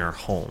pastoring our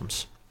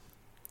homes,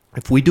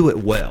 if we do it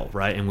well,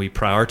 right, and we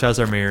prioritize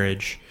our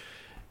marriage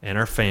and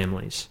our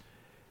families,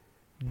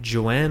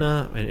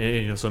 Joanna, and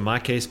you know, so in my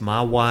case,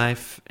 my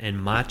wife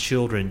and my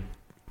children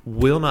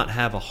will not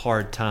have a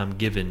hard time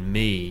giving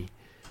me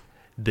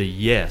the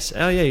yes.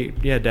 Oh,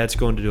 yeah, Dad's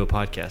going to do a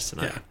podcast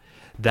tonight. Yeah.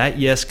 That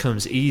yes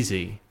comes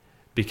easy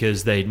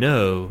because they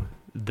know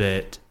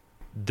that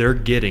they're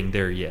getting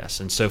their yes.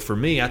 And so for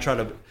me, I try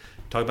to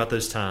talk about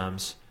those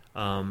times.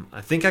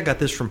 I think I got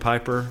this from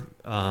Piper,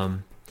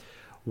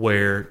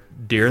 where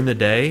during the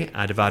day,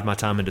 I divide my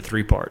time into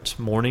 3 parts: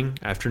 morning,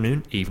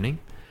 afternoon, evening.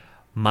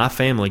 My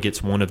family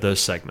gets one of those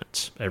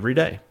segments every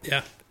day.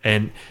 Yeah.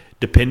 And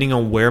depending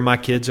on where my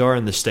kids are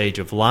in the stage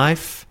of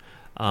life,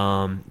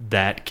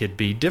 that could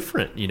be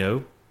different. You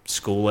know,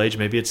 school age,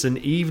 maybe it's an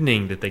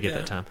evening that they get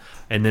that time.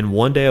 And then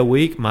one day a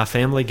week, my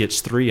family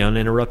gets 3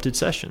 uninterrupted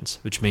sessions,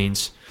 which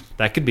means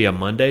that could be a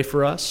Monday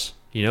for us.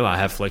 You know, I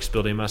have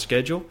flexibility in my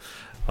schedule.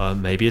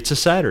 Maybe it's a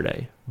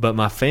Saturday, but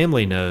my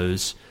family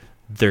knows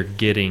they're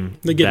getting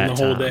the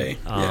whole day.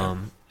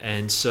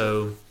 And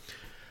so,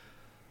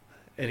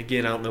 and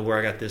again, I don't know where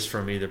I got this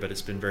from either, but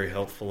it's been very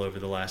helpful over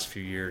the last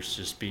few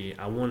years.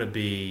 I want to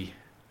be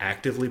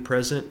actively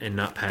present and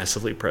not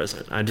passively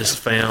present. I just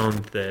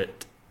found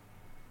that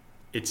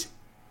it's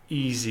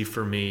easy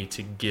for me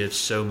to give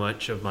so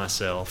much of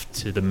myself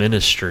to the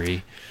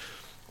ministry.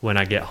 When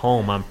I get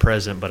home, I'm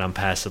present, but I'm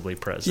passively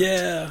present.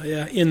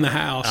 Yeah, in the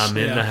house. I'm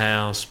in the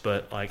house,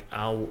 but like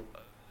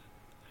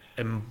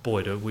and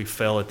boy, do we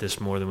fail at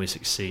this more than we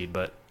succeed.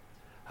 But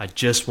I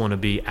just want to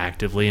be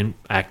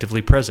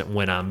actively present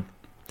when I'm.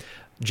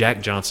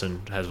 Jack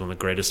Johnson has one of the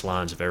greatest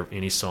lines of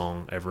any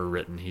song ever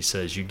written. He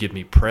says, "You give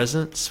me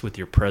presence with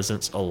your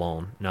presence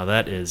alone." Now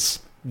that is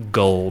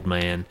gold,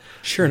 man.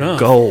 Sure enough.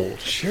 Gold.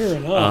 Sure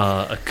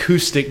enough.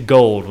 Acoustic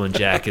gold when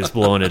Jack is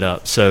blowing it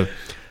up. So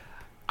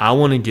I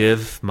want to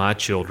give my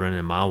children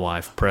and my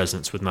wife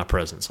presence with my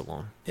presence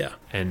alone. Yeah.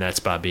 And that's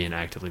by being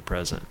actively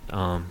present.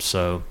 I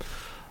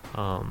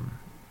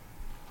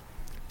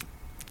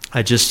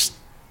just,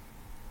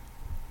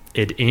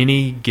 at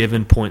any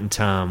given point in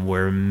time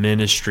where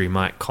ministry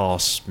might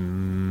cost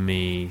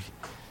me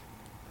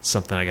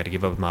something I got to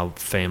give up with my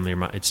family,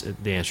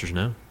 the answer is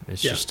no.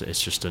 It's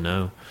just a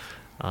no.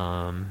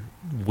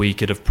 We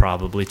could have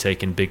probably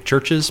taken big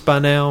churches by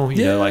now.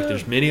 You know, like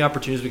there's many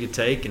opportunities we could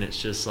take, and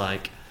it's just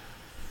like,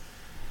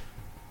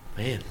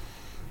 man,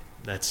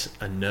 that's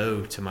a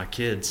no to my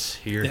kids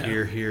here,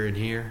 here, and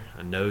here.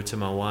 A no to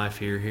my wife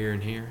here, here,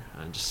 and here.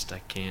 I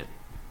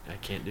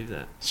can't do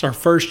that. It's our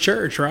first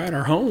church, right?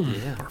 Our home,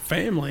 our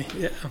family.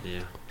 Yeah.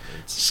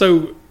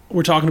 So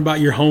we're talking about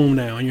your home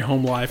now and your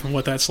home life and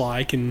what that's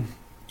like, and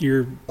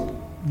you're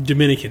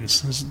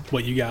Dominicans is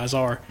what you guys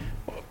are.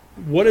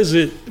 What is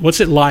it? What's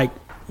it like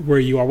where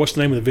you are? What's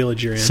the name of the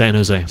village you're in? San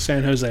Jose.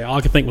 San Jose. All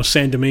I could think was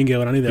San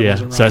Domingo, and I knew that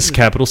wasn't right. So that's the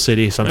capital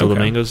city. Santo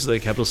Domingo is the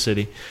capital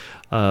city.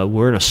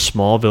 We're in a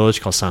small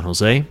village called San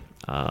Jose.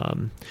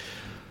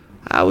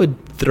 I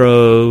would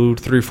throw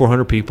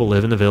 300-400 people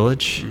live in the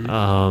village.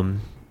 Mm-hmm.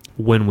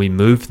 When we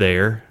moved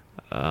there,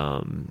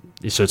 so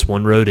it's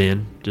one road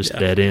in, just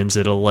dead ends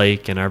at a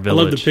lake in our village.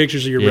 I love the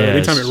pictures of your road.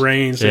 Every time it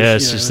rains.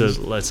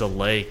 It's a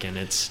lake, and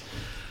it's,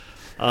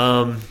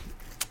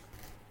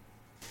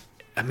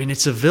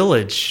 it's a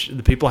village.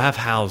 The people have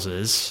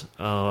houses.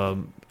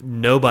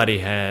 Nobody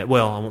had,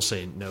 well, I won't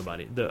say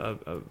nobody.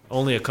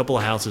 Only a couple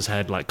of houses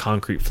had like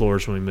concrete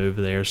floors when we moved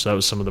there. So that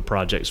was some of the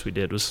projects we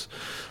did, was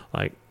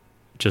like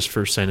just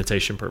for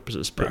sanitation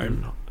purposes,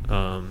 putting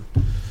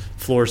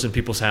floors in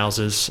people's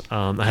houses.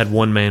 I had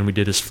one man, we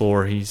did his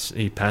floor. He's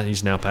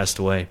now passed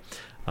away.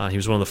 He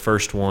was one of the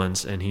first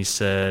ones, and he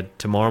said,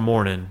 tomorrow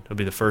morning it'll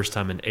be the first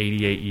time in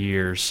 88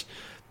 years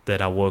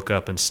that I woke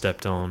up and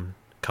stepped on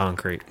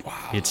concrete. Wow.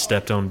 He had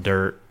stepped on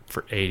dirt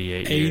for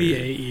 88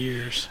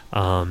 years.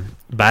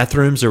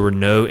 Bathrooms, there were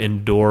no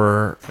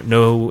indoor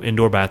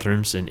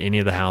bathrooms in any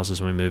of the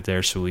houses when we moved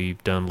there, so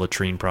we've done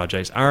latrine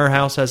projects. Our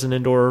house has an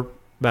indoor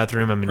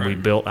bathroom. We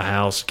built a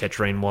house, catch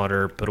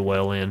rainwater, put a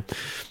well in.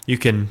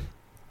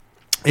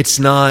 It's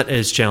not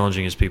as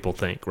challenging as people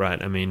think, right?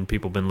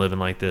 People have been living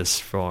like this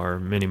for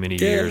many, many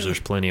years. There's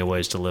plenty of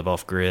ways to live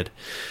off grid.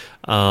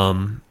 We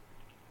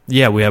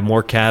have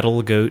more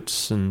cattle,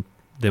 goats, than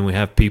we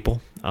have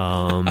people.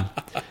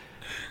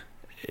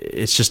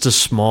 It's just a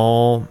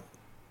small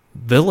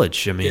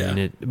village.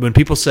 When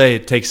people say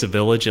it takes a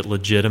village, it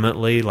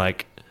legitimately,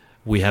 like,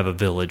 we have a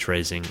village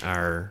raising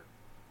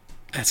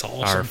That's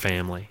awesome. Our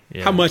family.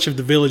 Yeah. How much of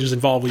the village is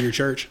involved with your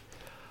church?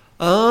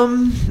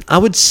 I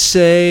would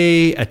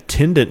say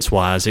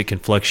attendance-wise, it can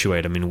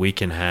fluctuate.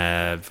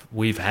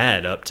 We've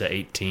had up to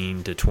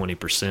 18 to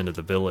 20% of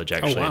the village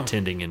actually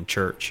attending in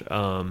church.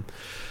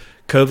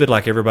 COVID,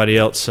 like everybody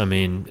else,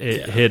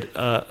 hit,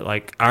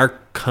 like our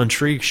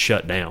country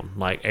shut down.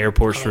 Like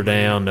airports were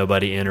down,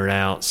 nobody entered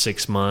out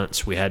 6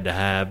 months. We had to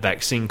have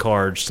vaccine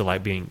cards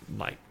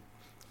to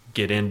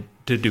get in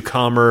to do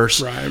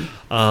commerce. Right.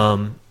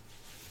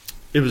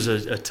 It was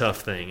a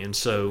tough thing, and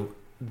so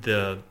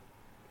the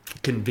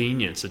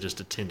convenience of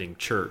just attending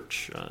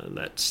church,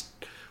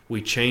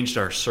 we changed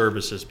our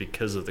services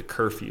because of the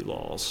curfew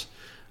laws,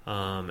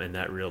 and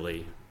that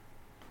really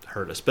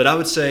hurt us. But I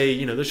would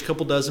say, there's a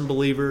couple dozen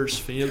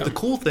believers. The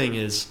cool thing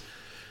is,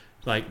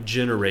 like,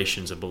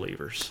 generations of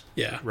believers.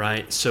 Yeah.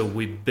 Right? So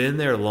we've been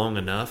there long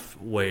enough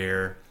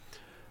where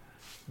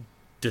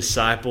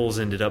disciples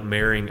ended up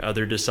marrying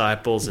other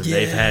disciples, and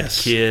they've had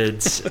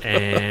kids,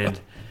 and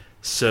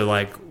so,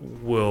 like,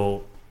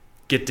 we'll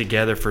get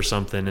together for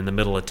something in the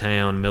middle of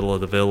town, middle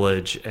of the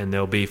village, and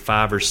there'll be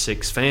 5 or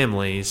 6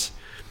 families,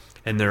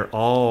 and they're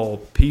all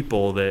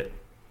people that,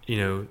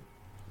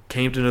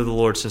 came to know the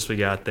Lord since we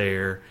got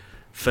there,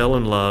 fell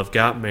in love,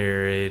 got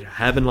married,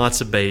 having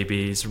lots of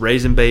babies,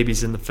 raising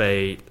babies in the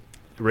faith,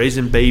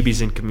 raising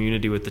babies in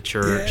community with the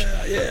church.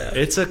 Yeah.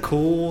 It's a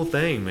cool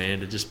thing, man,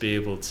 to just be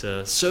able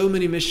to. So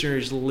many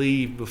missionaries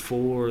leave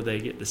before they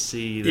get to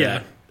see that.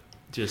 Yeah.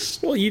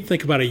 You'd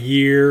think about a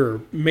year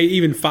or maybe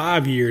even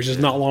 5 years is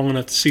not long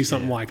enough to see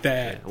something like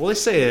that. Yeah. Well, they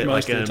say it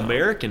like an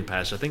American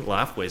pastor. I think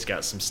Lifeway's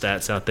got some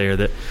stats out there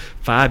that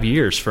 5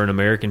 years for an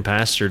American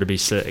pastor to be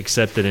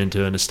accepted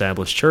into an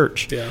established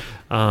church. Yeah.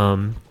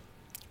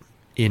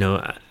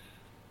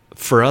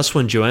 For us,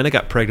 when Joanna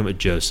got pregnant with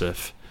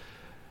Joseph,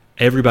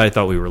 everybody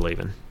thought we were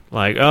leaving.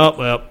 Like, oh,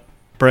 well,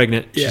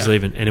 pregnant, she's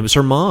leaving. And it was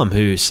her mom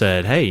who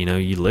said, hey,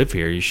 you live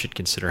here, you should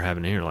consider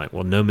having it here. Like,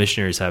 well, no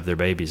missionaries have their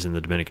babies in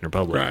the Dominican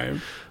Republic. Right.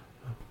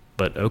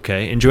 But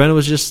okay. And Joanna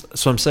was just,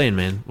 that's what I'm saying,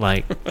 man.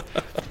 Like,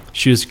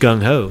 she was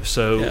gung-ho.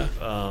 So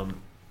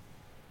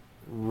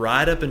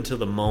right up until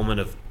the moment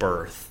of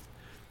birth,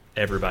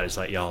 everybody's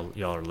like, y'all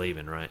are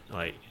leaving, right?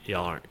 Like,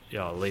 y'all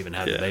are leaving,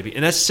 having the baby.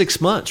 And that's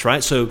 6 months,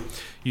 right? So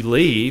you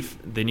leave,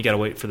 then you got to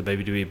wait for the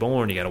baby to be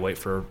born. You got to wait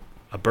for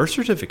a birth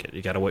certificate.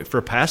 You got to wait for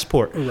a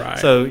passport. Right.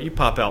 So you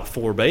pop out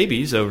 4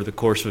 babies over the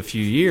course of a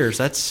few years.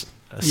 That's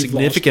a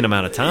significant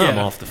amount of time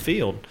off the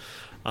field.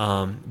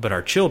 But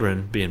our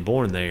children being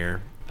born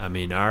there,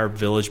 our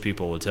village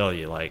people will tell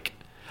you, like,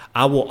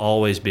 I will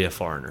always be a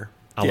foreigner.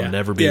 I will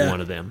never be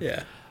one of them.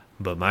 Yeah.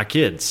 But my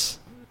kids,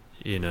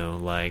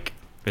 like,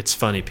 it's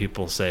funny.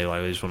 People say,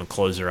 like, they just want to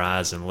close their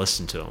eyes and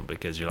listen to them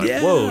because you're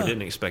like, whoa,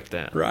 didn't expect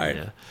that. Right.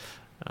 Yeah.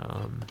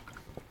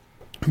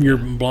 Your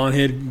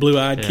blonde-headed,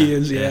 blue-eyed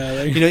kids, you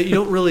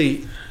don't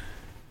really.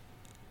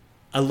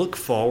 I look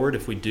forward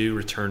if we do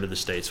return to the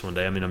States one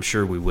day. I'm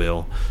sure we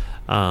will.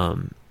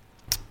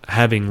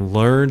 Having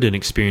learned and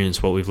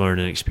experienced what we've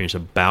learned and experienced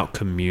about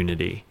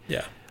community,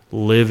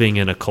 living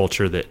in a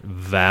culture that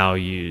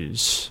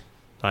values,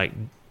 like,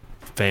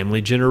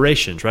 family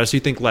generations, right? So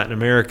you think Latin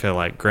America,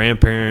 like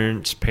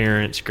grandparents,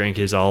 parents,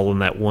 grandkids, all in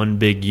that one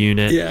big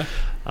unit. Yeah.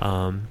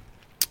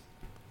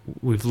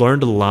 we've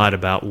learned a lot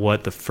about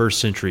what the first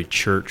century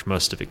church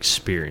must have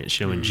experienced.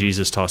 When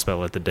Jesus talks about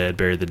let the dead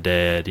bury the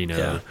dead,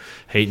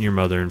 hating your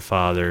mother and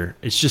father,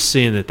 it's just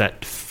seeing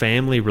that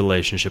family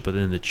relationship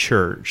within the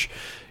church.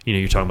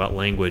 You're talking about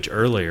language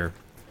earlier,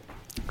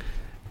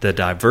 the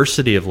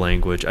diversity of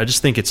language. I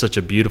just think it's such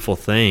a beautiful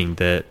thing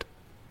that,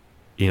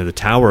 the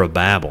Tower of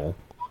Babel,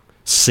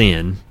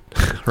 sin,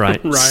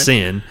 right?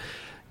 Sin,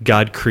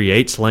 God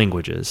creates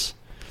languages.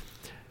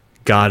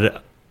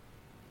 God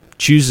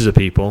chooses a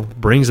people,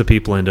 brings a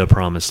people into a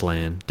promised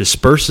land,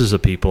 disperses a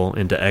people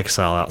into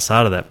exile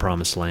outside of that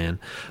promised land.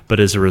 But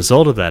as a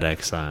result of that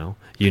exile,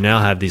 you now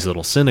have these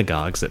little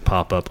synagogues that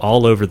pop up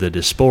all over the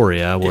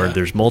diaspora where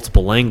there's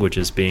multiple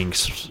languages being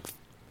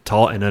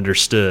taught and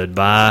understood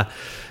by,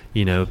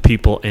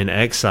 people in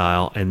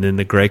exile. And then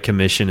the Great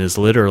Commission is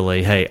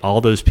literally, hey, all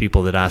those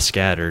people that I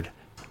scattered,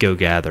 go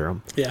gather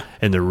them. Yeah.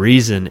 And the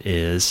reason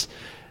is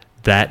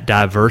that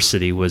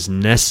diversity was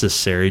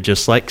necessary,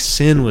 just like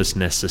sin was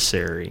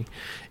necessary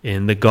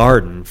in the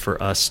garden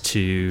for us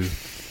to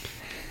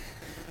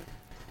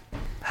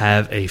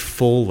have a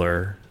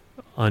fuller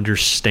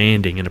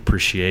understanding and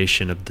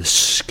appreciation of the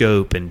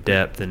scope and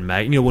depth and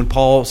when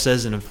Paul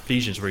says in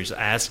Ephesians, where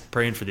he's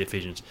praying for the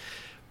Ephesians,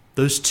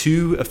 those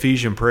 2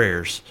 Ephesian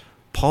prayers,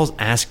 Paul's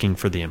asking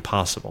for the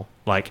impossible.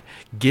 Like,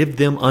 give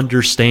them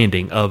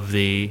understanding of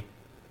the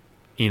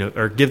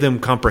or give them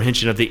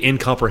comprehension of the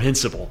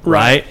incomprehensible,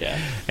 right? Yeah.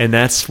 And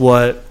that's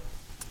what,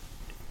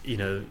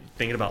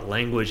 thinking about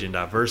language and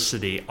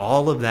diversity,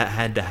 all of that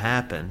had to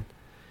happen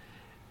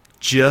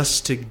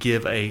just to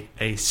give a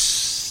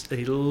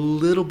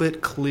little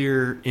bit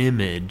clearer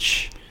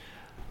image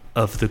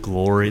of the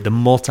glory, the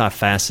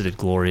multifaceted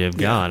glory of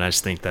God. I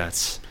just think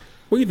that's...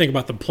 What do you think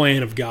about the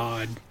plan of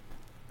God,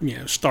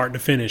 start to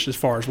finish as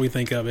far as we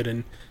think of it,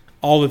 and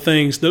all the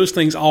things, those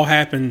things all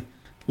happen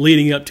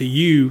leading up to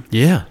you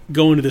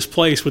going to this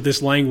place with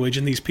this language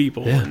and these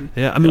people. Yeah, and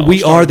I mean,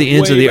 we are the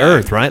ends of the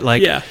earth, right?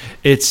 Like,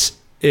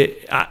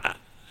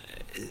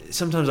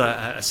 sometimes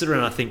I sit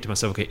around and I think to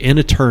myself, okay, in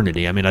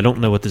eternity, I mean, I don't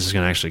know what this is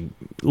going to actually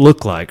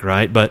look like,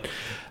 right? But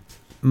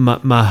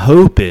my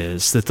hope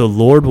is that the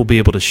Lord will be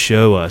able to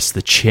show us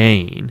the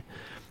chain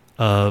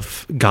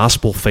of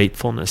gospel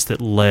faithfulness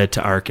that led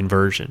to our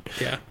conversion.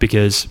 Yeah.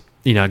 Because,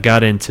 I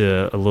got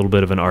into a little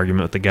bit of an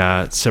argument with a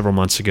guy several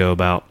months ago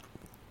about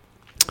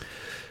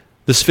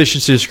the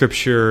sufficiency of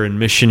Scripture and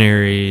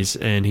missionaries,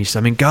 and he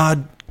said,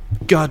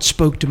 God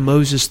spoke to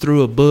Moses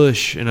through a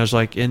bush, and I was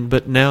like,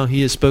 but now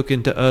He has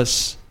spoken to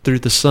us through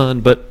the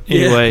Son. But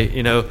anyway,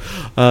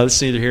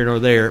 it's neither here nor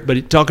there.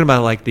 But talking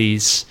about like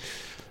these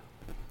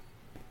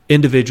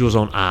individuals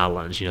on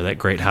islands, that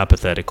great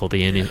hypothetical,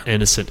 the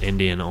innocent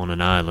Indian on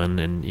an island,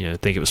 and I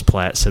think it was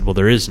Platt said, well,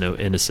 there is no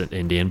innocent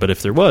Indian, but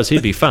if there was,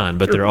 he'd be fine.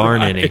 But there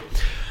aren't any.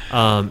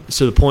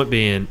 So the point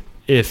being,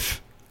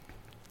 if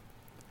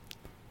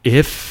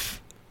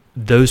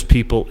those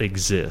people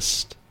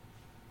exist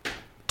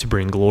to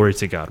bring glory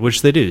to God,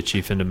 which they do. The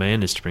chief end of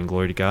man is to bring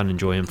glory to God and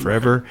enjoy Him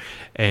forever.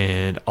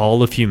 And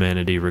all of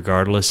humanity,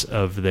 regardless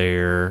of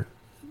their,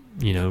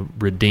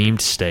 redeemed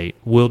state,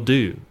 will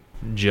do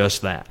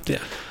just that. Yeah.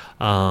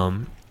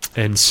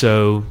 And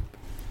so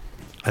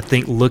I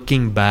think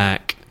looking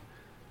back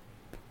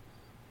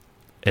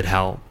at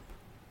how,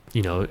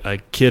 a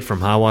kid from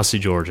Hiawassee,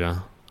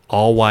 Georgia,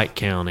 all white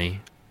county,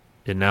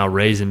 and now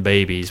raising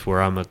babies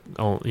where I'm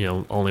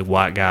only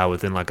white guy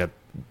within like a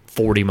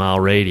 40-mile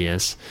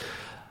radius,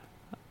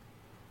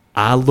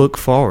 I look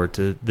forward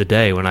to the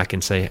day when I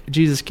can say,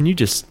 Jesus, can you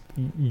just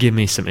give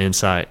me some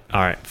insight? All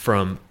right,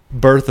 from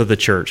birth of the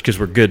church, because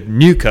we're good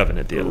New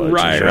Covenant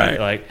theologians, right?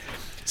 Like,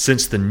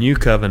 since the New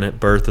Covenant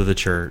birth of the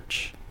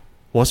church,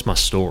 what's my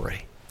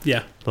story?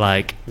 Yeah.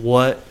 Like,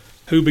 what?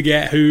 Who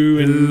begat who?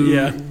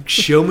 And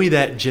show me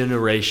that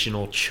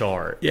generational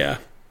chart. Yeah.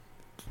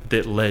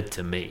 That led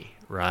to me.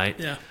 Right?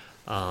 Yeah.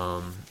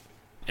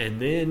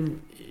 And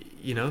then,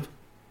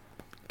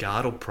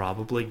 God will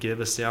probably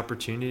give us the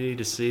opportunity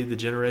to see the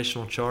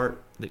generational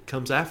chart that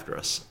comes after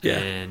us. Yeah.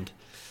 And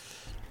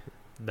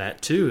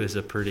that, too, is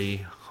a pretty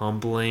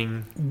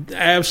humbling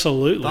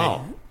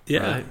thought.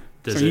 Yeah. Right?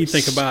 Does you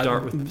think about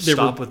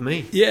stop with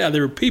me? Yeah,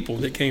 there were people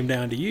that came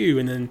down to you,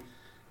 and then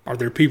are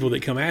there people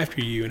that come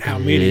after you, and how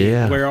many?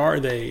 Yeah. Where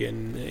are they?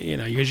 And,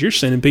 because you're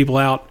sending people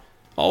out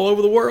all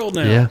over the world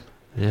now. Yeah,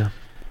 yeah.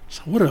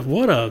 So what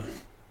a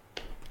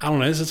I don't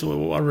know. This a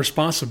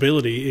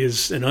responsibility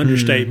is an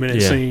understatement.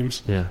 It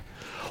seems. Yeah.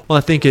 Well,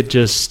 I think it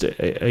just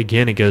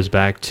it goes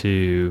back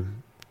to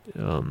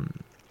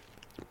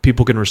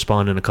people can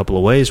respond in a couple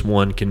of ways.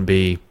 One can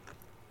be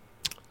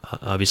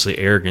obviously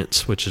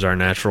arrogance, which is our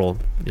natural.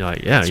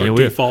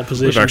 Default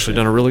position. We've actually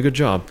done a really good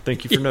job.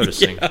 Thank you for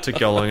noticing. It took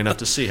y'all long enough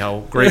to see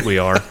how great we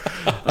are.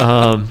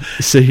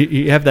 So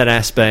you have that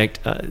aspect.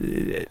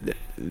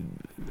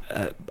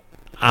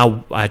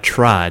 I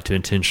try to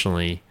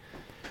intentionally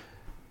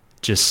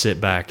just sit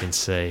back and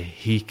say,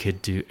 He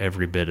could do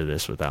every bit of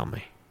this without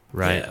me,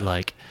 right? Yeah.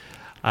 Like,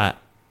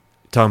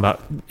 talking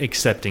about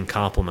accepting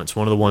compliments,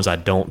 one of the ones I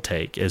don't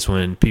take is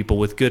when people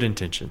with good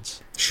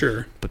intentions,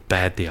 sure, but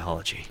bad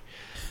theology,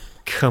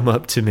 come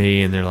up to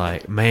me and they're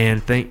like,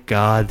 "Man, thank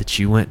God that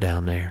you went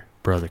down there,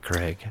 Brother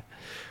Craig.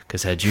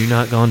 Because had you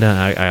not gone down,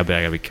 I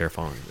gotta be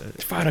careful.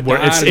 If I'd have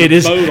died it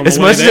is as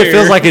much as it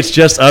feels like it's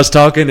just us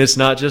talking. It's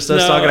not just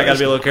us talking. I gotta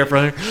be a little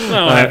careful here.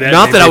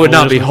 Not that I would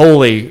not be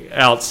wholly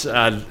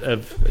outside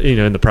of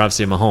in the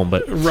privacy of my home,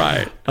 but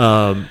right.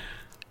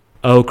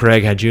 Oh,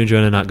 Craig, had you and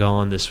Joanna not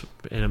gone this,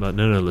 and I'm like,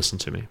 no, listen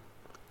to me.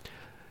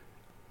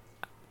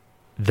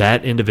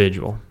 That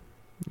individual,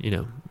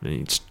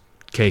 it's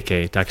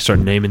KK. I can start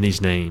naming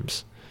these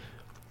names.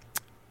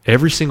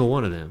 Every single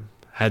one of them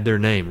had their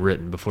name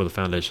written before the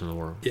foundation of the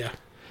world. Yeah.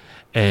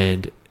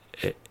 And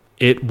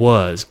it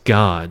was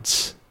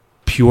God's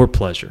pure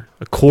pleasure,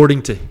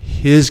 according to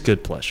his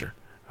good pleasure,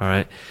 all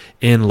right?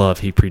 In love,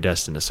 he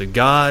predestined us. So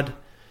God,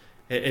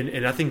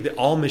 and I think that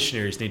all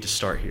missionaries need to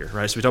start here,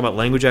 right? So we talk about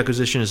language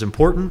acquisition is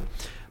important,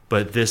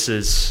 but this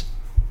is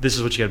what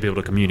you got to be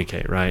able to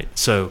communicate, right?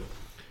 So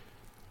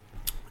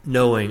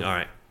knowing, all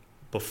right,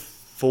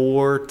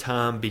 before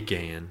time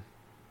began,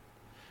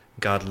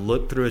 God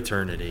looked through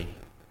eternity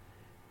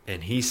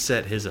and he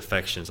set his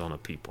affections on a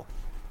people,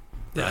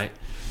 right?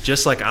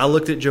 Just like I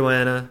looked at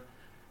Joanna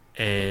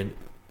and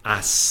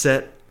I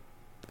set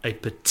a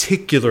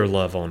particular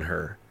love on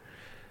her,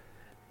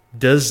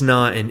 does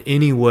not in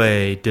any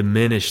way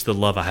diminish the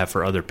love I have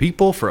for other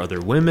people, for other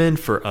women,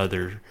 for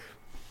other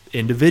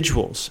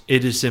individuals.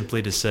 It is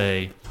simply to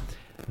say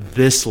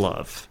this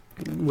love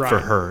for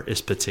her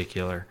is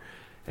particular.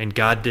 And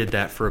God did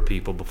that for a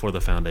people before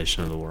the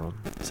foundation of the world.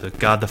 So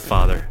God the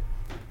Father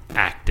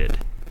acted,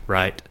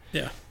 right?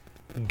 Yeah.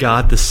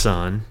 God the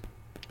Son,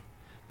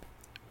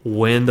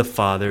 when the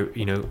Father,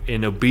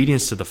 in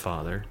obedience to the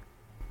Father,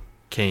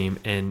 came,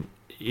 and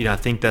I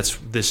think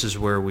this is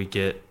where we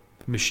get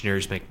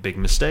missionaries make big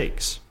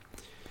mistakes.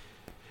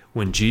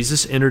 When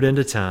Jesus entered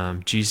into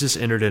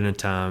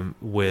time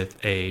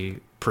with a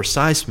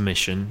precise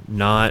mission,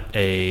 not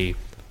an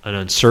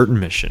uncertain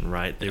mission,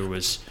 right? There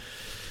was,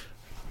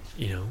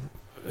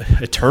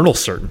 eternal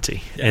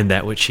certainty in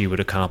that which he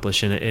would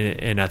accomplish,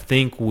 and I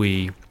think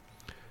we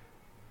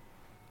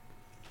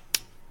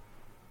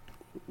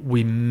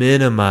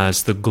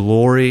minimize the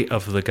glory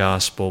of the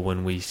gospel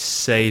when we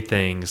say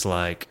things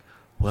like,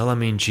 well,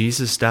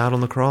 Jesus died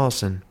on the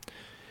cross and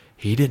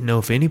he didn't know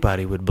if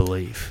anybody would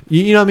believe.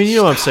 You know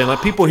what I'm saying?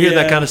 Like people hear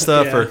that kind of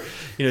stuff, or,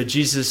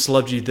 Jesus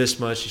loved you this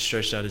much, he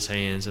stretched out his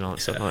hands and all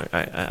that stuff.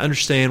 I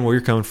understand where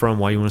you're coming from,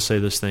 why you want to say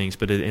those things,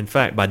 but in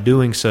fact, by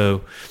doing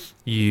so,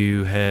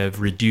 you have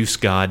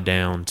reduced God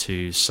down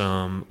to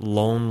some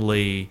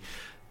lonely,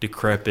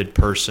 decrepit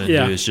person who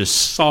is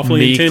just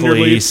softly meekly, and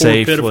tenderly,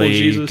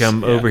 safely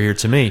come over here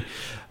to me.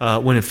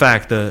 When in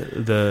fact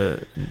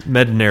the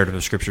meta narrative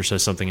of Scripture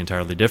says something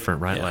entirely different,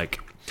 right? Yeah. Like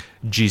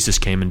Jesus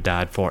came and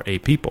died for a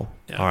people.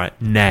 Yeah. All right,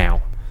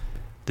 now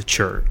the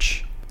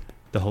church,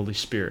 the Holy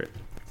Spirit.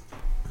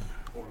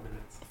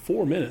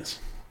 4 minutes.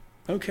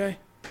 Okay.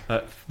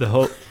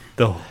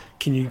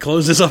 Can you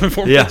close this up in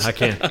 4 minutes? Yeah, I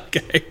can.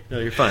 Okay. No,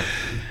 you're fine.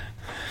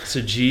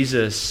 So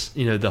Jesus,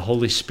 the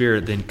Holy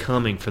Spirit then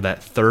coming for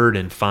that third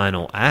and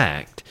final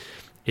act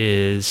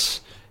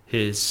is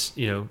his,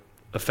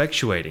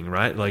 effectuating,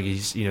 right? Like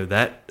he's,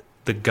 that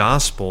the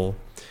gospel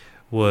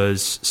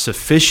was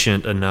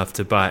sufficient enough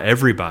to buy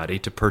everybody,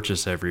 to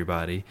purchase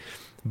everybody,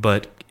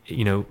 but,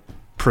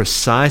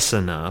 precise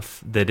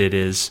enough that it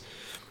is,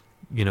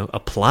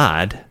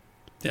 applied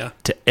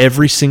to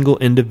every single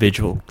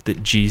individual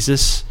that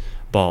Jesus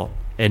bought,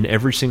 and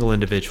every single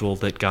individual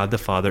that God the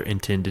Father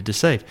intended to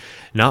save.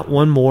 Not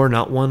one more,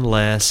 not one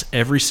less,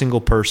 every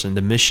single person.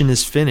 The mission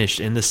is finished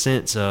in the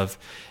sense of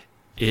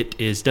it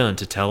is done,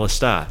 to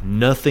telestai.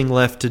 Nothing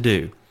left to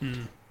do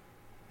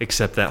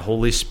except that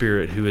Holy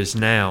Spirit who is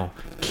now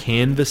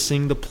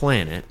canvassing the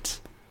planet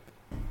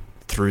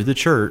through the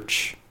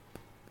church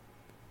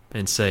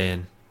and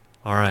saying,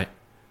 all right,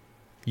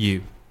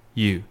 you.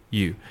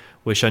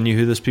 Wish I knew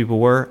who those people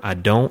were. I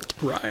don't.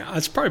 Right.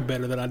 It's probably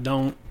better that I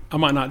don't. I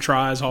might not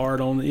try as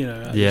hard on,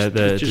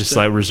 just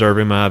like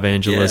reserving my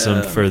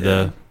evangelism for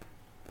the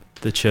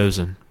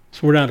chosen.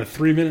 So we're down to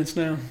 3 minutes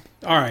now.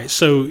 All right.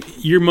 So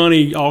your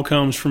money all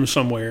comes from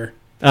somewhere.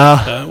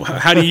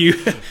 How do you?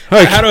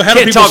 How do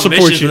people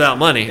support you without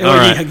money? All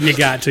right. You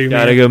got to.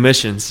 Got to go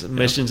missions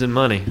and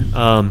money.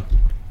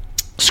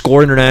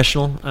 Score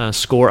International,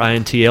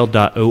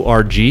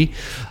 scoreintl.org.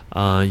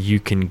 You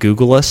can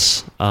Google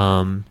us.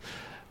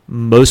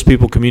 Most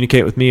people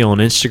communicate with me on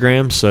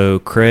Instagram, so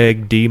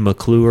Craig D.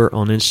 McClure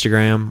on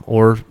Instagram,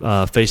 or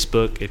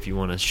Facebook if you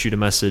want to shoot a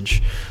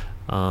message,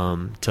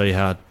 tell you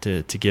how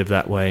to give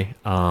that way.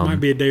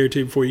 Might be a day or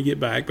two before you get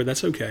back, but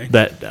that's okay.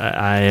 That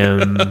I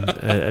am,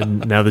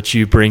 now that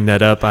you bring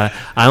that up, I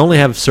only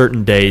have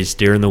certain days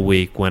during the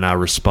week when I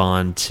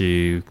respond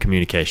to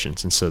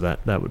communications, and so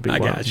that would be I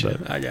wild, got you.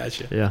 But, I got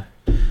you. Yeah.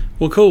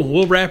 Well, cool.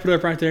 We'll wrap it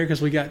up right there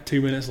because we got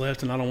 2 minutes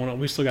left, and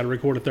we still got to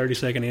record a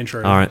 30-second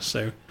intro. All right.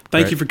 So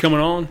thank you for coming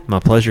on. My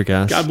pleasure,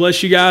 guys. God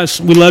bless you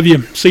guys. We love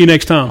you. See you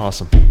next time.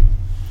 Awesome.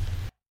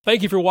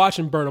 Thank you for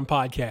watching Burnham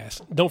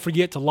Podcast. Don't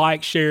forget to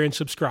like, share, and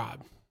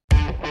subscribe.